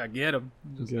streamer, yeah, get him.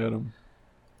 Get him.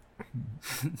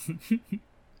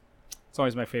 It's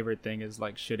always my favorite thing is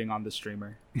like shitting on the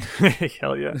streamer.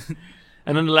 Hell yeah.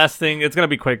 And then the last thing, it's gonna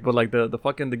be quick, but like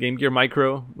the Game Gear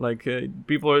Micro, like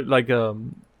people are like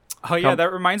Oh yeah,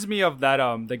 that reminds me of that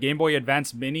the Game Boy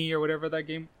Advance Mini or whatever that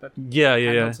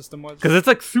yeah system was. Because it's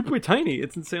like super tiny.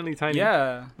 It's insanely tiny.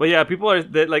 Yeah. But yeah, people are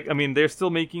like, I mean, they're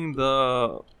still making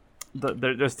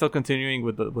they're still continuing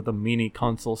with the mini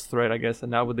consoles thread, I guess, and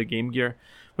now with the Game Gear,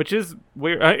 which is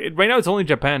weird. Right now it's only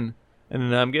Japan,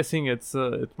 and I'm guessing it's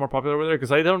more popular over there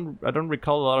because I don't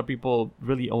recall a lot of people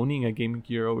really owning a Game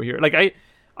Gear over here. Like I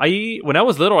when I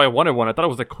was little, I wanted one. I thought it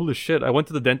was like cool as shit. I went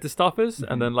to the dentist office,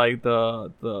 and then like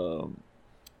the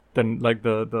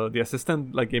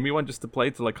assistant like gave me one just to play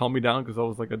to like calm me down because I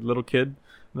was like a little kid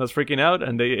and I was freaking out.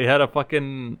 And it had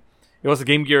it was a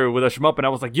Game Gear with a shmup, and I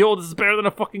was like, yo, this is better than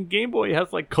a fucking Game Boy. It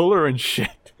has like color and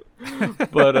shit.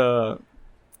 But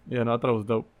yeah, no, I thought it was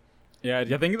dope. Yeah,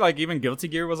 I think like even Guilty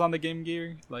Gear was on the Game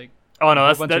Gear. Like, oh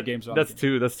no, bunch of games on that's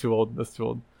too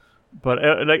old. But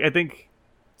like I think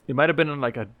it might have been on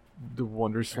like the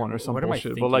Wonder Swan or some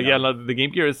bullshit. But like, yeah, the Game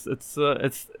Gear it's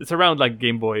around like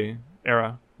Game Boy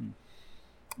era.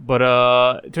 But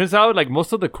it turns out like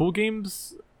most of the cool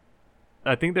games,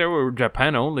 I think they were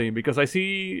Japan only, because I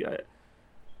see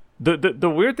the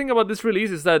weird thing about this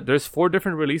release is that there's 4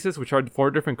 different releases which are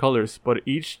 4 different colors, but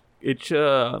each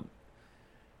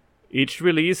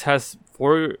release has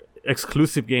 4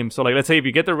 exclusive games. So like, let's say if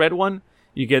you get the red one,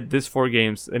 you get this 4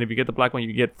 games, and if you get the black one,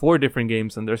 you get 4 different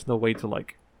games, and there's no way to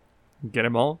like get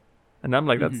them all. And I'm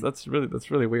like, that's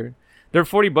really weird. They're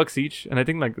 $40 each, and I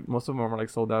think like most of them are like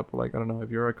sold out. But like, I don't know, if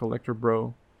you're a collector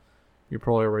bro, you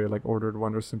probably already like ordered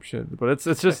one or some shit. But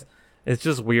it's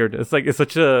just weird. It's like, it's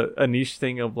such a niche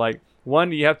thing of like,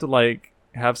 one, you have to like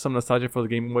have some nostalgia for the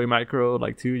Game Boy Micro.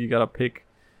 Like 2, you gotta pick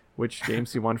which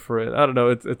games you want for it. I don't know.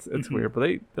 It's weird, but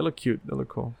they look cute. They look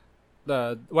cool.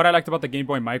 What I liked about the Game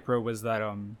Boy Micro was that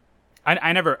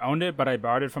I never owned it, but I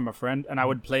borrowed it from a friend, and I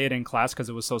would play it in class because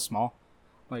it was so small.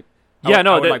 Like, I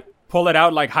would like pull it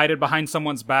out, like hide it behind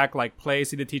someone's back, like play,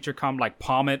 see the teacher come, like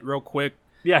palm it real quick.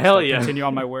 Yeah, hell yeah. Continue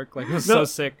on my work. Like, it was so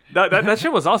sick. That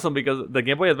shit was awesome because the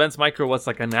Game Boy Advance Micro was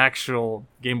like an actual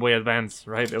Game Boy Advance,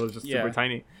 right? It was just super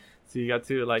tiny, so you got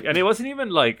to like, and it wasn't even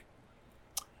like.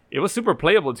 It was super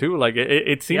playable too. Like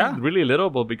it seemed really little,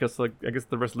 because like I guess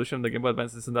the resolution of the Game Boy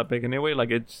Advance isn't that big anyway.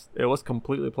 Like it was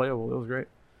completely playable. It was great.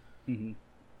 Mm-hmm.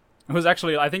 It was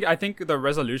actually, I think the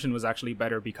resolution was actually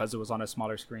better because it was on a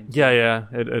smaller screen. So. Yeah.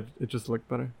 It just looked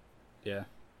better. Yeah.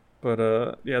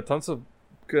 But yeah, tons of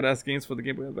good ass games for the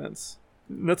Game Boy Advance.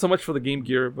 Not so much for the Game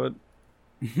Gear, but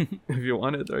if you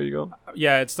want it, there you go.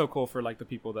 Yeah, it's still cool for like the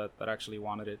people that actually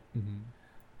wanted it.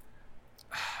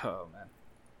 Mm-hmm. Oh man.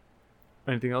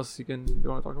 Anything else you want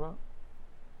to talk about?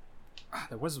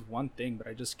 There was one thing, but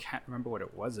I just can't remember what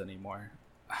it was anymore.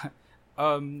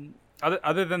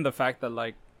 Other than the fact that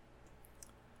like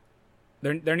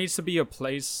there needs to be a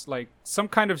place, like some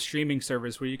kind of streaming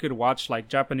service where you could watch like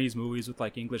Japanese movies with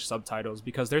like English subtitles,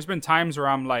 because there's been times where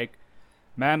I'm like,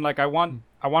 man, like I want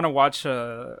to watch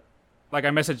like I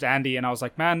messaged Andy and I was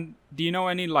like, man, do you know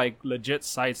any like legit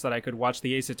sites that I could watch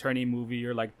the Ace Attorney movie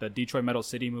or like the Detroit Metal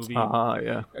City movie?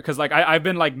 Yeah. Because like I've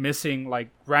been like missing, like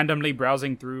randomly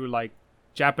browsing through like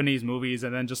Japanese movies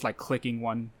and then just like clicking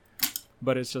one.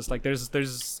 But it's just like there's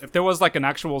if there was like an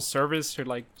actual service or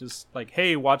like just like,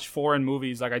 hey, watch foreign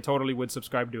movies, like I totally would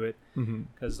subscribe to it.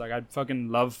 Because like I fucking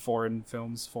love foreign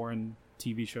films, foreign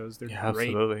TV shows. They're great.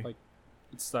 Absolutely. Like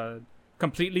it's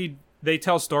completely. They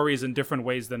tell stories in different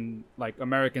ways than like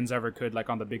Americans ever could, like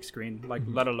on the big screen, like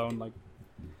let alone like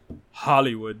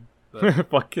Hollywood.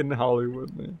 Fucking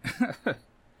Hollywood, man.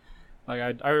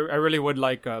 Like I really would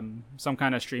like some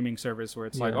kind of streaming service where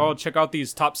it's like, oh, check out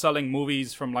these top selling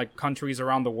movies from like countries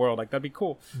around the world. Like that'd be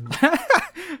cool.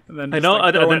 And then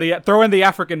just, throw in the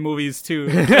African movies too.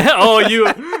 Oh, you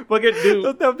fucking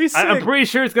dude. That'd be sick. I'm pretty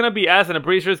sure it's gonna be ass, and I'm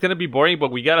pretty sure it's gonna be boring.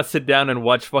 But we gotta sit down and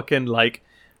watch fucking like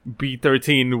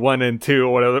B13 1 and 2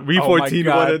 or whatever,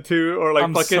 B14 1 and 2, or like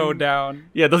I'm fucking so down.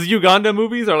 Yeah, those Uganda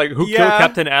movies are like Who Killed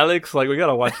Captain Alex. Like we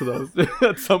gotta watch those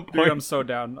at some point. Dude, I'm so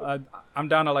down. I'm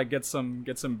down to like get some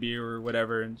beer or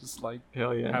whatever and just like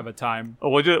have a time. Oh,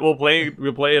 we'll play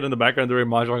it in the background during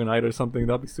Mahjong night or something.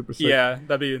 That'd be super sick. Yeah,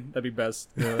 that'd be best.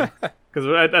 Yeah, because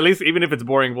at least even if it's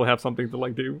boring, we'll have something to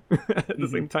like do at the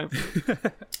same time.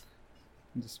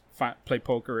 Just play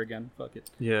poker again. Fuck it.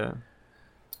 Yeah.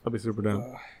 I'll be super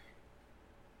down.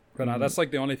 But that's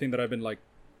like the only thing that I've been like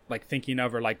thinking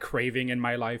of or like craving in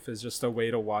my life is just a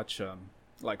way to watch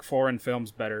like foreign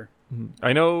films better.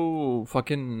 I know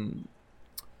fucking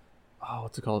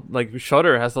what's it called? Like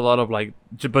Shudder has a lot of like,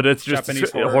 but it's just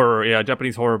Japanese horror. horror. Yeah,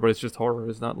 Japanese horror, but it's just horror.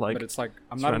 It's not like. But it's like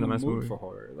I'm it's not in the random ass mood movie. for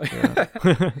horror. Like,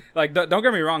 Yeah. like don't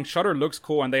get me wrong, Shudder looks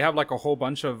cool, and they have like a whole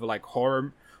bunch of like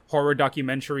horror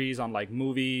documentaries on like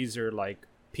movies or like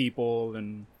people,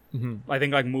 and I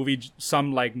think like some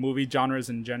movie genres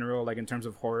in general, like in terms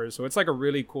of horror. So it's like a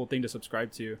really cool thing to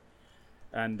subscribe to,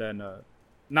 and then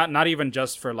not even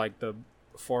just for like the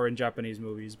foreign Japanese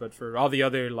movies, but for all the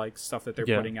other like stuff that they're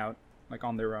putting out like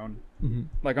on their own.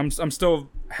 Like I'm still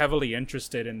heavily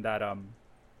interested in that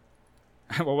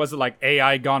what was it, like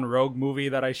AI Gone Rogue movie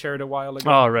that I shared a while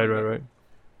ago. Oh, right.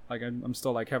 Like I'm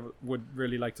still like would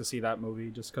really like to see that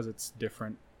movie just because it's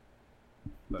different.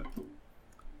 But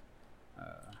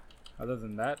other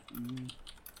than that,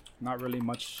 not really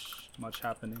much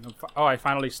happening. I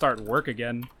finally start work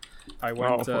again. I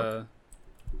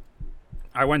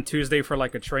went Tuesday for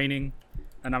like a training,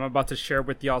 and I'm about to share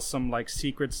with y'all some like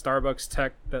secret Starbucks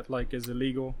tech that like is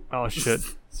illegal. Oh shit!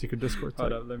 Secret Discord.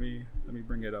 Hold up, let me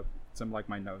bring it up. It's in like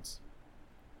my notes.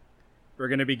 We're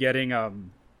gonna be getting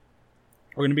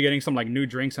some like new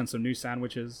drinks and some new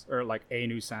sandwiches, or like a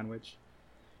new sandwich.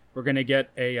 We're gonna get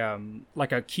a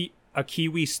like a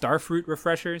kiwi starfruit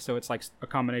refresher, so it's like a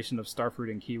combination of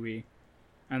starfruit and kiwi.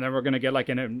 And then we're gonna get like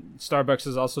Starbucks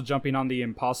is also jumping on the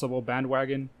Impossible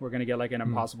bandwagon. We're gonna get like an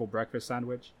Impossible breakfast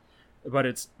sandwich, but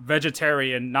it's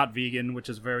vegetarian, not vegan, which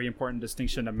is a very important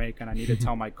distinction to make. And I need to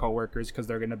tell my coworkers because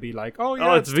they're gonna be like, "Oh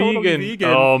yeah, it's totally vegan.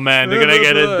 Oh man, they're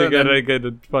gonna get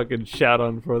a fucking shout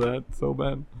on for that so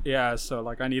bad. Yeah, so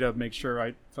like I need to make sure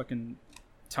I fucking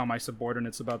tell my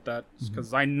subordinates about that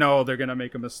because I know they're gonna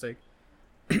make a mistake.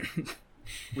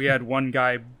 We had one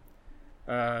guy,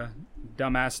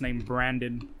 dumbass named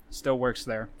Brandon, still works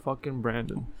there. Fucking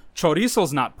Brandon.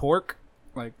 Chorizo's not pork.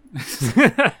 Like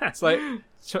it's like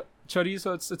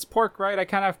chorizo. It's pork, right? I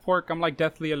can't have pork. I'm like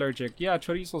deathly allergic. Yeah,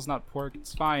 chorizo's not pork.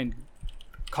 It's fine.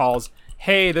 Calls.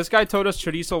 Hey, this guy told us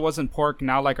chorizo wasn't pork.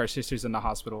 Now like our sister's in the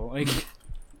hospital. Like,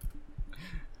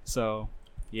 so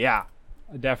yeah,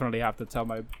 I definitely have to tell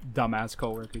my dumbass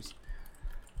coworkers.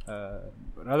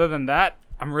 But other than that,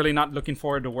 I'm really not looking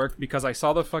forward to work because I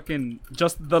saw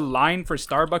just the line for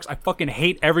Starbucks. I fucking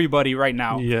hate everybody right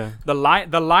now. Yeah. The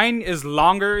line is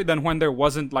longer than when there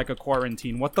wasn't like a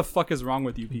quarantine. What the fuck is wrong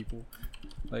with you people?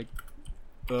 Like,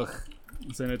 ugh.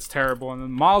 And it's terrible. And the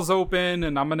mall's open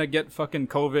and I'm gonna get fucking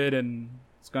COVID and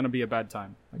it's gonna be a bad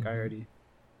time. Like I'm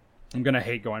gonna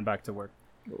hate going back to work.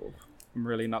 I'm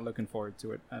really not looking forward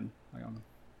to it. And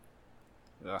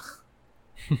ugh.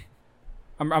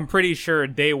 I'm pretty sure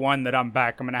day one that I'm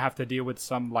back, I'm gonna have to deal with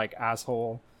some like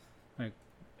asshole, like,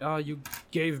 oh, you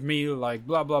gave me like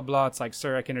blah blah blah. It's like,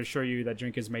 sir, I can assure you that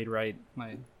drink is made right.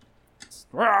 Like, it's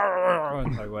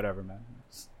like whatever, man.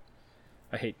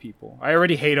 I hate people. I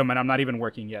already hate them, and I'm not even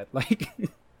working yet. Like,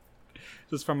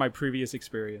 just from my previous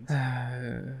experience.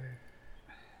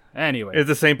 Anyway, it's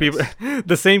the same people,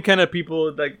 the same kind of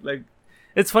people. Like.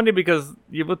 It's funny because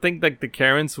you would think like the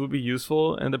Karens would be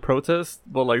useful in the protest,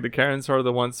 but like the Karens are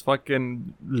the ones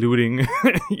fucking looting,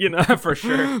 you know, for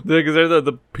sure. Because they're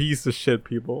the piece of shit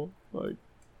people, like,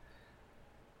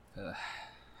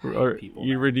 or people,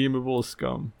 irredeemable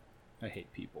scum. I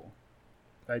hate people.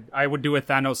 I would do a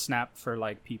Thanos snap for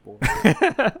like people.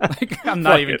 Like I'm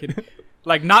not even kidding.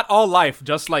 Like not all life,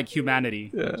 just like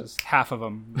humanity. Yeah. Just half of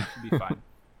them should be fine.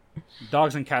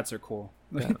 Dogs and cats are cool.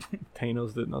 Yeah.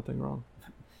 Thanos did nothing wrong.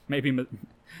 Maybe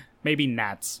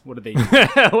gnats. What do they do?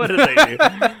 What do they do?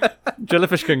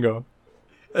 Jellyfish can go.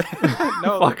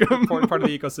 No, fuck them. Important part of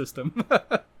the ecosystem.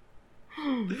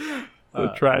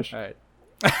 They're trash. All right.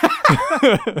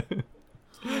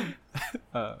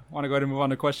 Want to go ahead and move on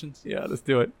to questions? Yeah, let's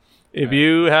do it. If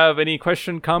you have any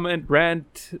question, comment,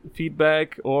 rant,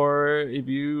 feedback, or if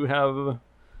you have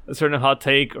a certain hot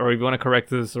take, or if you want to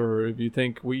correct us, or if you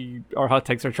think our hot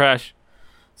takes are trash,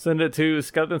 send it to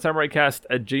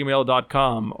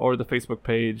skeletonsamuraicast@gmail.com or the Facebook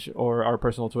page or our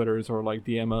personal Twitters, or like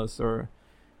DM us, or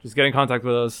just get in contact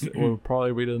with us. We'll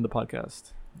probably read it in the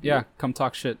podcast. Yeah, come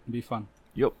talk shit. It'd be fun.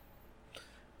 Yep.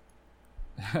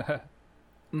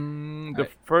 The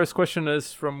first question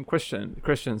is from Christian.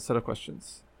 Christian set of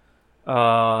questions.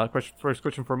 First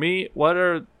question for me: What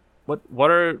are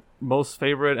most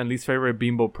favorite and least favorite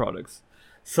Bimbo products?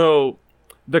 So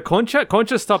the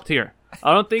Concha stopped here.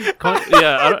 I don't think.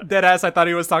 Deadass. I thought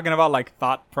he was talking about like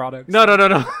thought products. No.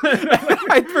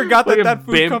 I forgot that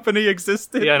food company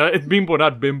existed. Yeah, no, it's Bimbo,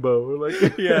 not Bimbo.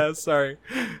 Like, yeah, sorry.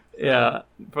 Yeah,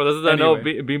 for those that know,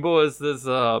 Bimbo is this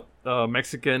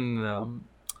Mexican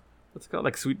what's it called,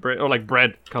 like sweet bread or like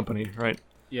bread company, right?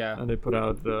 Yeah, and they put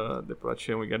out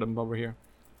shit. And we get them over here.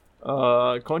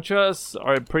 Conchas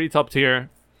are pretty top tier.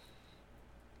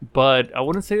 but I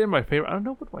wouldn't say they're my favorite. I don't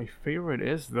know what my favorite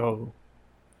is though.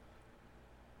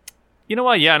 You know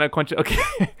what? Yeah, no, Concha. Okay,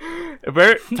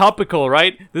 very topical,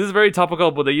 right? This is very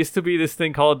topical. But there used to be this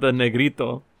thing called the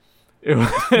Negrito. It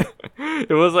was,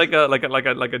 it was like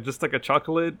a just like a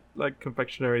chocolate like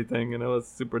confectionery thing, and it was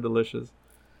super delicious.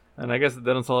 And I guess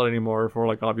they don't sell it anymore for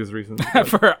like obvious reasons.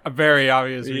 For a very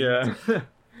obvious reason. Yeah.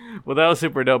 Well, that was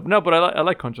super dope. No, but I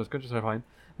like conchas. Conchas are fine.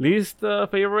 Least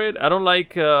favorite, I don't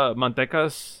like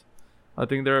mantecas. I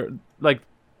think they're like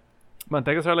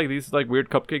mantecas are like these like weird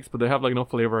cupcakes, but they have like no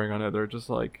flavoring on it. They're just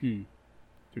like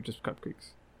they're just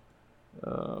cupcakes.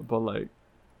 But like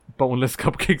boneless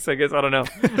cupcakes, I guess. I don't know.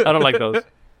 I don't like those.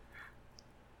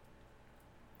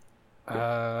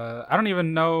 I don't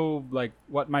even know like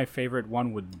what my favorite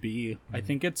one would be. I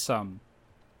think it's I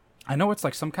know it's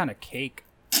like some kind of cake.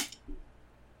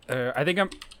 I think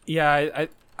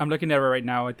I'm looking at it right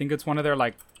now. I think it's one of their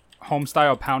like home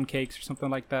style pound cakes or something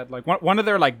like that. Like one of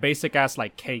their like basic ass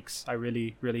like cakes I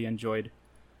really enjoyed.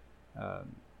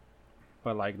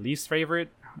 But like least favorite,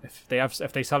 if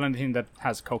they sell anything that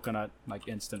has coconut, like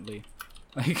instantly.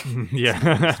 Like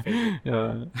yeah.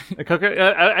 Yeah.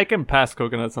 I can pass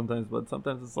coconut sometimes, but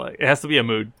sometimes it's like it has to be a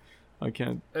mood. I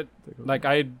can't like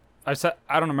I said,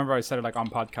 I don't remember I said it like on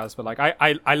podcast, but like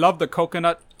I love the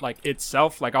coconut like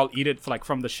itself. Like I'll eat it like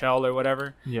from the shell or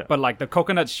whatever. Yeah. But like the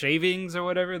coconut shavings or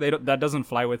whatever, that doesn't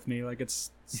fly with me. Like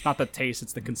it's not the taste,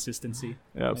 it's the consistency.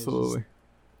 Yeah, absolutely.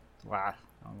 Wow,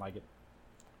 I don't like it.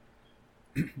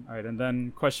 All right, and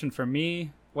then question for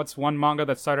me: what's one manga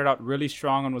that started out really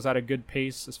strong and was at a good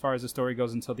pace as far as the story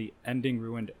goes until the ending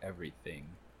ruined everything?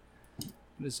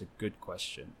 This is a good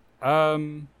question.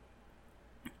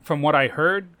 From what I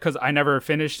heard, because I never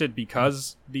finished it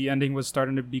because the ending was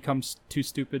starting to become too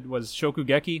stupid, was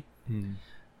Shokugeki.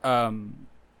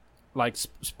 Like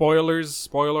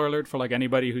spoiler alert for like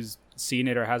anybody who's seen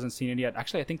it or hasn't seen it yet.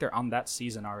 Actually, I think they're on that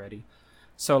season already.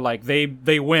 So like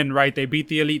they win, right? They beat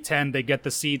the Elite 10, they get the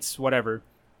seats, whatever.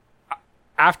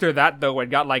 After that though, it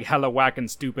got like hella whack and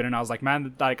stupid, and I was like,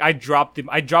 man, like I dropped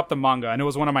the manga, and it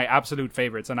was one of my absolute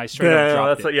favorites, and I straight up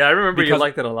dropped it. I remember you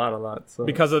liked it a lot. So.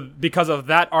 Because of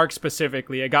that arc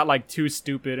specifically, it got like too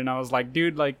stupid, and I was like,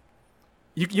 dude, like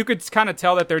you could kind of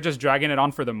tell that they're just dragging it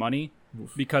on for the money.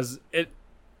 Oof. Because it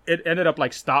ended up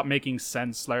like stop making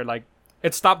sense, like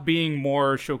it stopped being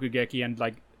more Shokugeki and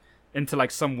like into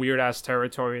like some weird ass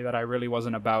territory that I really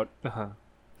wasn't about.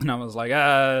 And I was like,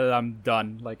 I'm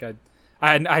done. Like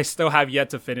I still have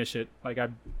yet to finish it. Like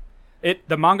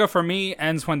the manga for me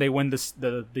ends when they win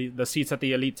the seats at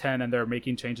the Elite 10 and they're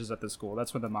making changes at the school.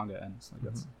 That's when the manga ends. Like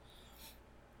that's.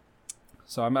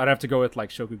 So I'd have to go with like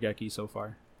Shokugeki so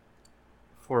far.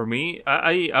 For me,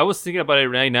 I was thinking about it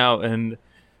right now, and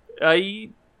I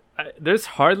there's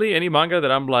hardly any manga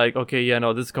that I'm like, okay, yeah,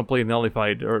 no, this is completely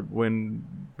nullified or when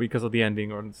because of the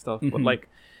ending or stuff. But like,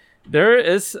 there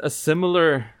is a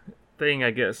similar thing,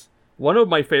 I guess. One of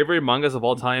my favorite mangas of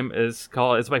all time it's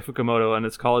by Fukumoto, and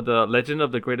it's called Legend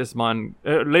of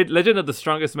the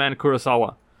Strongest Man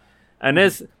Kurosawa. And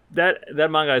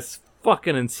that manga is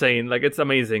fucking insane. Like it's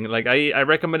amazing. Like I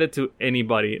recommend it to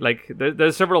anybody. Like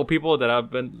there's several people that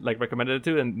I've been like recommended it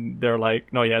to, and they're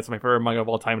like, no, yeah, it's my favorite manga of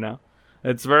all time now.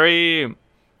 It's very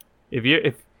if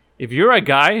you're a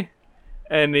guy.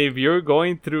 And if you're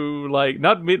going through like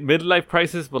not midlife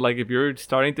crisis, but like if you're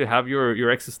starting to have your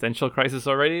existential crisis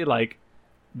already, like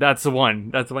that's the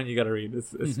one you gotta read.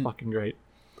 It's fucking great.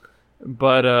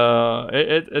 But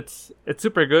it's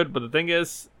super good. But the thing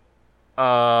is,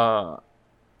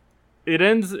 it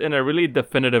ends in a really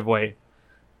definitive way.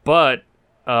 But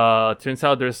turns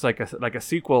out there's like a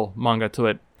sequel manga to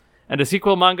it, and the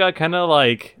sequel manga kind of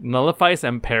like nullifies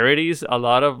and parodies a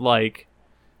lot of like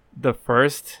the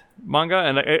first manga,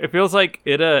 and it feels like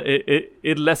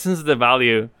it lessens the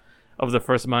value of the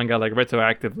first manga like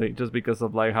retroactively just because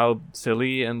of like how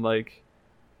silly and like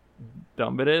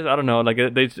dumb it is. I don't know, like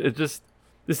it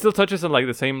still touches on like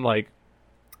the same like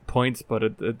points, but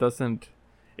it doesn't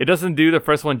do the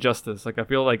first one justice. Like I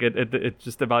feel like it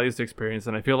just devalues the experience,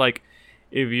 and I feel like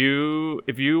if you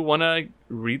want to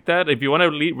read that, if you want to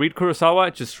read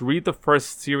Kurosawa, just read the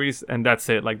first series and that's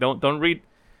it. Like don't read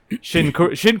Shin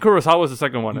Kurosawa was the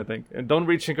second one, I think. And don't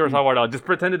read Shin Kurosawa at all. Just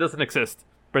pretend it doesn't exist.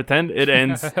 Pretend it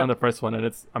ends on the first one, and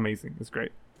it's amazing. It's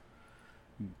great.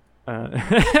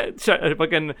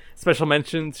 Fucking special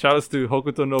mentions. Shoutouts to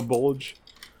Hokuto no Bulge.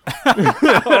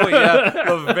 Oh yeah,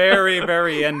 the very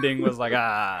very ending was like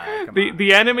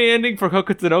the anime ending for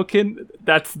Hokuto no Ken.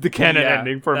 That's the canon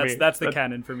ending for me. That's the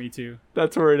canon for me too.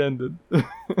 That's where it ended.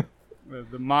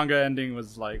 The manga ending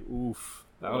was like oof.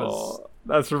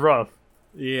 That's rough.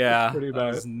 Yeah, pretty that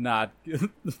bad. was not good.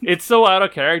 It's so out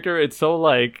of character. It's so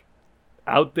like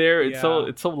out there. It's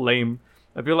Yeah. so lame.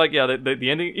 I feel like the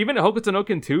ending, even Hokuto no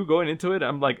Ken 2 going into it,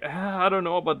 I'm like I don't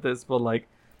know about this, but like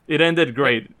it ended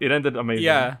great. It ended amazing.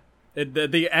 Yeah,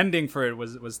 the ending for it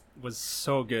was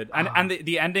so good, and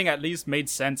the ending at least made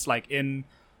sense, like in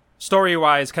story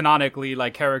wise, canonically,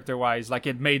 like character wise, like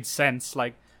it made sense.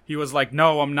 Like he was like,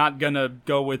 no, I'm not gonna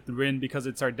go with Rin because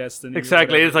it's our destiny. or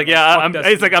Exactly. whatever. It's like Fuck it's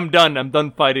destiny. like I'm done. I'm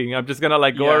done fighting. I'm just gonna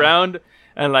like go Yeah. around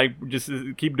and like just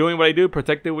keep doing what I do,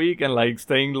 protect the weak, and like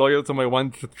staying loyal to my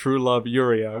one true love,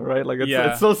 Yuria. Right? Like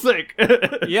Yeah. it's so sick.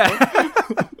 Yeah.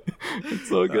 It's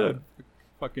so good.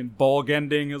 Fucking Bolg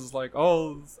ending is like,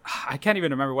 oh, I can't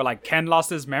even remember what, like Ken lost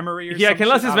his memory or Yeah, some Ken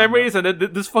lost shit? his I don't know. memories, and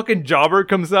then this fucking jobber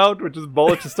comes out, which is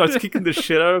Bolt, just starts kicking the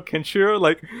shit out of Kenshiro.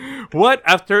 Like, what?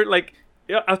 After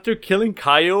killing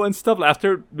Kaio and stuff,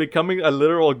 after becoming a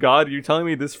literal god, you're telling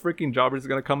me this freaking jobber is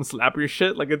gonna come slap your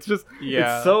shit? Like, it's just,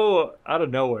 Yeah. it's so out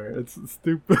of nowhere. It's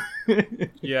stupid.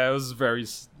 Yeah, it was very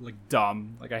like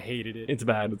dumb. Like I hated it. It's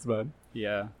bad. It's bad.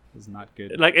 Yeah, it was not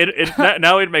good. Like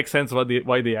now it makes sense why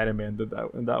the anime ended that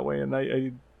in that way, and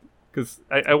I because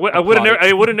I would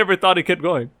have never thought it kept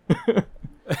going.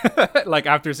 Like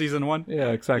after season 1. Yeah,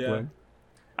 exactly. Yeah.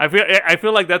 I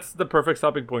feel like that's the perfect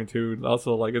stopping point too.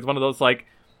 Also, like it's one of those like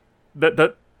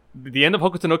the end of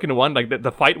Hokuto no Ken 1, like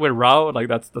the fight with Rao, like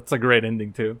that's a great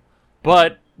ending too.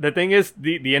 But the thing is,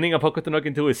 the ending of Hokuto no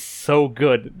Ken 2 is so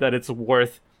good that it's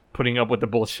worth putting up with the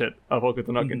bullshit of Hokuto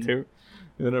no Ken 2.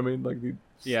 You know what I mean? Like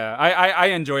Yeah, I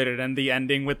enjoyed it, and the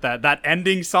ending with that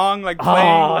ending song like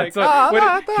playing, like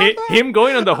it's him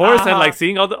going on the horse and like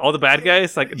seeing all the bad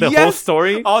guys, like the whole Yes!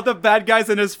 story. all the bad guys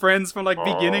and his friends from like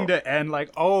beginning to end. Like,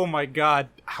 oh my god,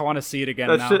 I want to see it again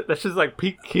now. That's just like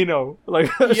peak Kino. Like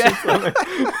Yeah.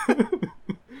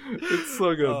 it's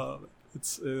so good.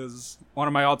 It is one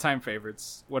of my all-time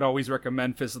favorites. Would always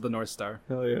recommend Fist of the North Star.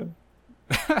 Hell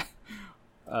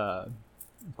yeah.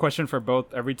 Question for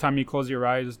both: every time you close your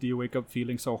eyes, do you wake up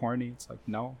feeling so horny? It's like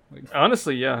no. Like,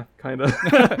 Honestly, yeah, kind of.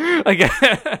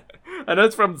 I know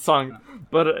it's from the song,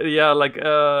 but yeah, like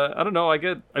I don't know. I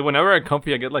get like, whenever I'm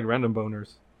comfy, I get like random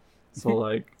boners. So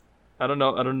like, I don't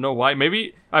know why.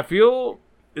 Maybe I feel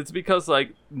it's because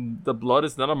like the blood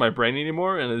is not on my brain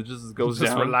anymore, and it just goes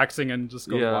just down. relaxing and just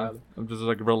goes wild. I'm just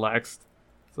like relaxed,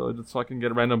 so I just fucking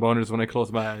get random boners when I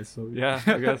close my eyes. So yeah,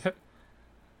 I guess.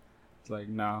 It's like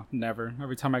no, never.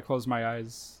 Every time I close my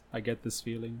eyes, I get this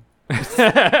feeling.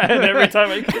 And every time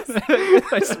I kiss.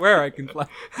 I swear I can fly.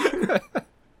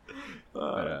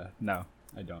 But, no,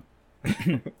 I don't.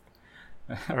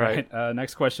 All right.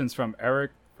 Next question's from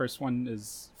Eric. First one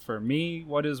is for me.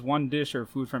 What is one dish or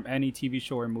food from any TV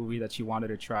show or movie that you wanted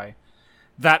to try?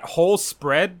 That whole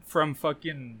spread from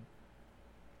fucking...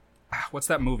 what's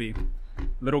that movie?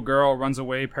 Little girl runs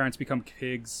away, parents become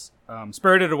pigs.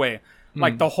 Spirited Away.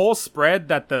 Like the whole spread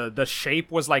that the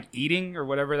shape was like eating or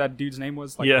whatever that dude's name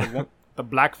was. Like Yeah. the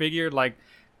black figure. Like,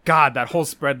 God, that whole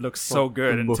spread looks so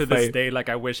good. And to this buffet. day, like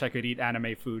I wish I could eat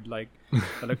anime food. Like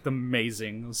that looked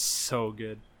amazing. It was so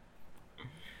good.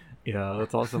 Yeah,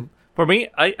 that's awesome. For me,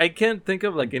 I can't think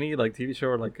of like any like TV show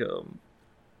or like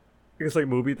I guess like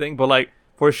movie thing, but like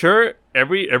for sure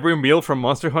every meal from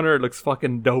Monster Hunter looks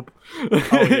fucking dope.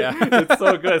 Oh yeah. It's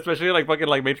so good, especially like fucking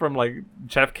like made from like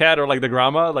Chef Cat or like the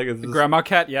grandma. Like it's just, Grandma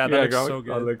Cat, yeah, that looks Grandma- so That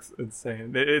good. looks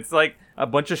insane. It's like a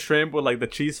bunch of shrimp with like the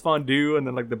cheese fondue and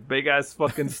then like the big ass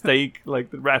fucking steak,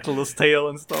 like the rattleless tail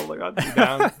and stuff. Like I'd be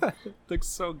down. Looks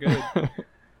so good.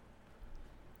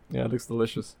 Yeah, it looks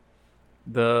delicious.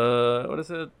 What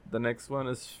is it? The next one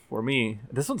is for me.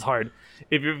 This one's hard.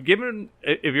 If you're given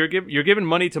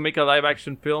money to make a live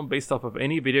action film based off of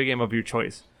any video game of your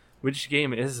choice, which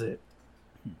game is it?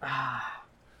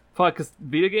 Fuck, because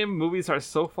video game movies are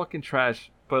so fucking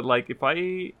trash. But like, if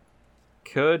I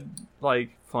could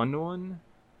like fund one,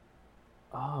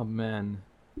 oh man,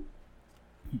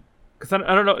 because I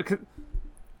don't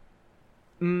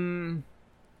know.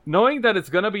 Knowing that it's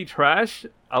gonna be trash,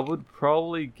 I would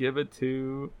probably give it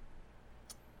to...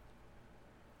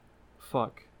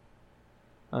 Fuck.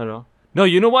 I don't know. No,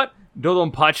 you know what?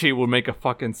 Dodonpachi would make a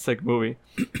fucking sick movie.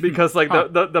 Because, like,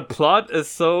 the plot is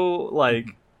so,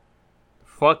 like,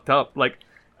 fucked up. Like,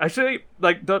 actually,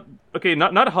 like, okay,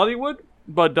 not Hollywood,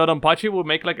 but Dodonpachi would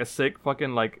make, like, a sick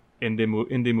fucking, like, indie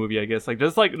movie, I guess. Like,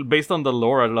 just, like, based on the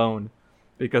lore alone.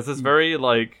 Because it's very,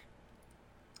 like...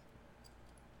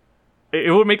 It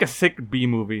would make a sick B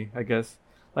movie, I guess.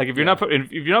 Like if you're not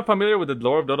familiar with the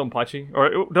lore of Dodonpachi, or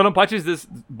Dodonpachi is this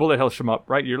bullet hell shmup,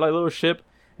 right? You're like a little ship,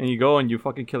 and you go and you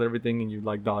fucking kill everything, and you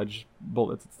like dodge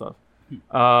bullets and stuff.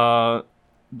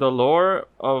 The lore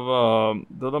of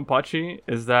Dodonpachi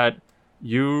is that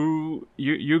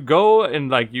you go and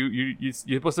like you're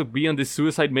supposed to be on this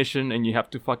suicide mission and you have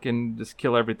to fucking just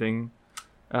kill everything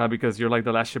because you're like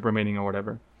the last ship remaining or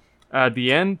whatever. At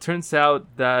the end, turns out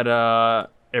that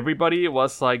everybody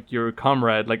was like your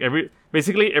comrade. Like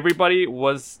basically everybody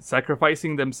was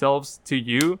sacrificing themselves to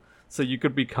you so you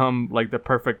could become like the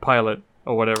perfect pilot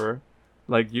or whatever.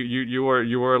 Like you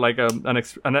were like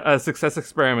a success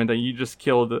experiment and you just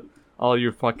killed all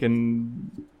your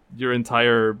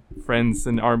entire friends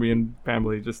and army and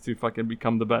family just to fucking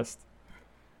become the best.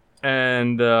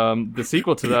 And the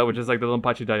sequel to that, which is like the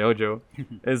Donpachi Daiojo,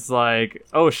 is like,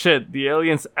 oh shit, the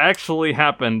aliens actually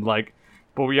happened, like,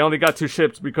 but we only got 2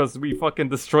 ships because we fucking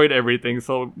destroyed everything,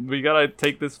 so we gotta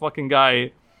take this fucking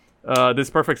guy, this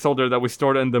perfect soldier that we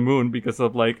stored in the moon because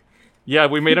of like, yeah,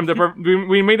 we made him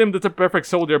we made him the perfect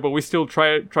soldier, but we still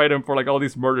tried him for like all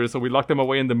these murders, so we locked him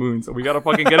away in the moon. So we gotta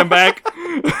fucking get him back.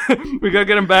 We gotta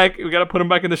get him back. We gotta put him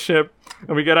back in the ship,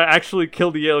 and we gotta actually kill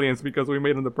the aliens because we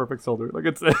made him the perfect soldier. Like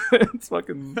it's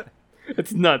fucking,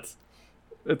 it's nuts.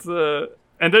 It's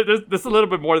and there's a little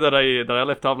bit more that I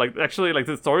left off. Like actually, like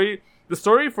the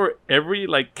story for every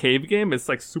like cave game is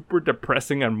like super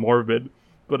depressing and morbid,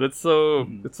 but it's so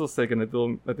sick, and I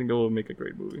think it will make a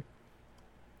great movie.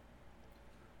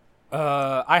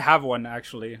 I have one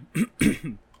actually.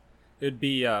 It'd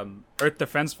be Earth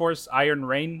Defense Force Iron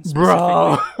Rain,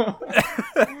 bro.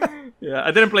 Yeah,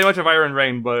 I didn't play much of Iron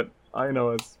Rain, but I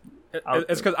know it's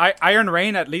because Iron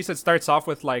Rain, at least it starts off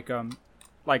with like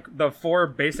the 4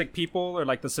 basic people, or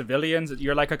like the civilians.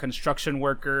 You're like a construction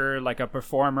worker, like a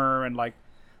performer, and like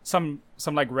some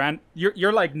like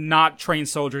you're like not trained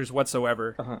soldiers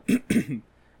whatsoever. Uh-huh.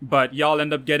 But y'all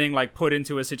end up getting like put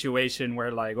into a situation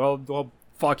where like, well,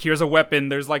 fuck, here's a weapon,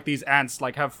 there's like these ants,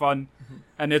 like have fun. Mm-hmm.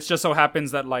 And it just so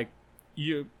happens that like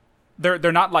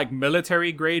they're not like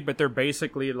military grade, but they're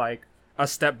basically like a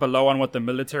step below on what the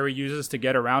military uses to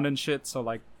get around and shit. So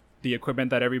like the equipment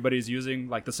that everybody's using,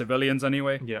 like the civilians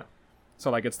anyway. Yeah.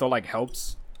 So like it still like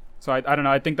helps. So I don't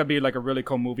know, I think that'd be like a really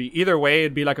cool movie. Either way,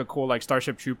 it'd be like a cool like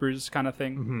Starship Troopers kind of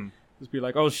thing. Mm-hmm. Just be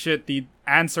like, oh shit, the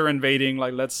ants are invading,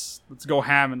 like let's go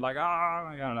ham, and like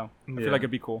I don't know. I feel like it'd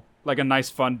be cool. Like a nice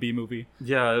fun B movie.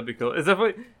 Yeah, it'd be cool. It's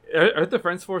definitely Earth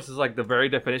Defense Force is like the very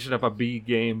definition of a B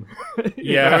game.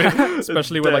 Yeah, I mean?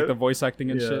 Especially with like the voice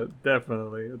acting and shit.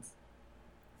 Definitely.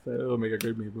 It'll make a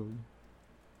great movie.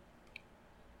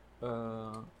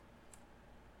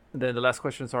 Then the last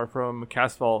questions are from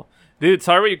Casval. Dude,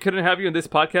 sorry we couldn't have you in this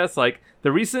podcast. Like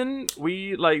the reason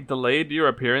we like delayed your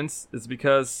appearance is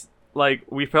because like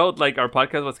we felt like our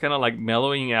podcast was kind of like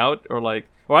mellowing out, or like,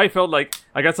 well, I felt like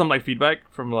I got some like feedback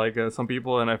from like some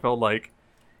people, and I felt like,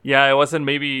 yeah, it wasn't,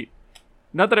 maybe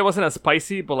not that it wasn't as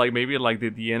spicy, but like maybe like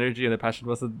the energy and the passion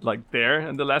wasn't like there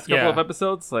in the last couple of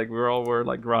episodes. Like we were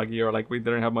like groggy, or like we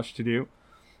didn't have much to do.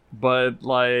 But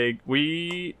like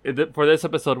for this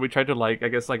episode, we tried to like, I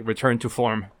guess, like return to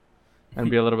form and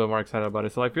be a little bit more excited about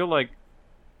it. So I feel like,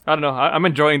 I don't know, I'm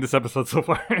enjoying this episode so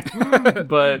far.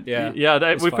 But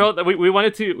we felt that we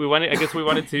wanted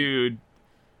to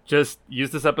just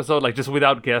use this episode like just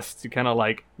without guests to kind of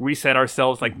like reset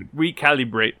ourselves, like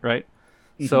recalibrate, right?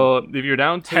 Mm-hmm. So if you're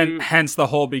down to hence the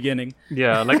whole beginning.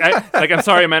 Yeah, I'm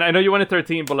sorry, man. I know you wanted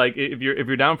 13, but like if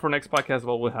you're down for next podcast,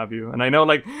 well, we'll have you. And I know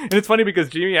like, and it's funny because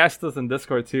Jimmy asked us in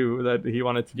Discord too that he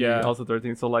wanted to be also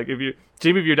 13. So like if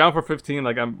you're down for 15,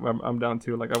 like I'm down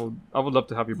too. Like I would love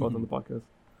to have you both on the podcast.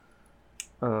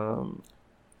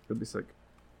 It'd be sick.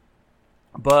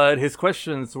 But his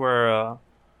questions were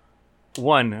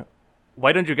 1,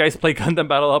 why don't you guys play Gundam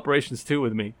Battle Operations 2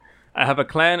 with me? I have a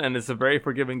clan, and it's a very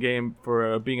forgiving game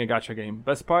for being a gacha game.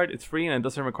 Best part, it's free and it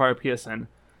doesn't require PSN.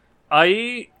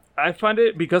 I find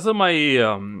it, because of my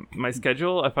my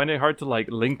schedule, I find it hard to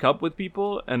like link up with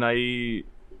people, and I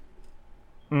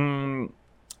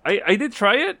did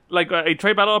try it. Like I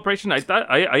tried Battle Operation.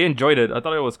 I enjoyed it. I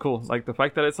thought it was cool. Like the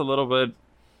fact that it's a little bit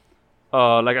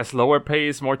like a slower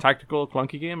pace, more tactical,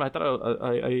 clunky game. I thought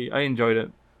I enjoyed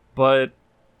it, but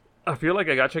I feel like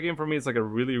a gacha game for me is like a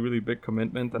really, really big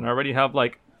commitment, and I already have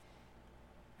like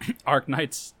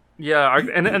Arknights. Yeah,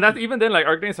 and that even then, like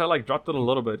Arknights, I like dropped it a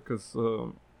little bit because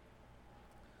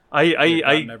I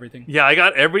everything. Yeah, I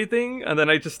got everything, and then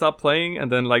I just stopped playing,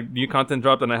 and then like new content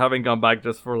dropped, and I haven't gone back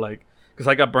just for like, because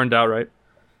I got burned out, right?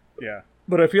 Yeah.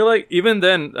 But I feel like even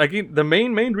then, like the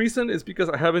main reason is because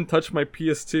I haven't touched my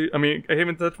PS2. I mean, I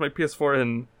haven't touched my PS4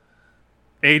 in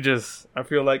ages. I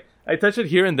feel like I touch it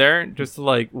here and there just to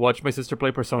like watch my sister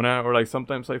play Persona, or like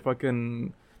sometimes I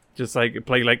fucking just like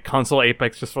play like console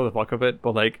Apex just for the fuck of it.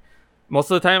 But like most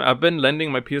of the time I've been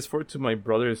lending my PS4 to my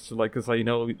brothers to like, cause like,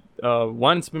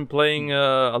 one's been playing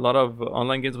a lot of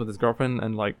online games with his girlfriend,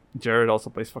 and like Jared also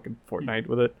plays fucking Fortnite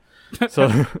with it.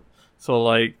 So, so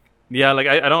like, yeah, like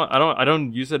I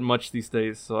don't use it much these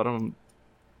days. So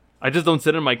I just don't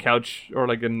sit on my couch or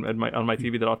like on my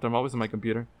TV that often. I'm always on my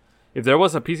computer. If there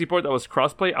was a PC port that was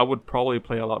crossplay, I would probably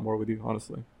play a lot more with you,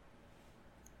 honestly.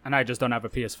 And I just don't have a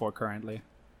PS4 currently.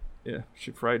 Yeah,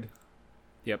 she fried.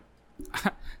 Yep.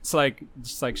 It's like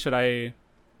should I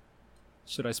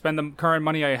spend the current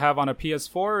money I have on a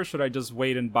PS4, or should I just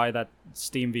wait and buy that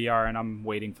Steam VR? And I'm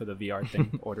waiting for the VR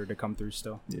thing order to come through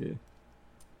still. Yeah.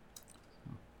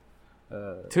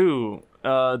 2.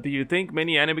 Do you think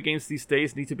many anime games these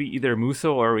days need to be either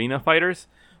Muso or arena fighters?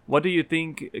 What do you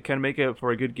think can make it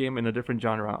for a good game in a different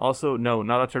genre? Also, no,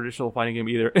 not a traditional fighting game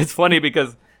either. It's funny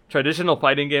because traditional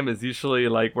fighting game is usually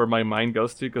like where my mind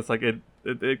goes to, because like it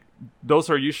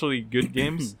those are usually good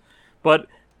games, but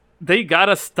they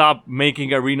gotta stop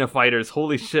making arena fighters.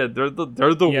 Holy shit, they're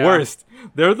the worst.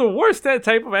 They're the worst type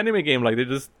of anime game. Like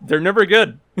they're never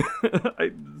good.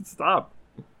 Stop.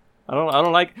 I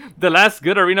don't like. The last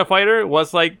good arena fighter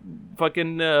was like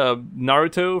fucking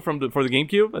Naruto for the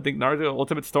GameCube. I think Naruto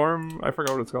Ultimate Storm. I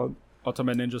forgot what it's called.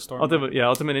 Ultimate Ninja Storm. Ultimate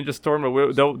Ninja Storm.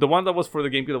 The one that was for the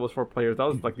GameCube that was 4 players. That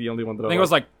was like the only one that I think it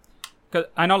was like. Cause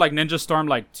I know like Ninja Storm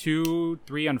like 2,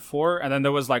 3, and 4, and then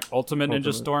there was like Ultimate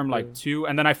Ninja Storm like 2,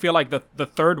 and then I feel like the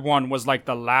third one was like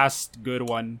the last good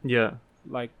one. Yeah.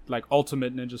 Like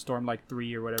Ultimate Ninja Storm like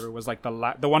 3 or whatever was like the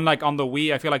one like on the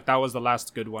Wii. I feel like that was the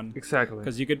last good one. Exactly.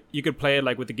 Because you could play it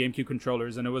like with the GameCube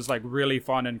controllers, and it was like really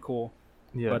fun and cool.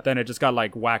 Yeah. But then it just got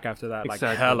like whack after that, like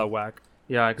hella whack.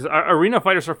 Yeah, because arena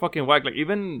fighters are fucking whack. Like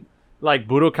even like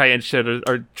Budokai and shit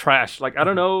are trash. Like I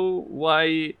don't know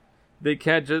why they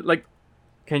can't just like.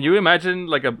 Can you imagine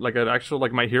like an actual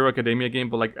like My Hero Academia game,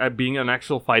 but like being an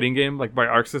actual fighting game like by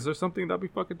Arc Sys or something? That'd be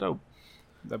fucking dope.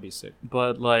 That'd be sick.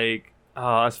 But like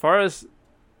as far as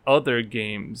other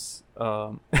games,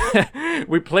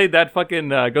 we played that fucking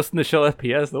Ghost in the Shell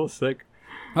FPS. That was sick.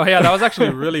 Oh yeah, that was actually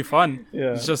really fun.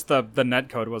 Yeah. It's just the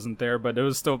netcode wasn't there, but it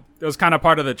was kind of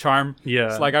part of the charm. Yeah.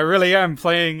 It's like I really am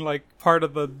playing like part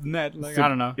of the net. Like I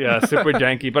don't know. Yeah, super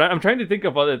janky. But I'm trying to think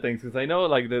of other things because I know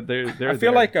like they're I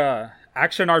feel like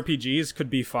action RPGs could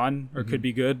be fun or could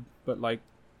be good, but like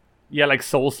yeah, like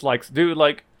Souls-like, dude.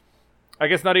 Like I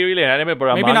guess not really an anime,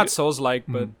 but maybe not Souls-like,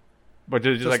 but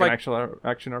just like an actual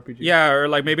action RPG. Yeah, or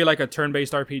like maybe like a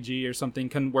turn-based RPG or something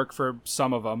can work for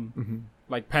some of them.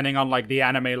 Like depending on like the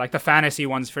anime, like the fantasy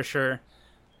ones for sure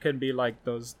can be like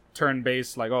those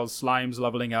turn-based, like slimes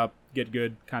leveling up, get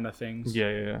good kind of things.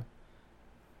 Yeah.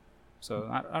 So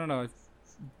I don't know.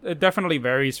 It definitely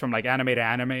varies from like anime to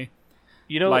anime.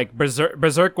 You know, like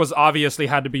Berserk was obviously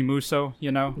had to be Muso.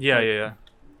 You know. Yeah.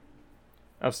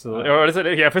 Absolutely. Or is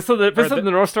it? Yeah, Fist of the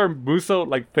North Star Muso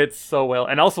like fits so well,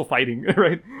 and also fighting,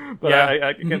 right? But yeah.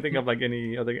 I can't think of like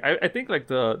any other. I think like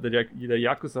the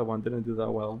Yakuza one didn't do that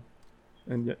well.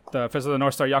 And the Fist of the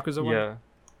North Star Yakuza one. Yeah.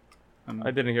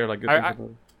 I didn't hear like good things about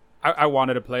it. I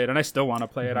wanted to play it, and I still want to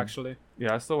play it actually.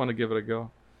 Yeah, I still want to give it a go.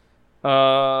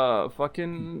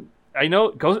 Fucking. I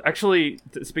know.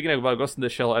 Speaking about Ghost in the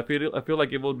Shell, I feel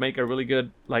like it would make a really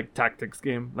good like tactics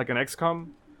game, like an XCOM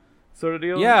sort of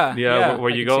deal. Yeah.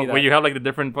 Where you have like the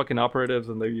different fucking operatives,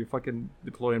 and you fucking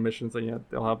deploy in missions, and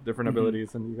they'll have different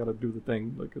abilities, and you gotta do the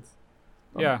thing. Like it's.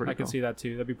 Yeah, I can see that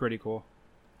too. That'd be pretty cool.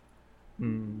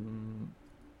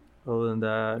 Other than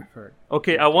that,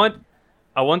 okay, I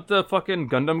want the fucking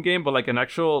Gundam game, but like an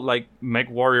actual like Mech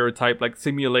Warrior type like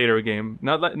simulator game.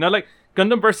 Not like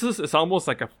Gundam Versus is almost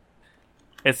like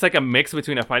it's like a mix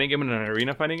between a fighting game and an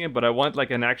arena fighting game, but I want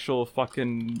like an actual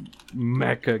fucking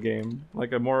mecha game,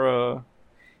 like a more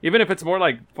even if it's more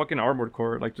like fucking Armored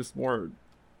Core, like just more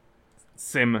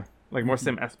sim, like more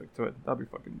sim aspect to it. That'd be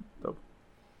fucking dope.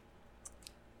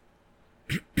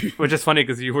 Which is funny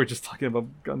because you were just talking about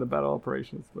Gundam Battle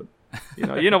Operations, but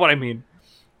you know what I mean.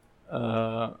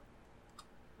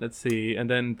 Let's see, and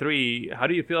then 3. How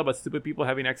do you feel about stupid people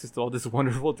having access to all this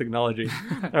wonderful technology?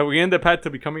 Are we in the path to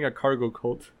becoming a cargo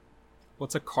cult?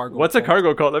 What's a cargo? What's a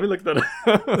cargo cult? Let me look that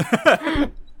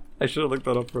up. I should have looked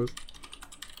that up first.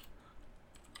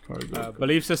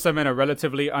 Belief system in a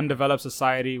relatively undeveloped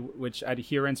society which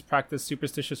adherents practice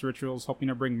superstitious rituals hoping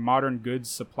to bring modern goods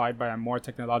supplied by a more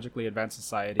technologically advanced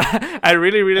society. I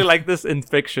really, really like this in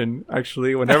fiction,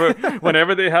 actually.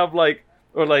 Whenever they have like,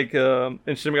 or like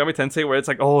in Shin Megami Tensei where it's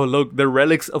like, oh look, the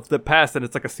relics of the past, and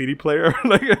it's like a CD player.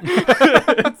 Like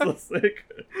it's so sick.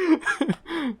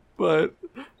 But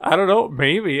I don't know,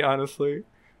 maybe honestly.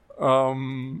 I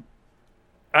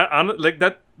like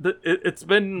we've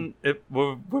been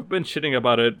shitting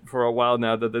about it for a while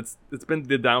now, that it's been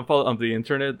the downfall of the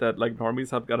internet, that like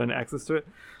normies have gotten access to it.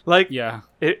 Like, Yeah.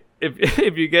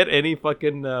 if you get any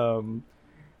fucking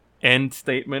end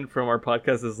statement from our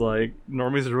podcast is like,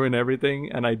 normies ruin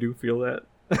everything, and I do feel that.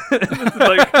 It's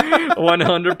like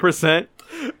 100%.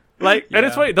 Like, and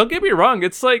it's Yeah. funny, don't get me wrong,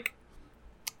 it's like,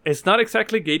 it's not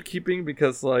exactly gatekeeping,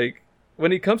 because like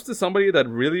when it comes to somebody that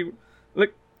really,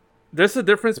 like, there's a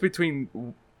difference between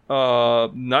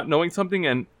not knowing something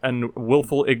and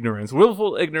willful ignorance.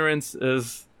 Willful ignorance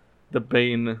is the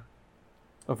bane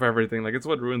of everything. Like, it's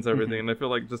what ruins everything. And I feel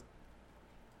like just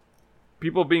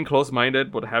people being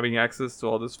close-minded but having access to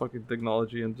all this fucking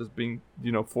technology and just being,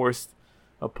 forced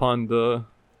upon the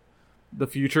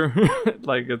future.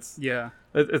 Like, it's Yeah.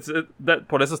 that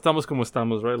por eso estamos como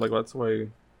estamos, right? Like, that's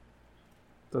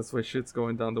why shit's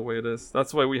going down the way it is.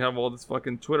 That's why we have all this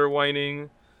fucking Twitter whining.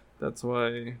 That's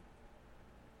why,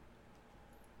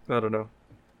 I don't know.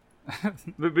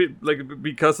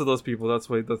 Because of those people, that's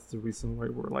the reason why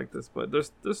we're like this. But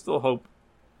there's still hope.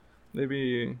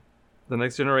 Maybe the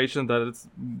next generation that it's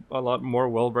a lot more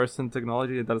well versed in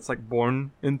technology, that it's like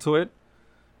born into it.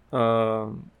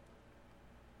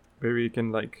 Maybe you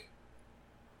can like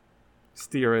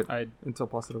steer it into a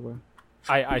positive way.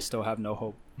 I still have no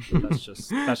hope. That's just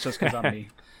because I'm me.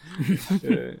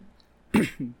 Yeah.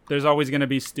 There's always going to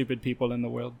be stupid people in the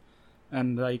world,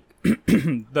 and like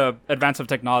the advance of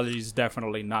technology is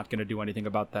definitely not going to do anything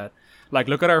about that. Like,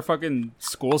 look at our fucking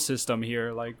school system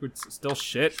here. Like, it's still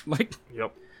shit. Like,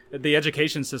 Yep. the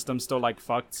education system's still like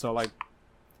fucked. So like,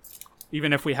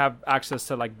 even if we have access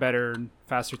to like better,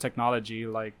 faster technology,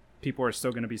 like, people are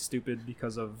still going to be stupid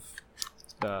because of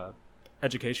the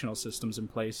educational systems in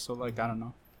place. So like, I don't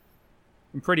know.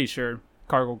 I'm pretty sure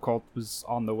Cargo Cult was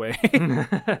on the way. It's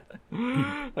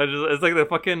like the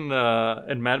fucking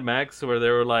in Mad Max where they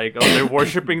were like, oh, they're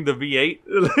worshipping the V8.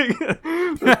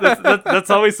 Like, that's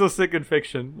always so sick in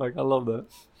fiction. Like, I love that.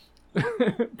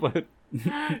 But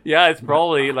yeah, it's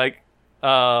probably like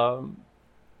we're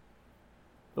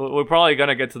probably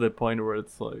gonna get to the point where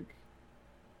it's like,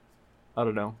 I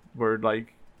don't know, where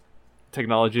like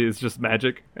technology is just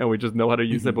magic and we just know how to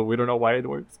use it, but we don't know why it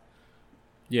works.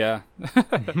 Yeah.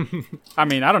 I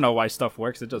mean, I don't know why stuff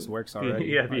works. It just works already.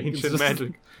 Yeah, the Like, it's ancient just-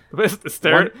 magic.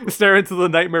 Stare into the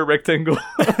nightmare rectangle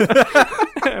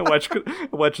and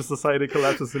watch a society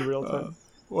collapses in real time.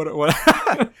 What one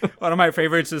of my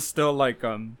favorites is still like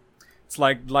it's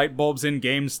like light bulbs in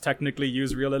games technically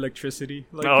use real electricity.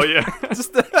 Like, Oh yeah,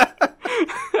 just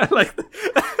like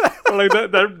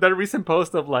that recent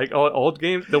post of like old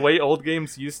games. The way old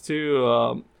games used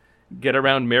to get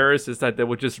around mirrors is that they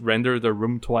would just render the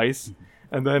room twice.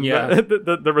 And then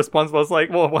the response was like,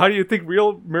 well, how do you think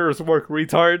real mirrors work,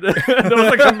 retard? There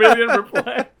was like a million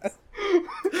replies.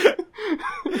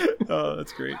 Oh,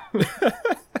 that's great.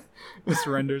 This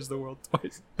renders the world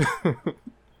twice.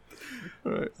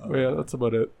 Alright, well, yeah, that's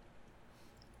about it.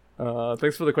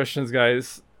 Thanks for the questions,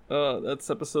 guys. That's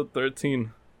episode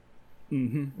 13.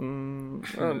 Mm-hmm.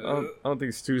 I don't think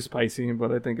it's too spicy,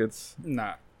 but I think it's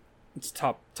Nah. It's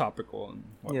topical and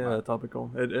whatnot. yeah,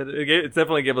 topical. It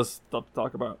definitely gave us stuff to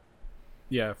talk about.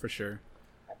 Yeah, for sure.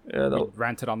 Yeah, We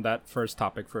ranted on that first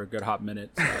topic for a good hot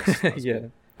minute. So that's yeah.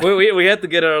 We had to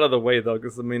get it out of the way though,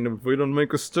 because I mean, if we don't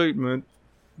make a statement,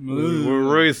 we're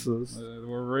racist.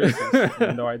 We're racist.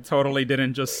 Even though I totally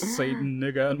didn't just say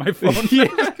nigga on my phone.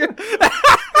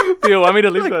 Do you want me to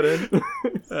leave that in?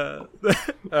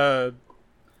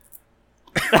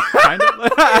 Kind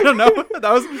of. I don't know.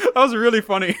 That was really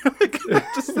funny. Like,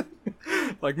 just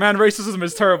like, man, racism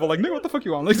is terrible. Like, nigga, what the fuck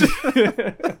you want? Like,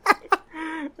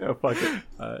 Yeah, fuck it.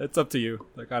 it's up to you.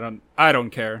 Like, I don't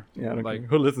care. Yeah, I don't Like, care.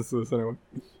 Who listens to this anyway?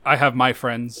 I have my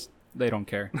friends. They don't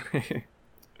care.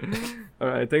 All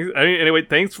right, thanks. Anyway,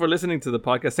 thanks for listening to the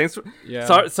podcast. Thanks for.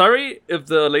 Yeah. Sorry if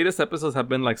the latest episodes have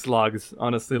been like slogs.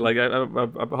 Honestly, like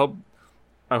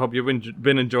I hope you've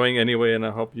been enjoying anyway, and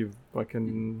I hope you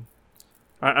fucking.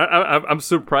 I'm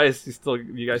surprised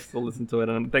you guys still listen to it,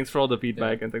 and thanks for all the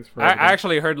feedback and thanks for. I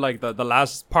actually heard like the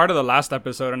last part of the last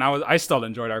episode, and I still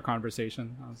enjoyed our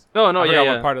conversation. I forgot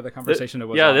what part of the conversation it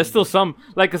was. Yeah, on. there's still some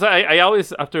like, because I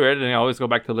always, after editing, I always go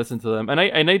back to listen to them, and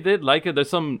I did like it.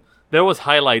 There was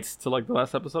highlights to like the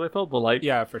last episode, I felt, but like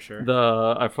Yeah, for sure.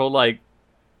 I felt like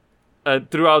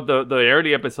throughout the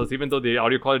early episodes, even though the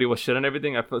audio quality was shit and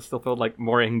everything, I still felt like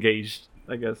more engaged,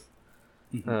 I guess,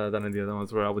 than in the other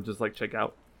ones where I would just like check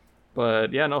out.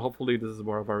 But yeah, no, hopefully this is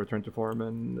more of our return to form,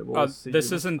 and we'll see.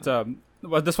 This isn't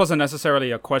well, this wasn't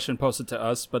necessarily a question posted to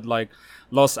us, but like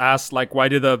Los asked, like, why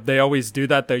do they always do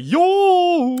that? The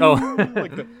yo. Oh.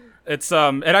 Like it's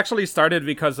it actually started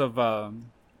because of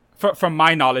from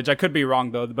my knowledge, I could be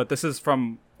wrong though, but this is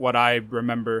from what I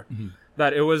remember.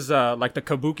 That it was like the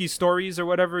kabuki stories or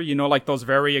whatever, you know, like those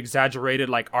very exaggerated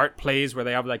like art plays where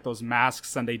they have like those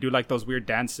masks and they do like those weird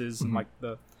dances and like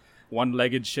the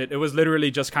one-legged shit. It was literally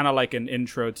just kind of like an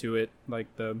intro to it, like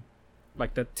the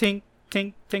tink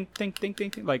tink tink tink tink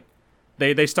tink, tink. Like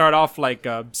they start off like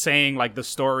saying like the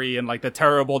story and like the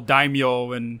terrible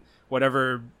daimyo and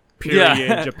whatever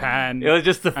period Japan. It was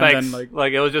just effects. Then,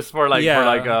 like it was just for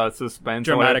suspense,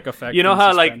 dramatic effect. You know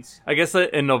how suspense. I guess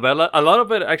in novella, a lot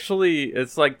of it actually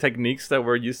it's like techniques that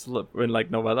were used in like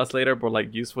novellas later, but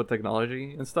like used with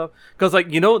technology and stuff. Because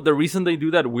like the reason they do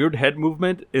that weird head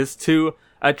movement is to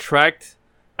attract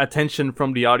attention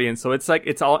from the audience. So it's like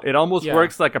it almost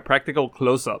works like a practical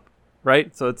close up,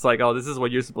 right? So it's like, oh, this is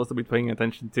what you're supposed to be paying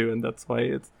attention to, and that's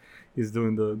why he's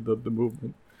doing the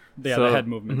movement. Yeah, the head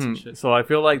movements and shit. So I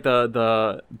feel like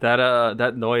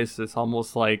that noise is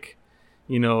almost like,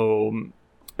 in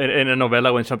a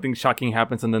novella when something shocking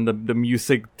happens and then the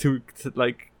music to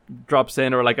like drops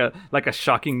in, or like a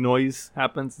shocking noise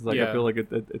happens. It's like I feel like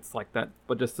it's like that,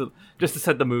 but just to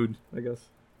set the mood, I guess.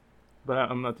 But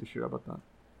I'm not too sure about that.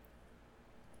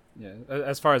 Yeah,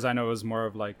 as far as I know, it was more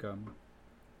of like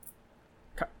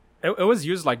it was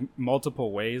used like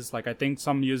multiple ways. Like I think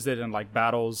some used it in like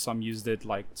battles, some used it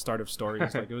like start of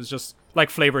stories. Like it was just like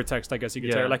flavor text, I guess you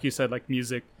could say. Like you said, like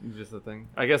music. It's just a thing.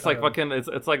 I guess like fucking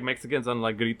it's like Mexicans on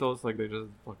like gritos, like they just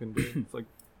fucking do it. It's like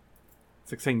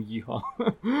saying yeehaw.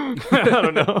 I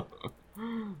don't know.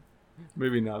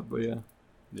 Maybe not, but yeah.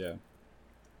 Yeah.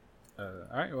 All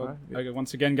right. Well,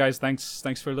 once again, guys,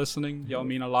 thanks for listening. Y'all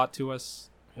mean a lot to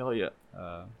us. Hell yeah.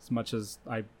 As much as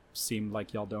I seem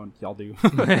like y'all don't, y'all do.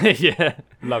 Yeah.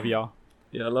 Love y'all.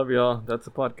 Yeah, I love y'all. That's a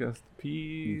podcast.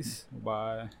 Peace.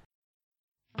 Bye.